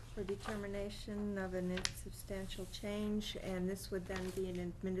for determination of an insubstantial change, and this would then be an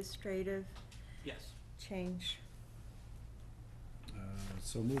administrative Yes. change?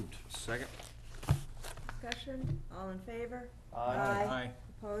 So moved. Second? Discussion, all in favor? Aye.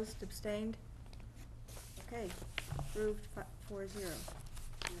 Opposed, abstained? Okay, approved 4-0.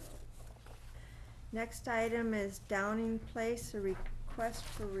 Next item is Downing Place, a request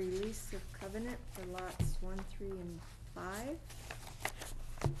for release of covenant for lots 1, 3, and 5.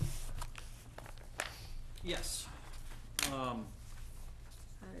 Yes. How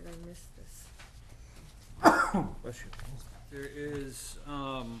did I miss this? Bless you. There is,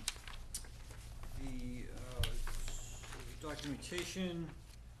 the, documentation,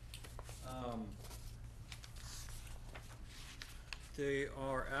 they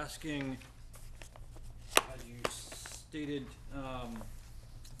are asking, as you stated, a,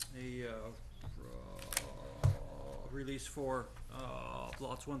 release for,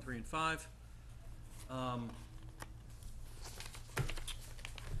 lots 1, 3, and 5.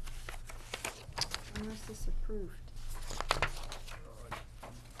 When was this approved?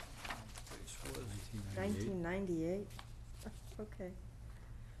 This was 1998? Okay.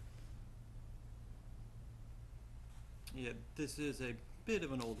 Yeah, this is a bit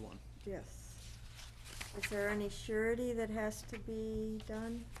of an old one. Yes. Is there any surety that has to be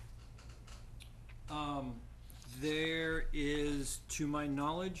done? There is, to my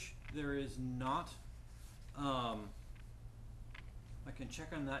knowledge, there is not. I can check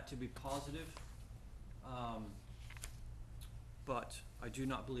on that to be positive. But I do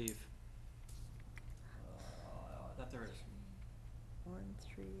not believe that there is. 1,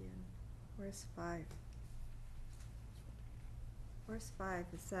 3, and where's 5? Where's 5?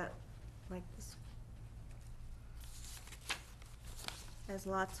 Is that like this? As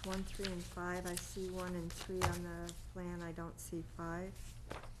lots 1, 3, and 5, I see 1 and 3 on the plan, I don't see 5.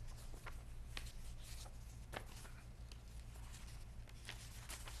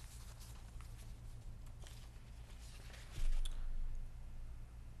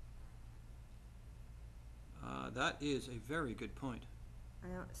 That is a very good point.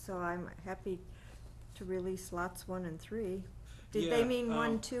 So I'm happy to release lots 1 and 3. Did they Yeah, mean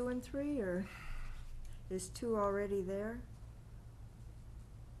 1, 2, and 3, or is 2 already there?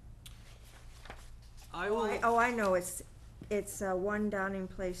 I will. I know, it's 1 Downing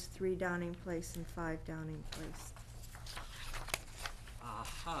Place, 3 Downing Place, and 5 Downing Place.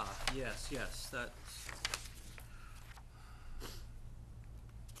 Aha, yes, that's.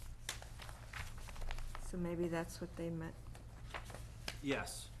 So maybe that's what they meant.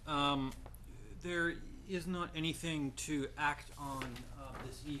 Yes. There is not anything to act on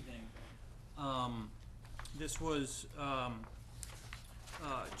this evening. This was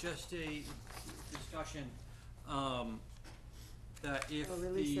just a discussion that if Oh,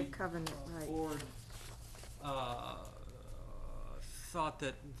 release the the covenant, right. board thought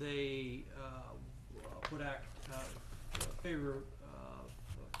that they would act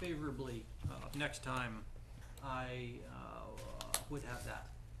favorably next time, I would have that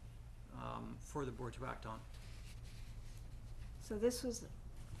for the board to act on. So this was,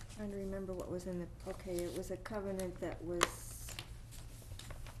 trying to remember what was in the, okay, it was a covenant that was,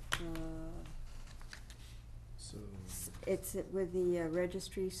 So, it's with the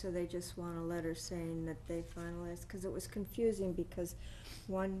registry, so they just want a letter saying that they finalized, because it was confusing, because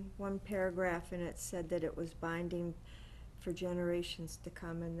one paragraph in it said that it was binding for generations to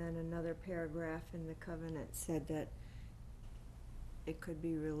come, and then another paragraph in the covenant said that it could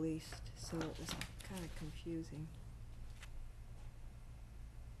be released, so it was kind of confusing.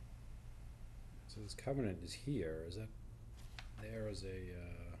 so this covenant is here, is that there as a,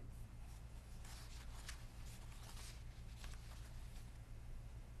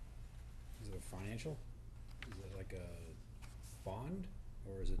 is it a financial? Is it like a bond,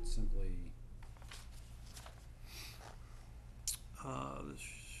 or is it simply, It's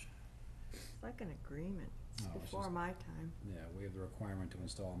like an agreement, it's No, it's before just- my time. yeah, we have the requirement to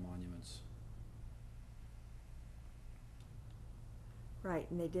install monuments? Right,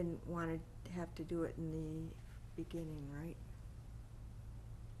 and they didn't want to have to do it in the beginning, right?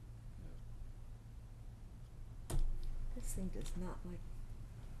 This thing does not like.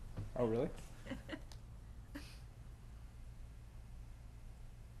 Oh, really?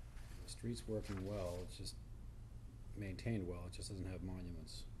 The street's working well, it's just maintained well, it just doesn't have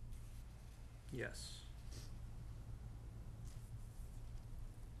monuments. Yes.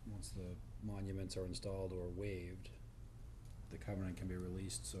 Once the monuments are installed or waived, the covenant can be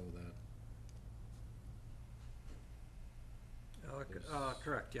released so that,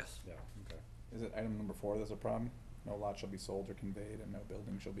 Correct, yes. yeah, okay. Is it item number 4 that's a problem? No lot shall be sold or conveyed, and no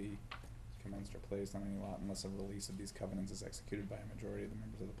building shall be commenced or placed on any lot unless a release of these covenants is executed by a majority of the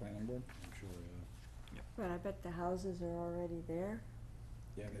members of the planning board. I'm sure, yeah. But I bet the houses are already there.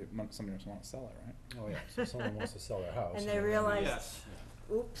 Yeah, somebody must wanna sell it, right? Oh, yeah, so someone wants to sell their house. And they realize, Yes,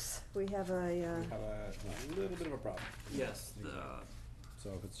 oops, we have a, We have a little bit of a problem. yes.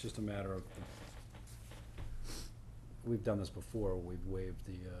 So if it's just a matter of, we've done this before, we've waived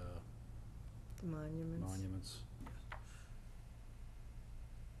the monuments. monuments.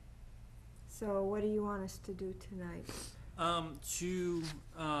 So what do you want us to do tonight?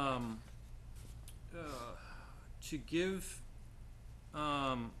 To give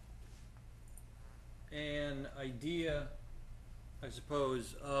an idea, I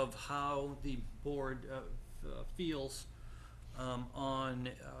suppose, of how the board feels on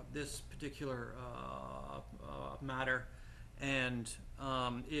this particular matter, and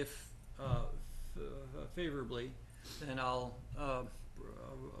if favorably, then I'll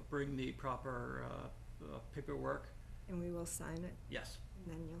bring the proper paperwork. And we will sign it, Yes.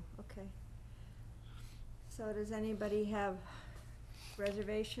 and then you'll, okay. So does anybody have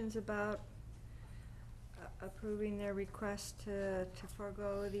reservations about approving their request to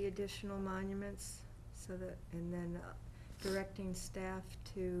forego the additional monuments? So that, and then directing staff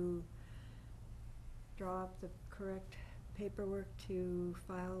to draw up the correct paperwork to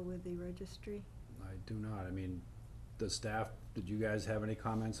file with the registry? I do not, I mean, the staff, did you guys have any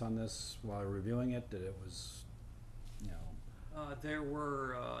comments on this while reviewing it, that it was, you know, There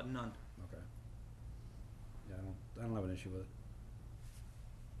were none. Okay. Yeah, I don't have an issue with it.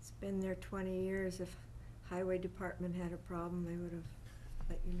 It's been there 20 years. If highway department had a problem, they would have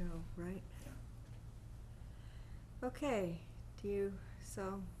let you know, right? Okay, do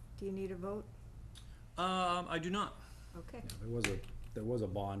you need a vote? I do not. Okay. Yeah, there was a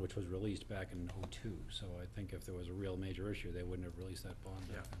bond which was released back in '02, so I think if there was a real major issue, they wouldn't have released that bond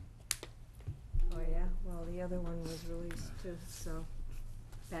back then. Oh, yeah, well, the other one was released too, so,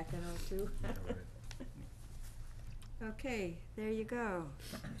 back in '02. Yeah, right. Okay, there you go.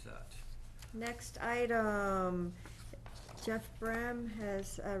 There's that. Next item, Jeff Bram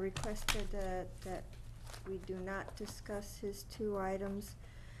has requested that we do not discuss his 2 items.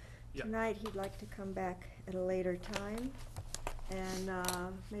 Yep. Tonight, he'd like to come back at a later time, and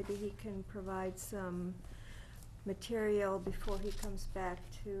maybe he can provide some material before he comes back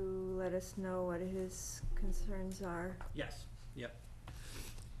to let us know what his concerns are. Yes, yep.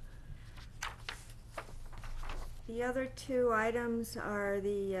 The other 2 items are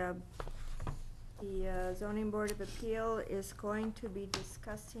the Zoning Board of Appeal is going to be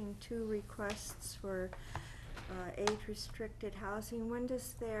discussing 2 requests for age-restricted housing. When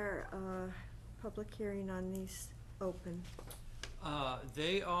does their public hearing on these open?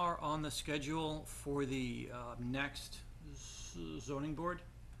 They are on the schedule for the next zoning board,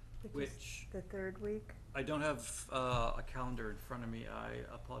 which The 3rd week? I don't have a calendar in front of me.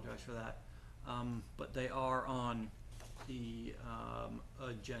 I apologize for that. But they are on the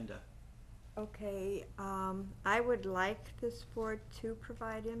agenda. Okay, I would like this board to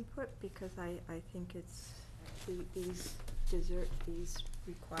provide input because I think it's, these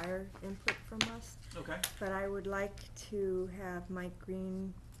require input from us. Okay. But I would like to have Mike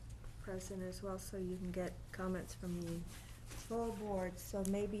Green present as well, so you can get comments from the full board. So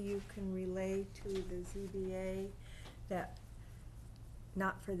maybe you can relay to the ZBA that,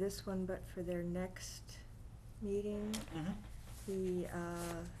 not for this one, but for their next meeting, the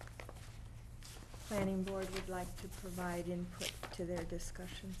planning board would like to provide input to their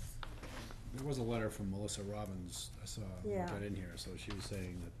discussions. There was a letter from Melissa Robbins, I saw, which Yeah. I didn't hear, so she was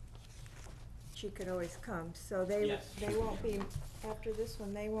saying that She could always come, so they Yes. they won't be, after this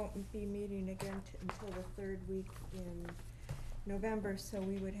one, they won't be meeting again until the 3rd week in November, so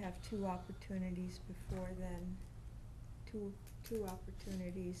we would have 2 opportunities before then. Two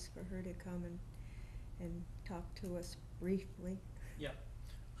opportunities for her to come and talk to us briefly. Yep.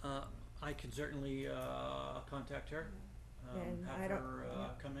 I can certainly contact her, And I have don't- her yeah.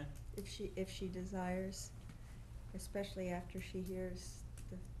 come in. If she desires, especially after she hears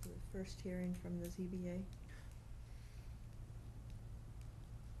the first hearing from the ZBA.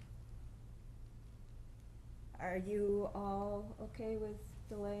 Are you all okay with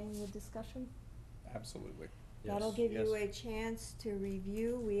delaying the discussion? Absolutely. That'll Yes, give you yes. a chance to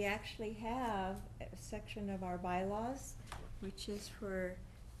review. We actually have a section of our bylaws, which is for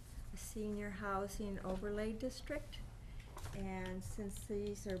a senior housing overlay district. And since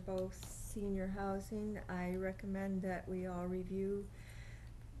these are both senior housing, I recommend that we all review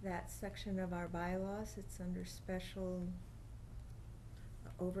that section of our bylaws. It's under special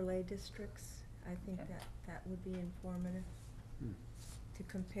overlay districts. I think Okay. that would be informative Hmm. to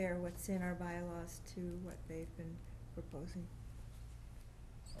compare what's in our bylaws to what they've been proposing.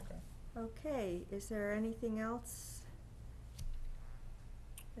 Okay. Okay, is there anything else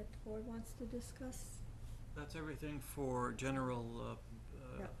that the board wants to discuss? That's everything for general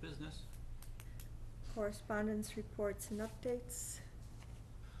Yep. business. Correspondence, reports, and updates?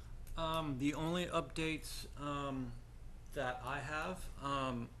 The only updates that I have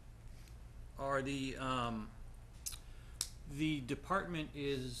are the department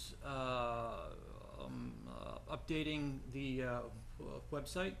is updating the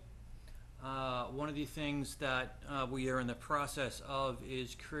website. One of the things that we are in the process of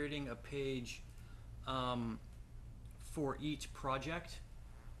is creating a page for each project.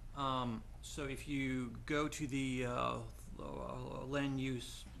 So if you go to the land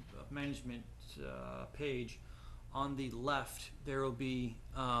use management page, on the left there will be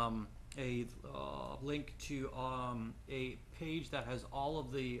a link to a page that has all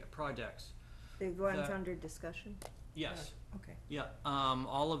of the projects. The ones That- under discussion? Yes. Okay. Yeah,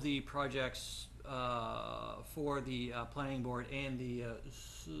 all of the projects for the planning board and the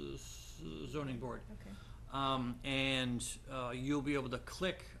zoning board. Okay. And you'll be able to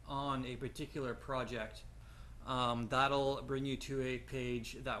click on a particular project. That'll bring you to a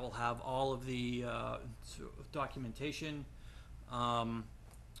page that will have all of the documentation,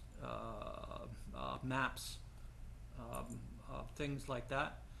 maps, things like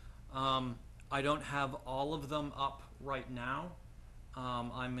that. I don't have all of them up right now.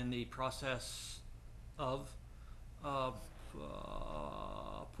 I'm in the process of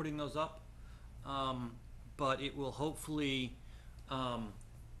putting those up. But it will hopefully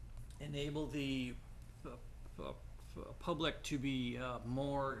enable the public to be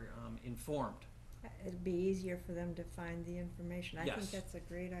more informed. It'd be easier for them to find the information. I think Yes. that's a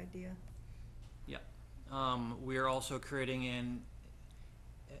great idea. Yeah. We're also creating an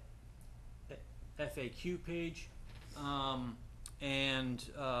FAQ page, and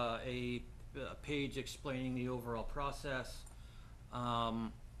a page explaining the overall process,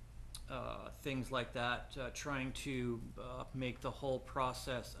 things like that, trying to make the whole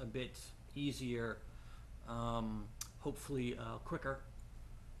process a bit easier, hopefully quicker.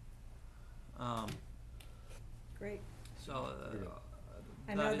 Great. So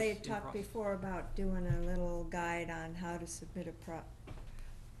I know that they is in talked process. before about doing a little guide on how to submit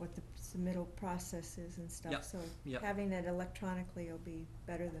what the submittal process is and stuff. Yep, So yep. having it electronically will be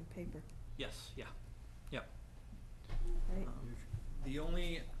better than paper, Yes, yeah, yep. right? The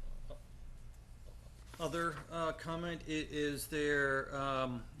only other comment is there,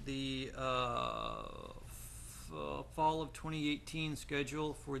 the fall of 2018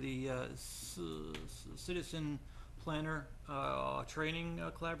 schedule for the Citizen Planner Training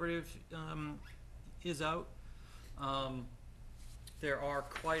Collaborative is out. There are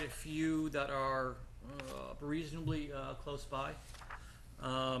quite a few that are reasonably close by.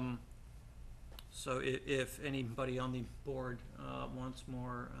 So if anybody on the board wants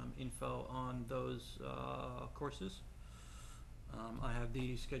more info on those courses, I have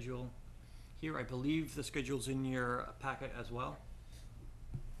the schedule here. I believe the schedule's in your packet as well.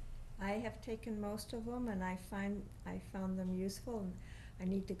 I have taken most of them and I found them useful, and I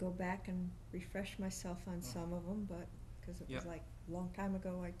need to go back and refresh myself on some of them, but, cause it was Yeah. like a long time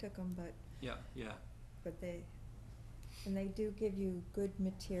ago I took them, but Yeah, yeah. And they do give you good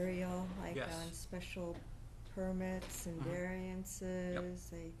material, like Yes. on special permits and Mhm.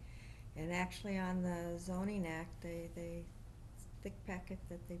 variances. And actually on the zoning act, they, thick packet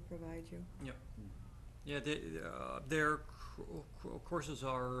that they provide you. Yep. Yeah, their courses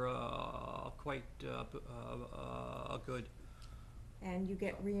are quite good. And you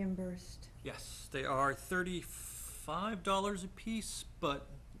get reimbursed. Yes, they are $35 a piece, but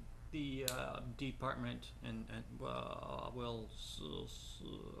the department and will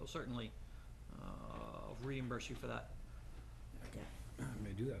certainly reimburse you for that.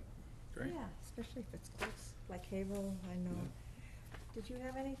 May do that. Great. Yeah, especially if it's close, like Haverhill, I know. Did you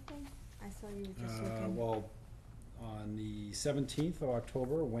have anything? I saw you were just looking. Well, on the 17th of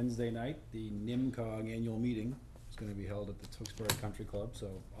October, Wednesday night, the NIMCOG annual meeting is gonna be held at the Tewksbury Country Club,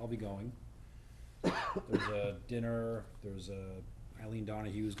 so I'll be going. There's a dinner, Eileen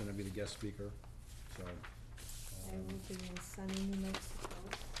Donahue is gonna be the guest speaker, so. I will be in sunny New Mexico,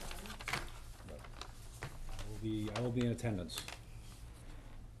 so. I will be in attendance.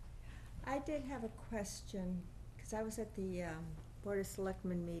 I did have a question, because I was at the Board of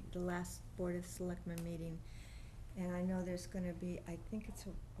Selectmen the last Board of Selectmen meeting, and I know there's gonna be, I think it's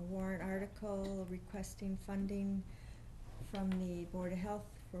a warrant article requesting funding from the Board of Health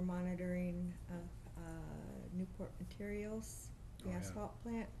for monitoring of Newport Materials, the Oh, yeah. asphalt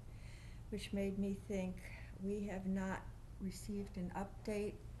plant, which made me think we have not received an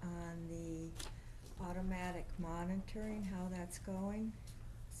update on the automatic monitoring, how that's going.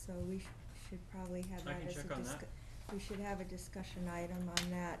 So we should probably have I that can as a check on that. we should have a discussion item on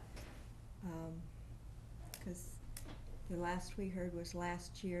that. 'Cause the last we heard was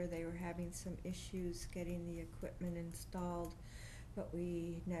last year, they were having some issues getting the equipment installed, but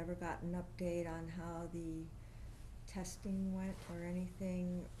we never got an update on how the testing went or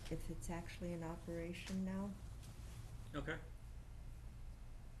anything, if it's actually in operation now. Okay.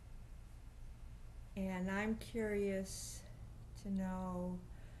 And I'm curious to know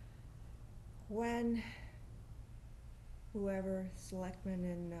when whoever, selectman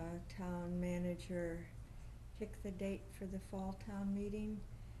and town manager, pick the date for the fall town meeting,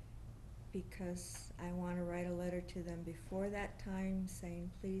 because I wanna write a letter to them before that time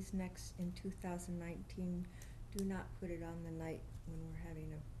saying, please, in 2019, do not put it on the night when we're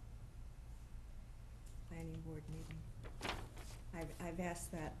having a planning board meeting. I've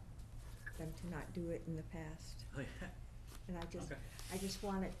asked them to not do it in the past, Oh, yeah. and Okay. I just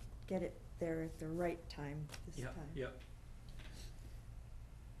wanna get it there at the right time this Yep, time. yep.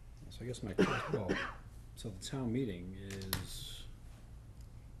 So I guess so the town meeting is,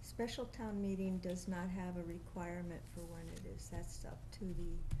 Special town meeting does not have a requirement for when it is, that's up to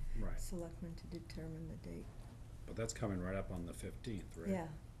the right, selectmen to determine the date. but that's coming right up on the 15th, right? Yeah,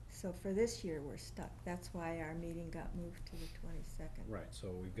 So for this year, we're stuck. That's why our meeting got moved to the 22nd. Right, so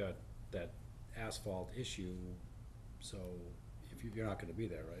we've got that asphalt issue, so if you're not gonna be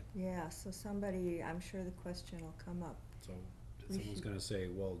there, right? Yeah, so somebody, I'm sure the question will come up. So We someone's should- gonna say,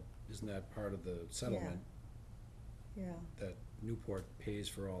 well, isn't that part of the settlement Yeah, that Newport pays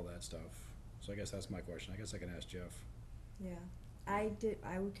for all that stuff? So I guess that's my question. I guess I can ask Jeff. yeah. I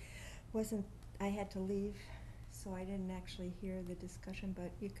had to leave, so I didn't actually hear the discussion,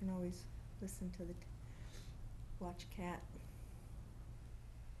 but you can always listen to watch CAT.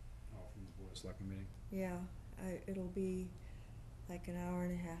 Oh, from the Board of Selectmen meeting? Yeah, it'll be like an hour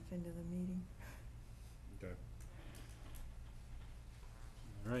and a half into the meeting. Okay.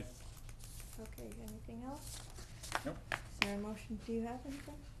 All right. Okay, anything else? Nope. Is there a motion, do you have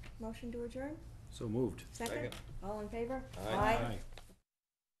anything? Motion to adjourn? So moved. Second? Second. All in favor? Aye. Aye.